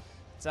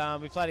 Yeah.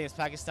 We played against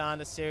Pakistan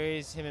this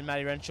series. Him and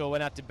Matty Renshaw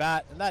went out to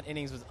bat, and that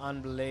innings was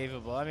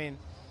unbelievable. I mean,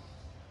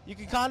 you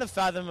can kind of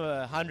fathom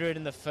 100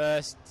 in the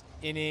first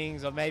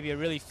innings, or maybe a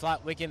really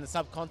flat wicket in the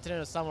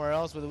subcontinent or somewhere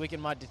else where the wicket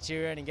might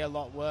deteriorate and get a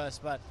lot worse,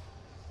 but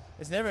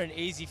it's never an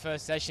easy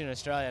first session in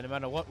Australia, no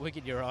matter what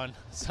wicket you're on.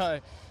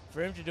 So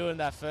for him to do it in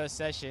that first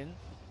session,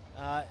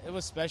 it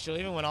was special.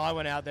 Even when I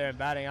went out there and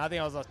batting, I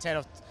think I was like 10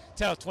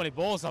 off 20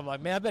 balls. I'm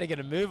like, man, I better get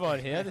a move on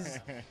here. This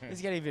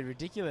is getting a bit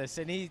ridiculous.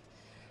 And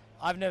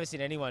I've never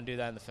seen anyone do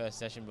that in the first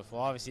session before.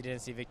 Obviously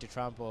didn't see Victor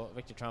Trump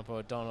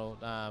or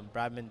Donald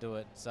Bradman do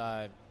it.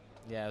 So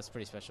yeah, it was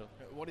pretty special.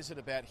 What is it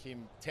about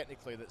him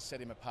technically that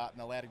set him apart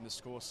and allowed him to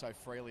score so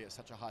freely at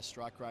such a high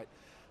strike rate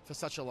for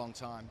such a long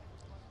time?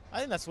 I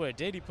think that's what it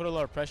did. He put a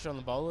lot of pressure on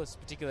the bowlers,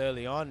 particularly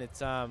early on.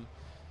 It's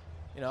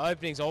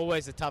opening's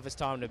always the toughest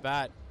time to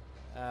bat,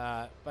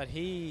 but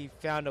he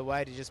found a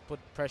way to just put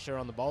pressure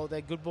on the bowler.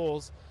 They're good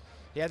balls.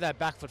 He had that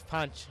back foot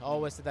punch. I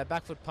always said that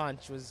back foot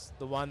punch was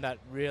the one that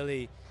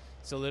really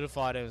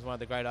solidified him as one of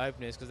the great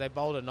openers, because they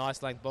bowled a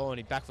nice length ball and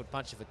he back foot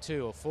punched it for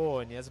 2 or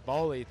 4, and as a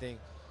bowler you think,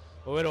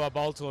 well, where do I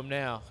bowl to him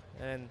now?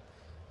 And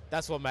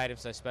that's what made him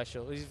so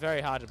special. He's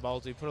very hard to bowl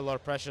to. He put a lot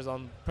of pressure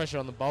on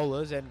the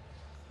bowlers, and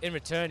in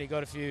return he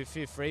got a few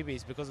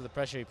freebies because of the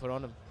pressure he put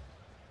on him.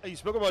 You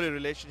spoke about your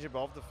relationship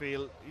off the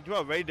field. You two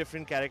are very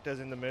different characters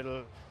in the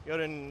middle.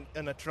 You're in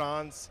a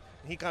trance.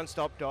 He can't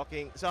stop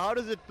talking. So how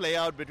does it play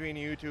out between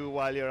you two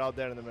while you're out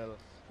there in the middle?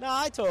 No,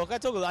 I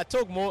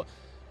talk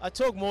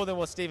more than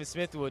what Stephen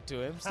Smith would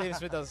to him. Stephen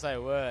Smith doesn't say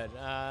a word.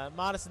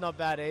 Marnus is not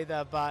bad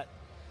either, but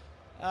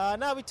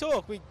no, we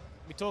talk. We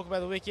talk about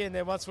the weekend.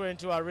 Then once we're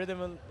into our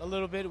rhythm a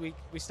little bit,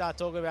 we start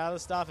talking about other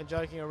stuff and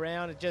joking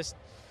around.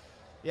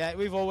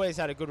 We've always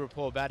had a good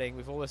rapport batting.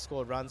 We've always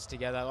scored runs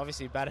together.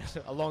 Obviously,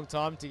 batted a long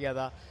time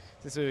together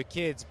since we were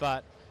kids.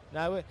 But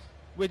no,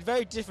 we're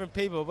very different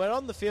people. But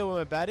on the field when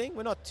we're batting,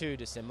 we're not too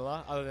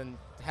dissimilar, other than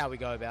how we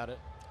go about it.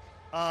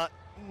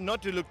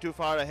 Not to look too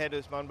far ahead,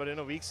 Usman, but in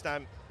a week's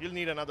time, you'll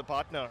need another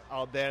partner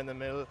out there in the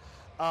middle.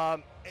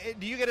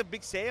 Do you get a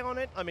big say on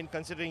it? I mean,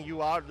 considering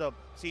you are the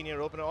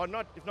senior opener, or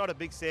not, if not a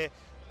big say,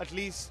 at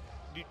least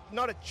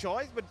not a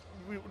choice, but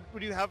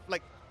would you have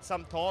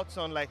some thoughts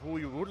on who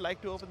you would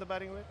like to open the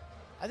batting with?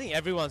 I think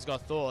everyone's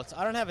got thoughts.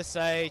 I don't have a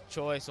say,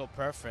 choice, or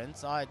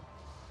preference. I've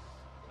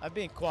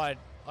been quite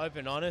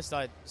open, honest.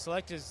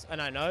 Selectors,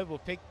 and I know, will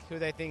pick who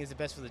they think is the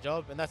best for the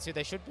job, and that's who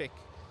they should pick.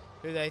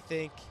 Who they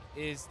think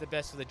is the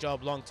best for the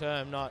job long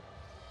term.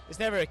 It's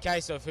never a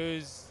case of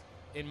who's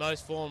in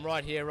most form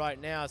right here,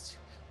 right now. It's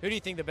who do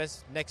you think the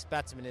best next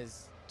batsman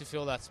is to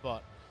fill that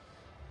spot?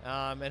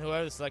 And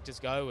whoever the selectors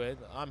go with,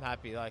 I'm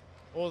happy.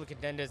 All the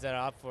contenders that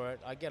are up for it,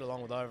 I get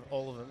along with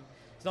all of them.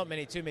 There's not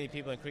too many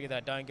people in cricket that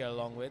I don't get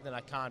along with, and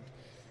I can't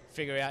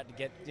figure out to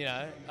get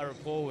a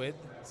rapport with.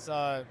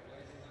 So,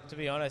 to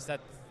be honest,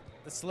 that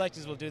the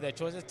selectors will do their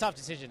choice. It's a tough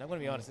decision. I'm going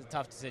to be honest, it's a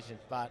tough decision,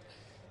 but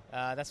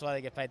that's why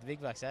they get paid the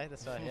big bucks, eh?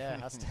 That's why, yeah.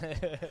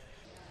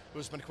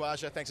 Usman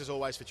Khawaja, thanks as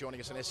always for joining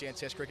us on SEN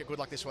Test Cricket. Good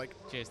luck this week.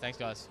 Cheers, thanks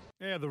guys.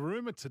 Yeah, the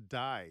rumour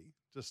today,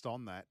 just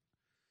on that,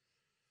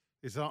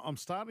 is I'm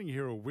starting to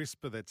hear a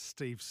whisper that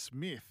Steve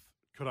Smith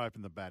could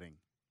open the batting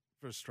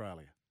for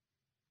Australia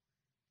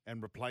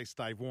and replace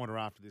Dave Warner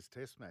after this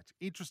test match.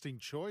 Interesting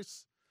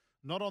choice.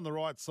 Not on the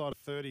right side of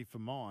 30 for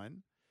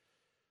mine.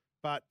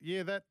 But,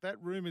 yeah, that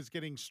rumour's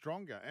getting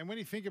stronger. And when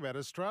you think about it,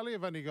 Australia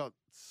have only got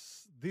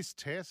this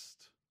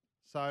test.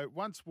 So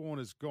once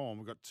Warner's gone,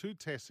 we've got 2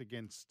 tests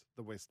against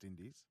the West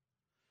Indies,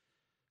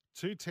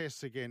 2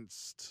 tests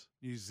against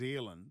New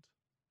Zealand,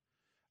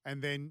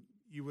 and then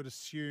you would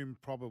assume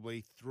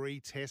probably 3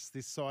 tests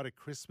this side of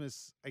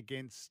Christmas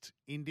against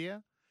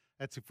India.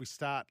 That's if we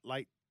start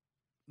late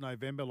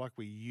November like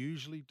we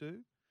usually do.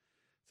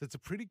 So it's a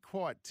pretty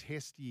quiet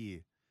test year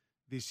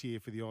this year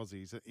for the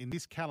Aussies. In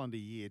this calendar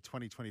year,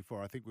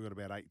 2024, I think we've got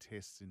about 8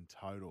 tests in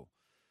total.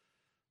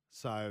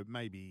 So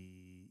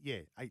maybe,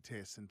 8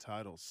 tests in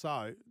total.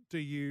 So do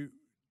you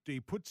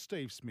put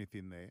Steve Smith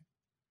in there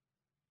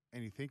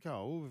and you think,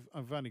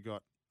 I've only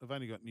got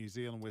New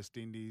Zealand, West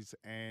Indies,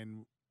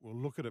 and we'll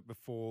look at it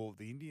before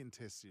the Indian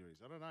Test series.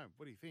 I don't know.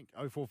 What do you think?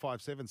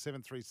 0457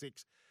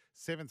 736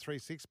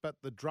 736. But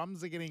the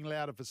drums are getting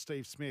louder for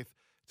Steve Smith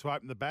to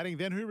open the batting.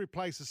 Then who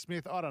replaces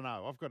Smith? I don't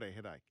know. I've got a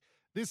headache.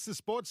 This is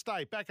Sports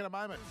Day. Back in a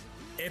moment.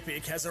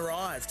 Epic has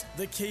arrived.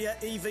 The Kia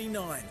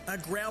EV9, a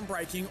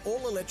groundbreaking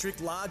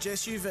all-electric large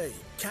SUV.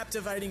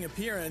 Captivating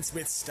appearance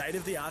with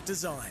state-of-the-art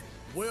design.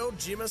 World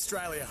Gym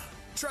Australia.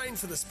 Train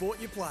for the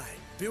sport you play.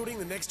 Building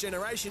the next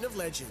generation of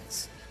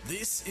legends.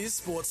 This is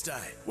Sports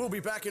Day. We'll be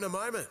back in a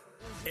moment.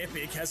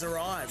 Epic has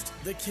arrived.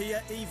 The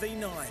Kia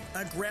EV9,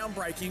 a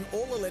groundbreaking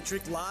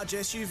all-electric large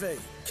SUV.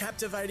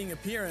 Captivating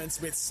appearance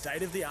with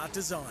state-of-the-art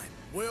design.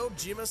 World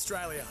Gym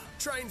Australia.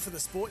 Train for the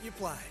sport you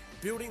play.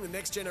 Building the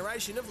next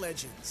generation of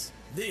legends.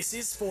 This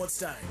is Sports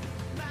Day.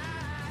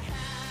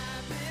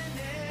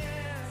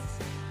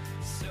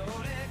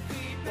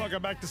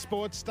 Welcome back to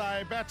Sports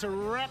Day. About to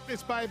wrap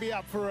this baby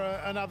up for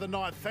another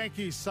night. Thank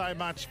you so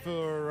much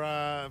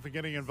for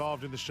getting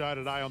involved in the show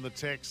today on the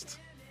text.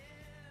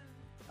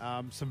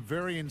 Some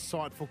very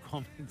insightful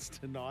comments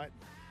tonight.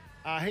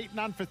 Heat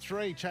none for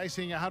 3,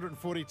 chasing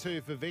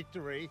 142 for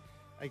victory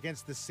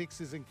against the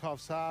Sixers in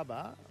Coffs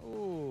Harbour.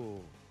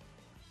 Ooh.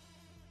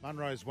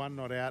 Munro's 1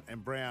 not out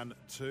and Brown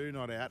 2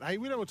 not out. Hey,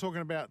 we know we're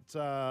talking about,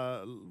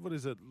 what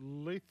is it,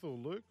 Lethal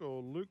Luke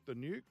or Luke the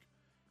Nuke?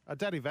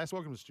 Daddy Vass,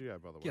 welcome to the studio,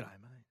 by the way. G'day,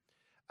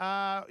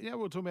 mate.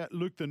 We're talking about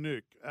Luke the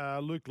Nuke.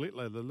 Luke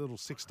Littler, the little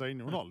 16,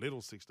 well, not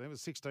little 16, but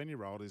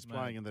 16-year-old is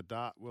playing in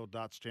the World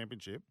Darts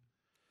Championship.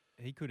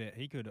 He could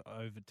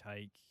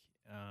overtake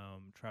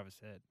Travis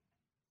Head.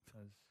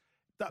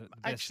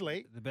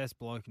 Actually, the best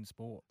bloke in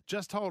sport.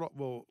 Just hold on.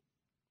 Well,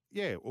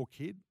 yeah, or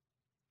kid,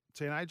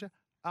 teenager.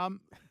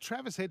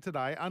 Travis Head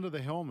today, under the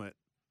helmet,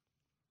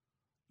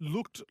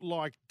 looked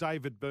like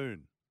David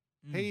Boone.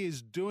 He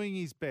is doing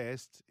his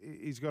best.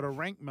 He's got a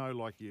rank mo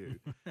like you,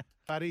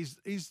 but he's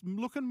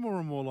looking more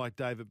and more like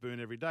David Boone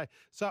every day.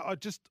 So I've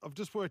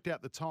just worked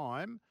out the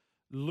time.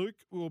 Luke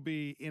will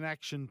be in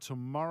action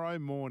tomorrow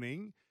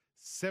morning,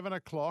 7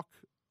 o'clock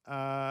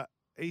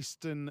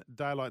Eastern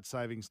Daylight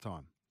Savings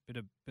Time.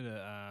 Bit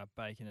of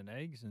bacon and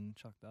eggs and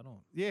chuck that on.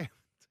 Yeah,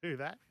 do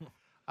that.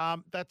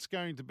 That's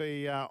going to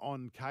be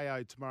on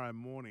KO tomorrow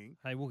morning.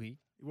 Hey, Woogie.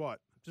 What?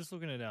 Just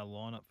looking at our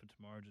lineup for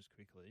tomorrow just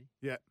quickly.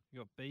 Yeah. You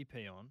got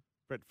BP on.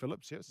 Brett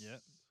Phillips, yes.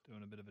 Yep.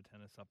 Doing a bit of a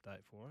tennis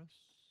update for us.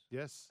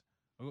 Yes.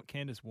 I've got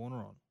Candace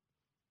Warner on.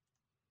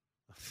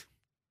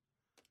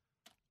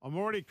 I'm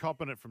already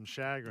copping it from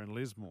Shagger and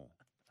Lismore.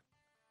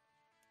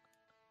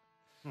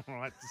 All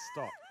right, to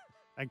stop.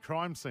 And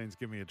Crime Scene's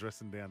giving me a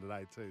dressing down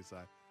today too, so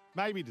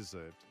maybe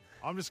deserved.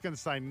 I'm just going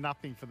to say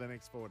nothing for the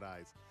next 4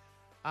 days.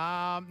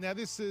 Now,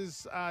 this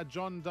is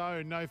John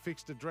Doe, no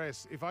fixed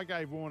address. If I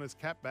gave Warner's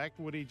cap back,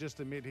 would he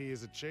just admit he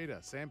is a cheater?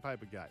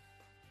 Sandpaper gate.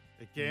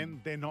 Again,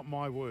 they're not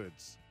my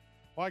words.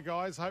 Hi,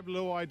 guys. Hope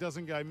Luai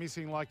doesn't go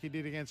missing like he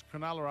did against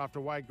Cronulla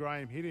after Wade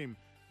Graham hit him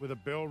with a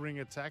bell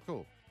ringer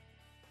tackle.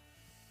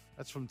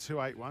 That's from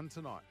 281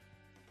 tonight.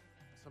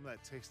 Some of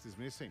that text is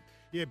missing.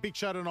 Yeah, big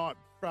show tonight.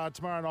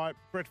 Tomorrow night,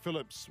 Brett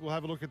Phillips. We'll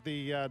have a look at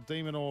the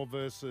Demonor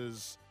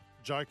versus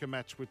Joker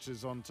match, which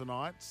is on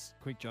tonight.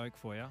 Quick joke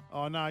for you.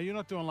 Oh, no, you're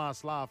not doing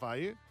last laugh, are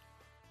you?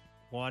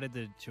 Why did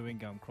the chewing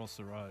gum cross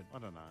the road? I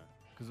don't know.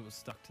 Because it was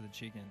stuck to the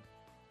chicken.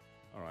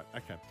 All right,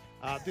 okay.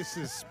 This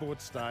is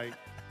Sports Day.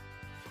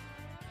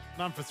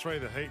 None for 3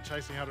 the Heat,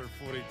 chasing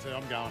 142.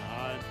 I'm going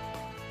home.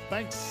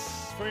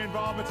 Thanks for your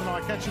involvement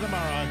tonight. Catch you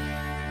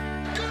tomorrow.